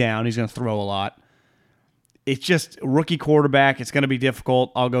going to be down. He's going to throw a lot. It's just rookie quarterback. It's going to be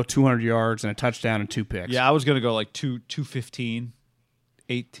difficult. I'll go 200 yards and a touchdown and 2 picks. Yeah, I was gonna go like 215,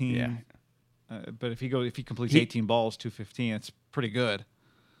 18. Yeah. But if he completes 18 balls, 215, it's pretty good.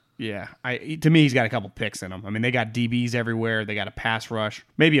 Yeah. To me, he's got a couple picks in him. I mean, they got DBs everywhere. They got a pass rush,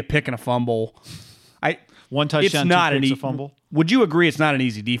 maybe a pick and a fumble. One touchdown, It's not two an picks, a fumble. Would you agree it's not an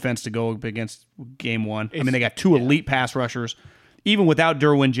easy defense to go up against game one? I mean, they got 2 elite pass rushers. Even without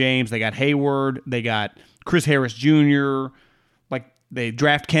Derwin James, they got Hayward. They got Chris Harris Jr. Like, they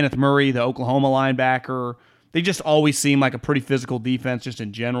draft Kenneth Murray, the Oklahoma linebacker. They just always seem like a pretty physical defense just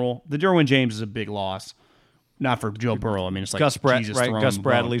in general. The Derwin James is a big loss. Not for Joe Burrow. I mean, it's like Gus Jesus throwing Gus the bone.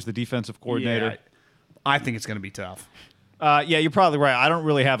 Bradley's the defensive coordinator. Yeah, I think it's going to be tough. Yeah, you're probably right. I don't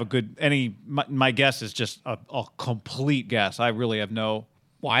really have a good my guess is just a complete guess. I really have no.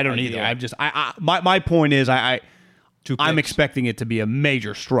 Well, I don't idea. either. I'm just my point is I'm Two picks. expecting it to be a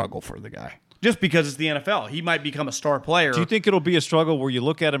major struggle for the guy. Just because it's the NFL. He might become a star player. Do you think it'll be a struggle where you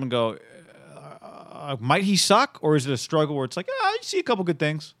look at him and go, might he suck, or is it a struggle where it's like, you see a couple good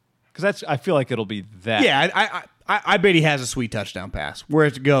things? Because I feel like it'll be that. Yeah, I bet he has a sweet touchdown pass where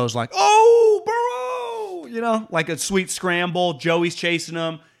it goes like, oh, Burrow, like a sweet scramble. Joey's chasing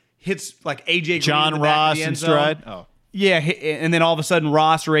him, hits like AJ Green John in the back of Ross the in end zone. stride. Oh, Yeah, and then all of a sudden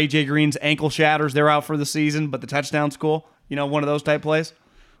Ross or AJ Green's ankle shatters. They're out for the season, but the touchdown's cool. One of those type plays.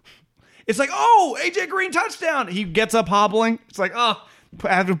 It's like, oh, AJ Green touchdown. He gets up hobbling. It's like, oh,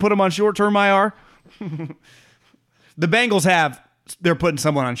 I have to put him on short-term IR. The Bengals they're putting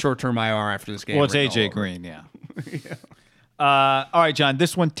someone on short-term IR after this game. well, it's written all AJ over. Green. Yeah. All right, John.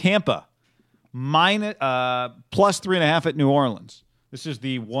 This one, Tampa minus plus 3.5 at New Orleans. This is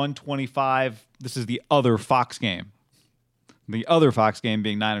the 125. This is the other Fox game. The other Fox game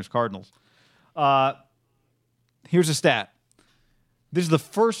being Niners Cardinals. Here's a stat. This is the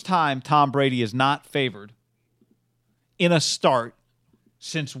first time Tom Brady is not favored in a start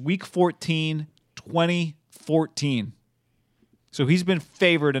since Week 14, 2014. So he's been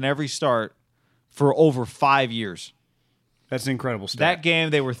favored in every start for over 5 years. That's an incredible stat. That game,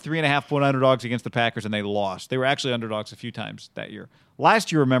 they were 3.5-point underdogs against the Packers, and they lost. They were actually underdogs a few times that year.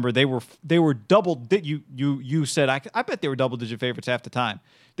 Last year, remember, they were double. You said I bet they were double-digit favorites half the time.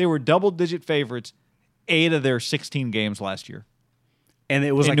 They were double-digit favorites 8 of their 16 games last year. And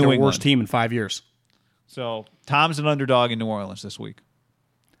it was in like New their England. worst team in 5 years. So Tom's an underdog in New Orleans this week.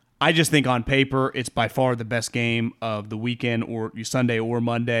 I just think on paper, it's by far the best game of the weekend or Sunday or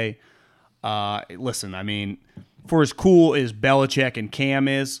Monday. Listen, I mean, for as cool as Belichick and Cam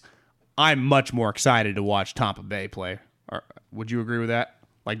is, I'm much more excited to watch Tampa Bay play. Would you agree with that?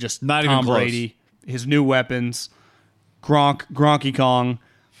 Like just Not even Tom close. Brady, his new weapons, Gronky Kong.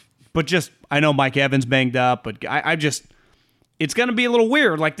 But just, I know Mike Evans banged up, but I just, it's going to be a little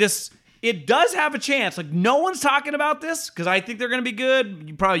weird. Like this, it does have a chance. Like no one's talking about this because I think they're going to be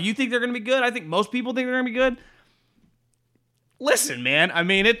good. You think they're going to be good. I think most people think they're going to be good. Listen, man. I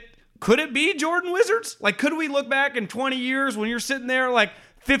mean, could it be Jordan Wizards? Like, could we look back in 20 years when you're sitting there like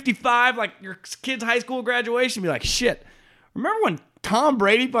 55, like your kid's high school graduation, and be like, shit, remember when Tom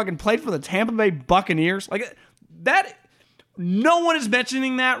Brady fucking played for the Tampa Bay Buccaneers? Like that. No one is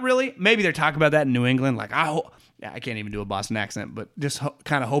mentioning that really. Maybe they're talking about that in New England. Like I can't even do a Boston accent, but just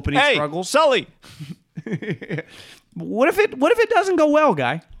kind of hoping he struggles. Sully. What if it doesn't go well,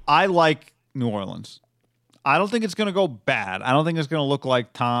 guy? I like New Orleans. I don't think it's going to go bad. I don't think it's going to look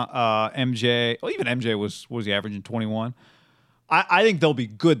like MJ. Well, even MJ was he averaging 21? I think they'll be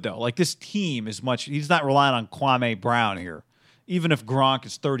good though. Like this team is much. He's not relying on Kwame Brown here. Even if Gronk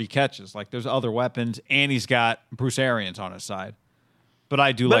is 30 catches, like there's other weapons, and he's got Bruce Arians on his side. But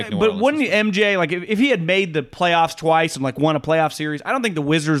I do like New Orleans. But wouldn't MJ, like if he had made the playoffs twice and like won a playoff series, I don't think the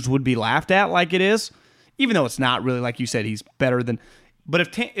Wizards would be laughed at like it is, even though it's not really, like you said, he's better than.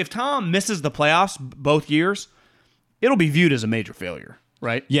 But if Tom misses the playoffs both years, it'll be viewed as a major failure,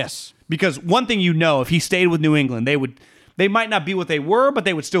 right? Yes. Because one thing if he stayed with New England, they might not be what they were, but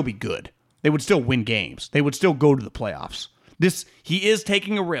they would still be good. They would still win games. They would still go to the playoffs. He is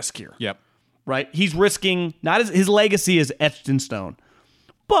taking a risk here. Yep. Right? He's risking, not his legacy is etched in stone.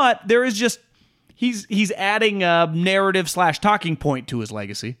 But there is just, he's adding a narrative / talking point to his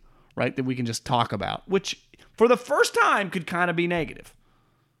legacy, right? That we can just talk about, which for the first time could kind of be negative.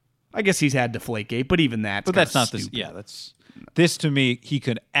 I guess he's had Deflategate, but even that's But that's not stupid. this. Yeah, this to me. He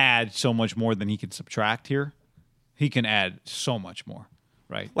could add so much more than he could subtract here. He can add so much more,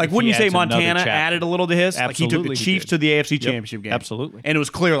 right? Like, If wouldn't he you say adds another Montana chapter. added a little to his? Like, he took Absolutely the he Chiefs did. to the AFC Championship game. Absolutely. And it was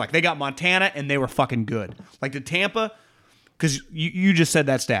clear, like, they got Montana and they were fucking good. Like, the Tampa, because you just said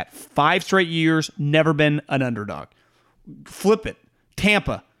that stat. 5 straight years, never been an underdog. Flip it.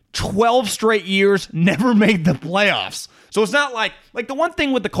 Tampa, 12 straight years, never made the playoffs. So it's not like the one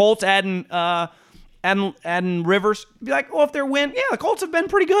thing with the Colts adding Rivers, be like, oh, if they're win, yeah, the Colts have been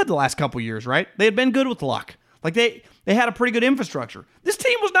pretty good the last couple years, right? They had been good with luck. Like they had a pretty good infrastructure. This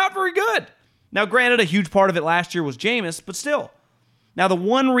team was not very good. Now, granted, a huge part of it last year was Jameis, but still. Now, the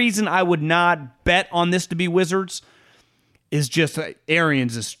one reason I would not bet on this to be Wizards is just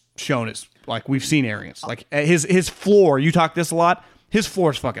Arians is shown as, like, we've seen Arians. Like, his floor, you talk this a lot, his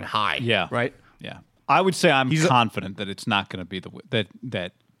floor is fucking high. Yeah. Right? Yeah. I would say I'm confident that it's not going to be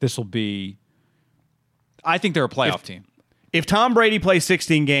that this will be. I think they're a playoff team. If Tom Brady plays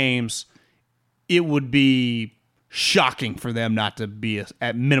 16 games, it would be shocking for them not to be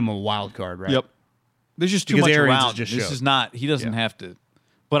at minimum a wild card, right? Yep. There's just too Because much Arians around. just This showed. is not. He doesn't have to.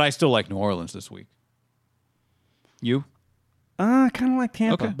 But I still like New Orleans this week. You? Kind of like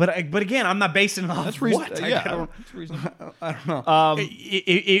Tampa. Okay. But again, I'm not basing it off That's what. reasonable. I Yeah, don't, that's reasonable. I don't know.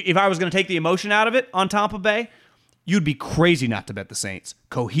 If I was going to take the emotion out of it on Tampa Bay, you'd be crazy not to bet the Saints.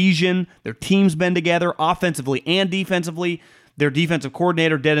 Cohesion, their team's been together offensively and defensively. Their defensive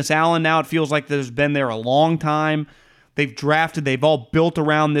coordinator, Dennis Allen, now it feels like there's been there a long time. They've all built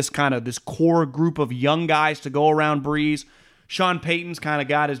around this core group of young guys to go around Breeze. Sean Payton's kind of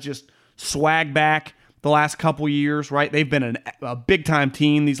got his just swag back the last couple years, right? They've been a big-time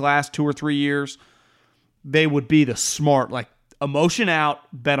team these last 2 or 3 years. They would be the smart, like, emotion out,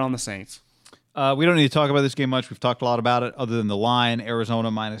 bet on the Saints. We don't need to talk about this game much. We've talked a lot about it other than the line.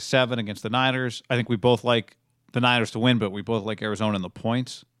 Arizona -7 against the Niners. I think we both like the Niners to win, but we both like Arizona in the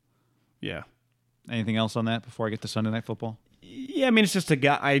points. Yeah. Anything else on that before I get to Sunday Night Football? Yeah, I mean, it's just a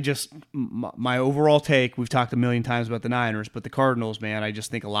guy. My overall take, we've talked a million times about the Niners, but the Cardinals, man, I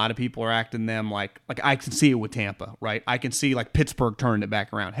just think a lot of people are acting them like I can see it with Tampa, right? I can see, like, Pittsburgh turned it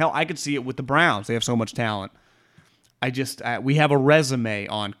back around. Hell, I could see it with the Browns. They have so much talent. We have a resume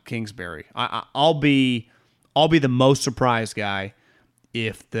on Kingsbury. I'll be the most surprised guy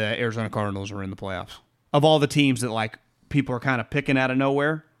if the Arizona Cardinals are in the playoffs. Of all the teams that, like, people are kind of picking out of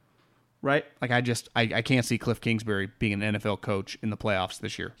nowhere, right? Like, I can't see Cliff Kingsbury being an NFL coach in the playoffs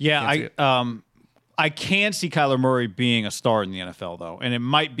this year. Yeah, Can't see it. I can see Kyler Murray being a star in the NFL, though, and it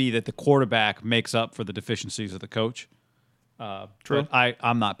might be that the quarterback makes up for the deficiencies of the coach. True. But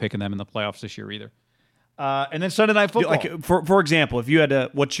I'm not picking them in the playoffs this year either. And then Sunday Night Football. Like, for example, if you had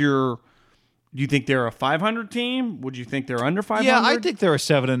to, do you think they're a 500 team? Would you think they're under 500? Yeah, I think they're a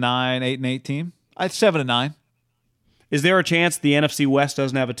 7-9, 8-8 team. 7-9. Is there a chance the NFC West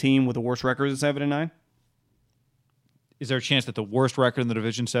doesn't have a team with a worse record than 7-9? Is there a chance that the worst record in the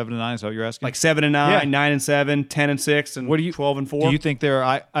division 7-9? Is that what you're asking? Like 7-9, Yeah. 9-7, 10-6, and 12-4. Do you think they're?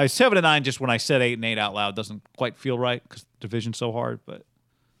 I 7-9? Just when I said 8-8 out loud, doesn't quite feel right because the division's so hard. But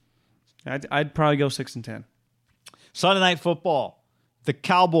I'd probably go 6-10. Sunday Night Football, the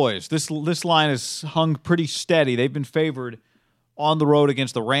Cowboys. This line is hung pretty steady. They've been favored on the road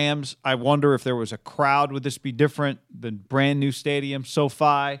against the Rams. I wonder if there was a crowd, would this be different? The brand new stadium,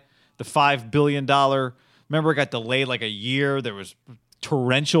 SoFi, the $5 billion. Remember, it got delayed like a year. There was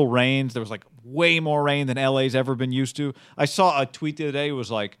torrential rains. There was like way more rain than LA's ever been used to. I saw a tweet the other day. It was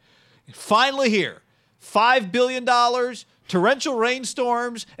like, finally here, $5 billion, torrential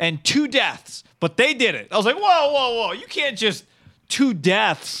rainstorms, and 2 deaths. But they did it. I was like, whoa. You can't just 2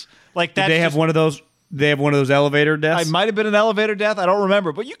 deaths like that. Did they have one of those? They have one of those elevator deaths? It might have been an elevator death. I don't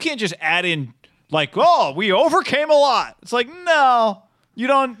remember. But you can't just add in like, oh, we overcame a lot. It's like, no, you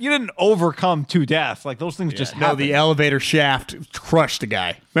didn't overcome 2 deaths. Like those things just No, happen. the elevator shaft crushed a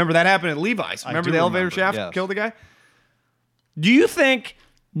guy. Remember that happened at Levi's? Remember do the elevator remember, shaft yes. killed a guy? Do you think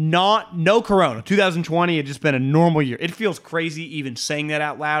no Corona, 2020 had just been a normal year? It feels crazy even saying that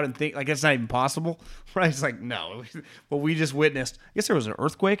out loud and think like it's not even possible, right? It's like, no. What we just witnessed, I guess there was an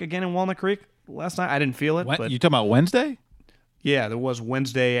earthquake again in Walnut Creek last night. I didn't feel it, but You talking about Wednesday? yeah, there was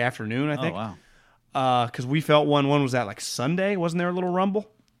Wednesday afternoon, I think. Oh, wow. Because we felt one. When was that? Like Sunday? Wasn't there a little rumble?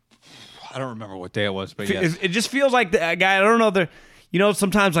 I don't remember what day it was, but yes. It just feels like the guy. I don't know.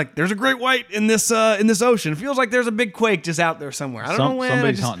 Sometimes like there's a great white in this ocean. It feels like there's a big quake just out there somewhere. I don't know when.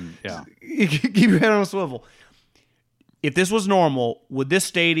 Somebody's hunting. Yeah. Keep your head on a swivel. If this was normal, would this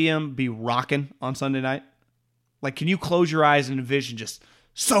stadium be rocking on Sunday night? Like, can you close your eyes and envision just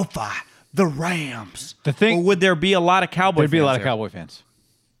SoFi, the Rams? Or would there be a lot of Cowboy? There'd be a lot of there? Cowboy fans.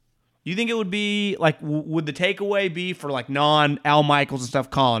 You think it would be like? Would the takeaway be for like non Al Michaels and stuff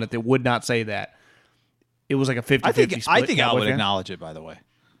calling it that would not say that? it was like a 50-50 I think split. I Cowboy would fan? acknowledge it. By the way,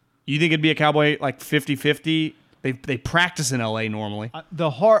 You think it'd be a Cowboy like 50-50? They practice in LA normally. the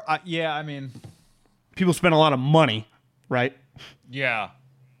heart. Yeah, I mean, People spend a lot of money, right? yeah.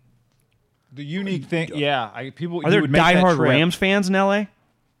 The unique thing, people Are there you would make that diehard trip. Rams fans in LA?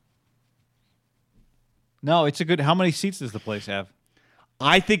 No, it's a good. How many seats does the place have?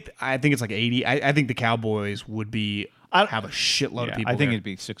 I think it's like 80. I think the Cowboys would be have a shitload of people. I think there. it'd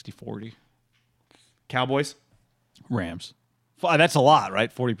be 60-40. Cowboys. Rams. That's a lot,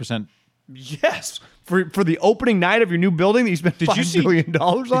 right? 40%. Yes, for the opening night of your new building that you spent $5 billion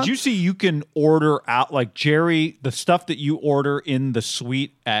on. Did you see you can order out like Jerry, the stuff that you order in the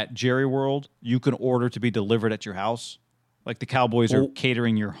suite at Jerry World, you can order to be delivered at your house? Like the Cowboys are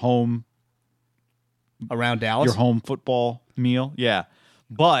catering your home around Dallas? your home football meal. Yeah.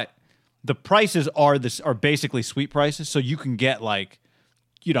 But the prices are basically suite prices, so you can get like,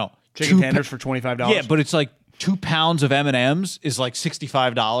 Chicken tenders for $25. Yeah, but it's like 2 pounds of M&Ms is like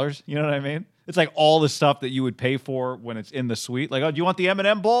 $65. You know what I mean? It's like all the stuff that you would pay for when it's in the suite. Like, oh, do you want the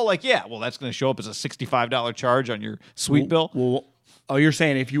M&M bowl? Like, yeah. Well, that's going to show up as a $65 charge on your suite bill. Well, you're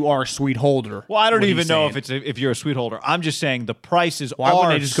saying if you are a suite holder. Well, I don't what are you even know saying? if you're a suite holder. I'm just saying the prices Why are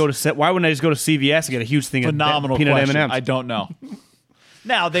wouldn't I just go to CVS and get a huge thing phenomenal of peanut question. M&Ms? I don't know.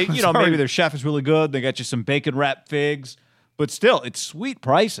 Now they, Sorry. maybe their chef is really good. They got you some bacon wrapped figs, but still, it's sweet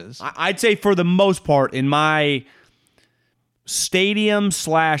prices. I'd say for the most part, in my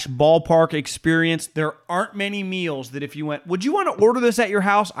stadium/ballpark experience, there aren't many meals that if you went, would you want to order this at your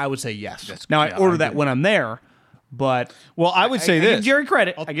house? I would say yes. I order that when I'm there, but Well, I would say I this. give Jerry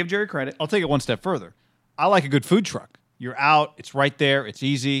credit. I give Jerry credit. I'll take it one step further. I like a good food truck. You're out. It's right there. It's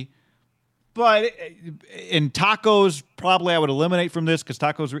easy. But in tacos, probably I would eliminate from this because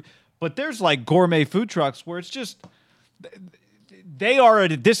tacos. But there's like gourmet food trucks where it's just they are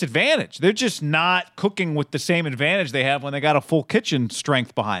at a disadvantage. They're just not cooking with the same advantage they have when they got a full kitchen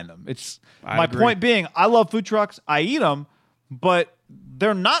strength behind them. My point being, I love food trucks. I eat them, but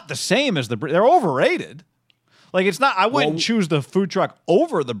they're not the same as they're overrated. Like it's not. I wouldn't choose the food truck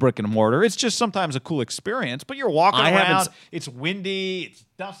over the brick and mortar. It's just sometimes a cool experience. But you're walking around. It's windy. It's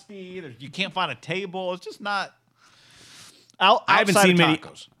dusty. You can't find a table. It's just not. I haven't seen many.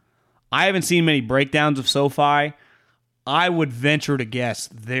 I haven't seen many breakdowns of SoFi. I would venture to guess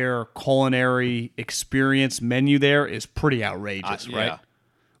their culinary experience menu there is pretty outrageous, right?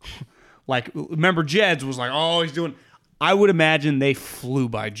 Like, remember Jed's was like, oh, he's doing. I would imagine they flew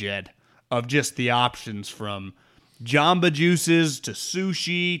by Jed of just the options from Jamba Juices to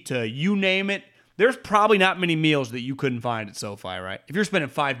sushi to you name it. There's probably not many meals that you couldn't find at SoFi, right? If you're spending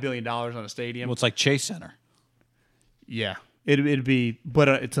 $5 billion on a stadium. Well, it's like Chase Center. Yeah. It'd be, but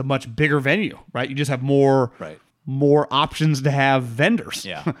it's a much bigger venue, right? You just have more options to have vendors.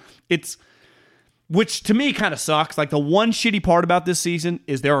 Yeah. Which to me kind of sucks. Like the one shitty part about this season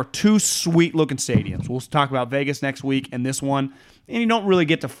is there are two sweet looking stadiums. We'll talk about Vegas next week and this one. And you don't really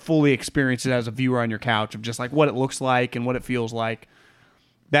get to fully experience it as a viewer on your couch of just like what it looks like and what it feels like.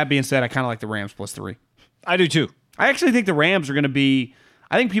 That being said, I kind of like the Rams +3. I do too. I actually think the Rams are going to be,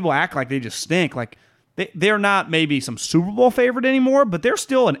 I think people act like they just stink. Like they're not maybe some Super Bowl favorite anymore, but they're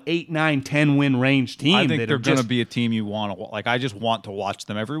still an 8, 9, 10 win range team. I think they're going to be a team you want to like. I just want to watch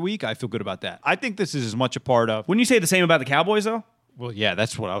them every week. I feel good about that. I think this is as much a part of. Wouldn't you say the same about the Cowboys though? Well, yeah,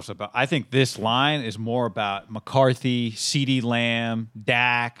 that's what I was about. I think this line is more about McCarthy, CeeDee Lamb,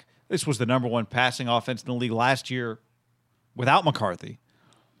 Dak. This was the number one passing offense in the league last year without McCarthy.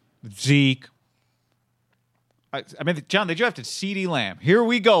 Zeke. I mean, John, they drafted CeeDee Lamb. Here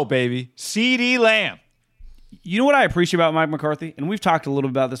we go, baby. CeeDee Lamb. You know what I appreciate about Mike McCarthy? And we've talked a little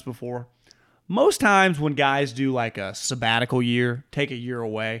bit about this before. Most times when guys do like a sabbatical year, take a year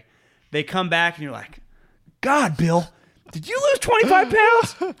away, they come back and you're like, God, Bill, did you lose 25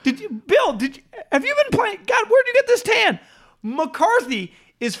 pounds? Have you been playing? God, where'd you get this tan? McCarthy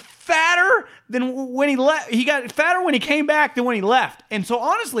is fatter than when he left. He got fatter when he came back than when he left. And so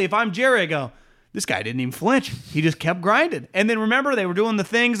honestly, if I'm Jerry, I go, this guy didn't even flinch. He just kept grinding. And then remember, they were doing the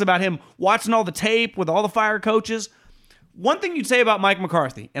things about him watching all the tape with all the fire coaches. One thing you'd say about Mike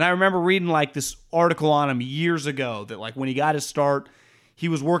McCarthy, and I remember reading like this article on him years ago that like when he got his start, he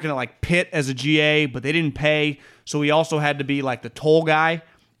was working at like Pitt as a GA, but they didn't pay. So he also had to be like the toll guy,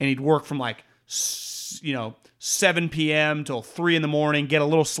 and he'd work from like, 7 p.m. till 3 in the morning, get a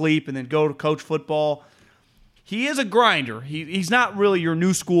little sleep, and then go to coach football. He is a grinder. He's not really your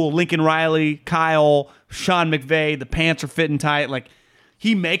new school Lincoln Riley, Kyle, Sean McVay. The pants are fitting tight. Like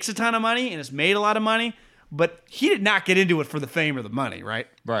he makes a ton of money and has made a lot of money, but he did not get into it for the fame or the money, right?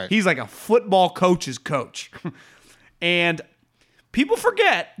 Right. He's like a football coach's coach. And people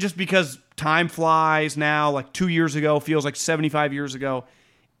forget just because time flies now, like 2 years ago, feels like 75 years ago.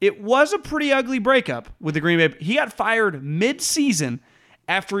 It was a pretty ugly breakup with the Green Bay. He got fired mid-season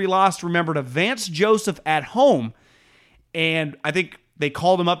after he lost, remember, to Vance Joseph at home. And I think they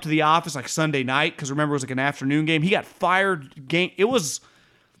called him up to the office like Sunday night because, remember, it was like an afternoon game. He got fired. He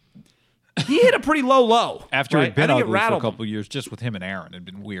hit a pretty low. After right? he'd been ugly for a rattled couple of years, just with him and Aaron. It'd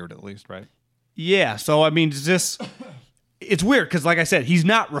been weird, at least, right? Yeah, so I mean, it's weird because, like I said, he's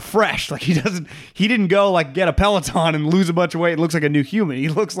not refreshed. Like he didn't go like get a Peloton and lose a bunch of weight. It looks like a new human. He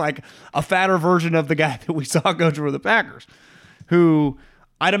looks like a fatter version of the guy that we saw coach for the Packers, who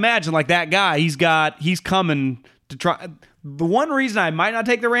I'd imagine like that guy. He's coming to try. The one reason I might not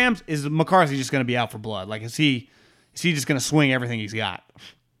take the Rams is McCarthy's just going to be out for blood. Like is he just going to swing everything he's got?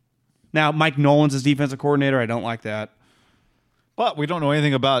 Now Mike Nolan's his defensive coordinator. I don't like that. But we don't know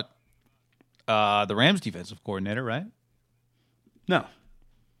anything about the Rams defensive coordinator, right? No.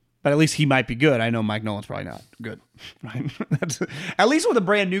 But at least he might be good. I know Mike Nolan's probably not good. Right? That's, at least with a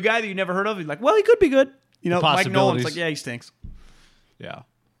brand new guy that you never heard of, he's like, well, he could be good. You know, Mike Nolan's like, yeah, he stinks. Yeah.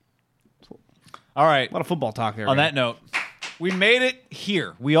 All right. A lot of football talk there. On that note, we made it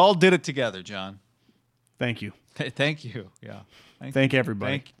here. We all did it together, John. Thank you. Thank you. Yeah. Thank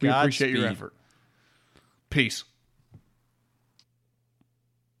everybody. We appreciate your effort. Peace.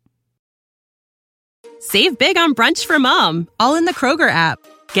 Save big on brunch for mom, all in the Kroger app.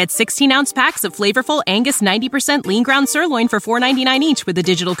 Get 16-ounce packs of flavorful Angus 90% lean ground sirloin for $4.99 each with a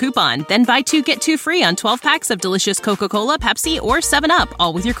digital coupon. Then buy 2, get 2 free on 12 packs of delicious Coca-Cola, Pepsi, or 7-Up,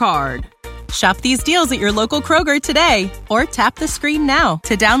 all with your card. Shop these deals at your local Kroger today, or tap the screen now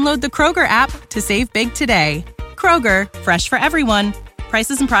to download the Kroger app to save big today. Kroger, fresh for everyone.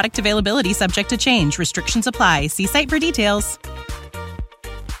 Prices and product availability subject to change. Restrictions apply. See site for details.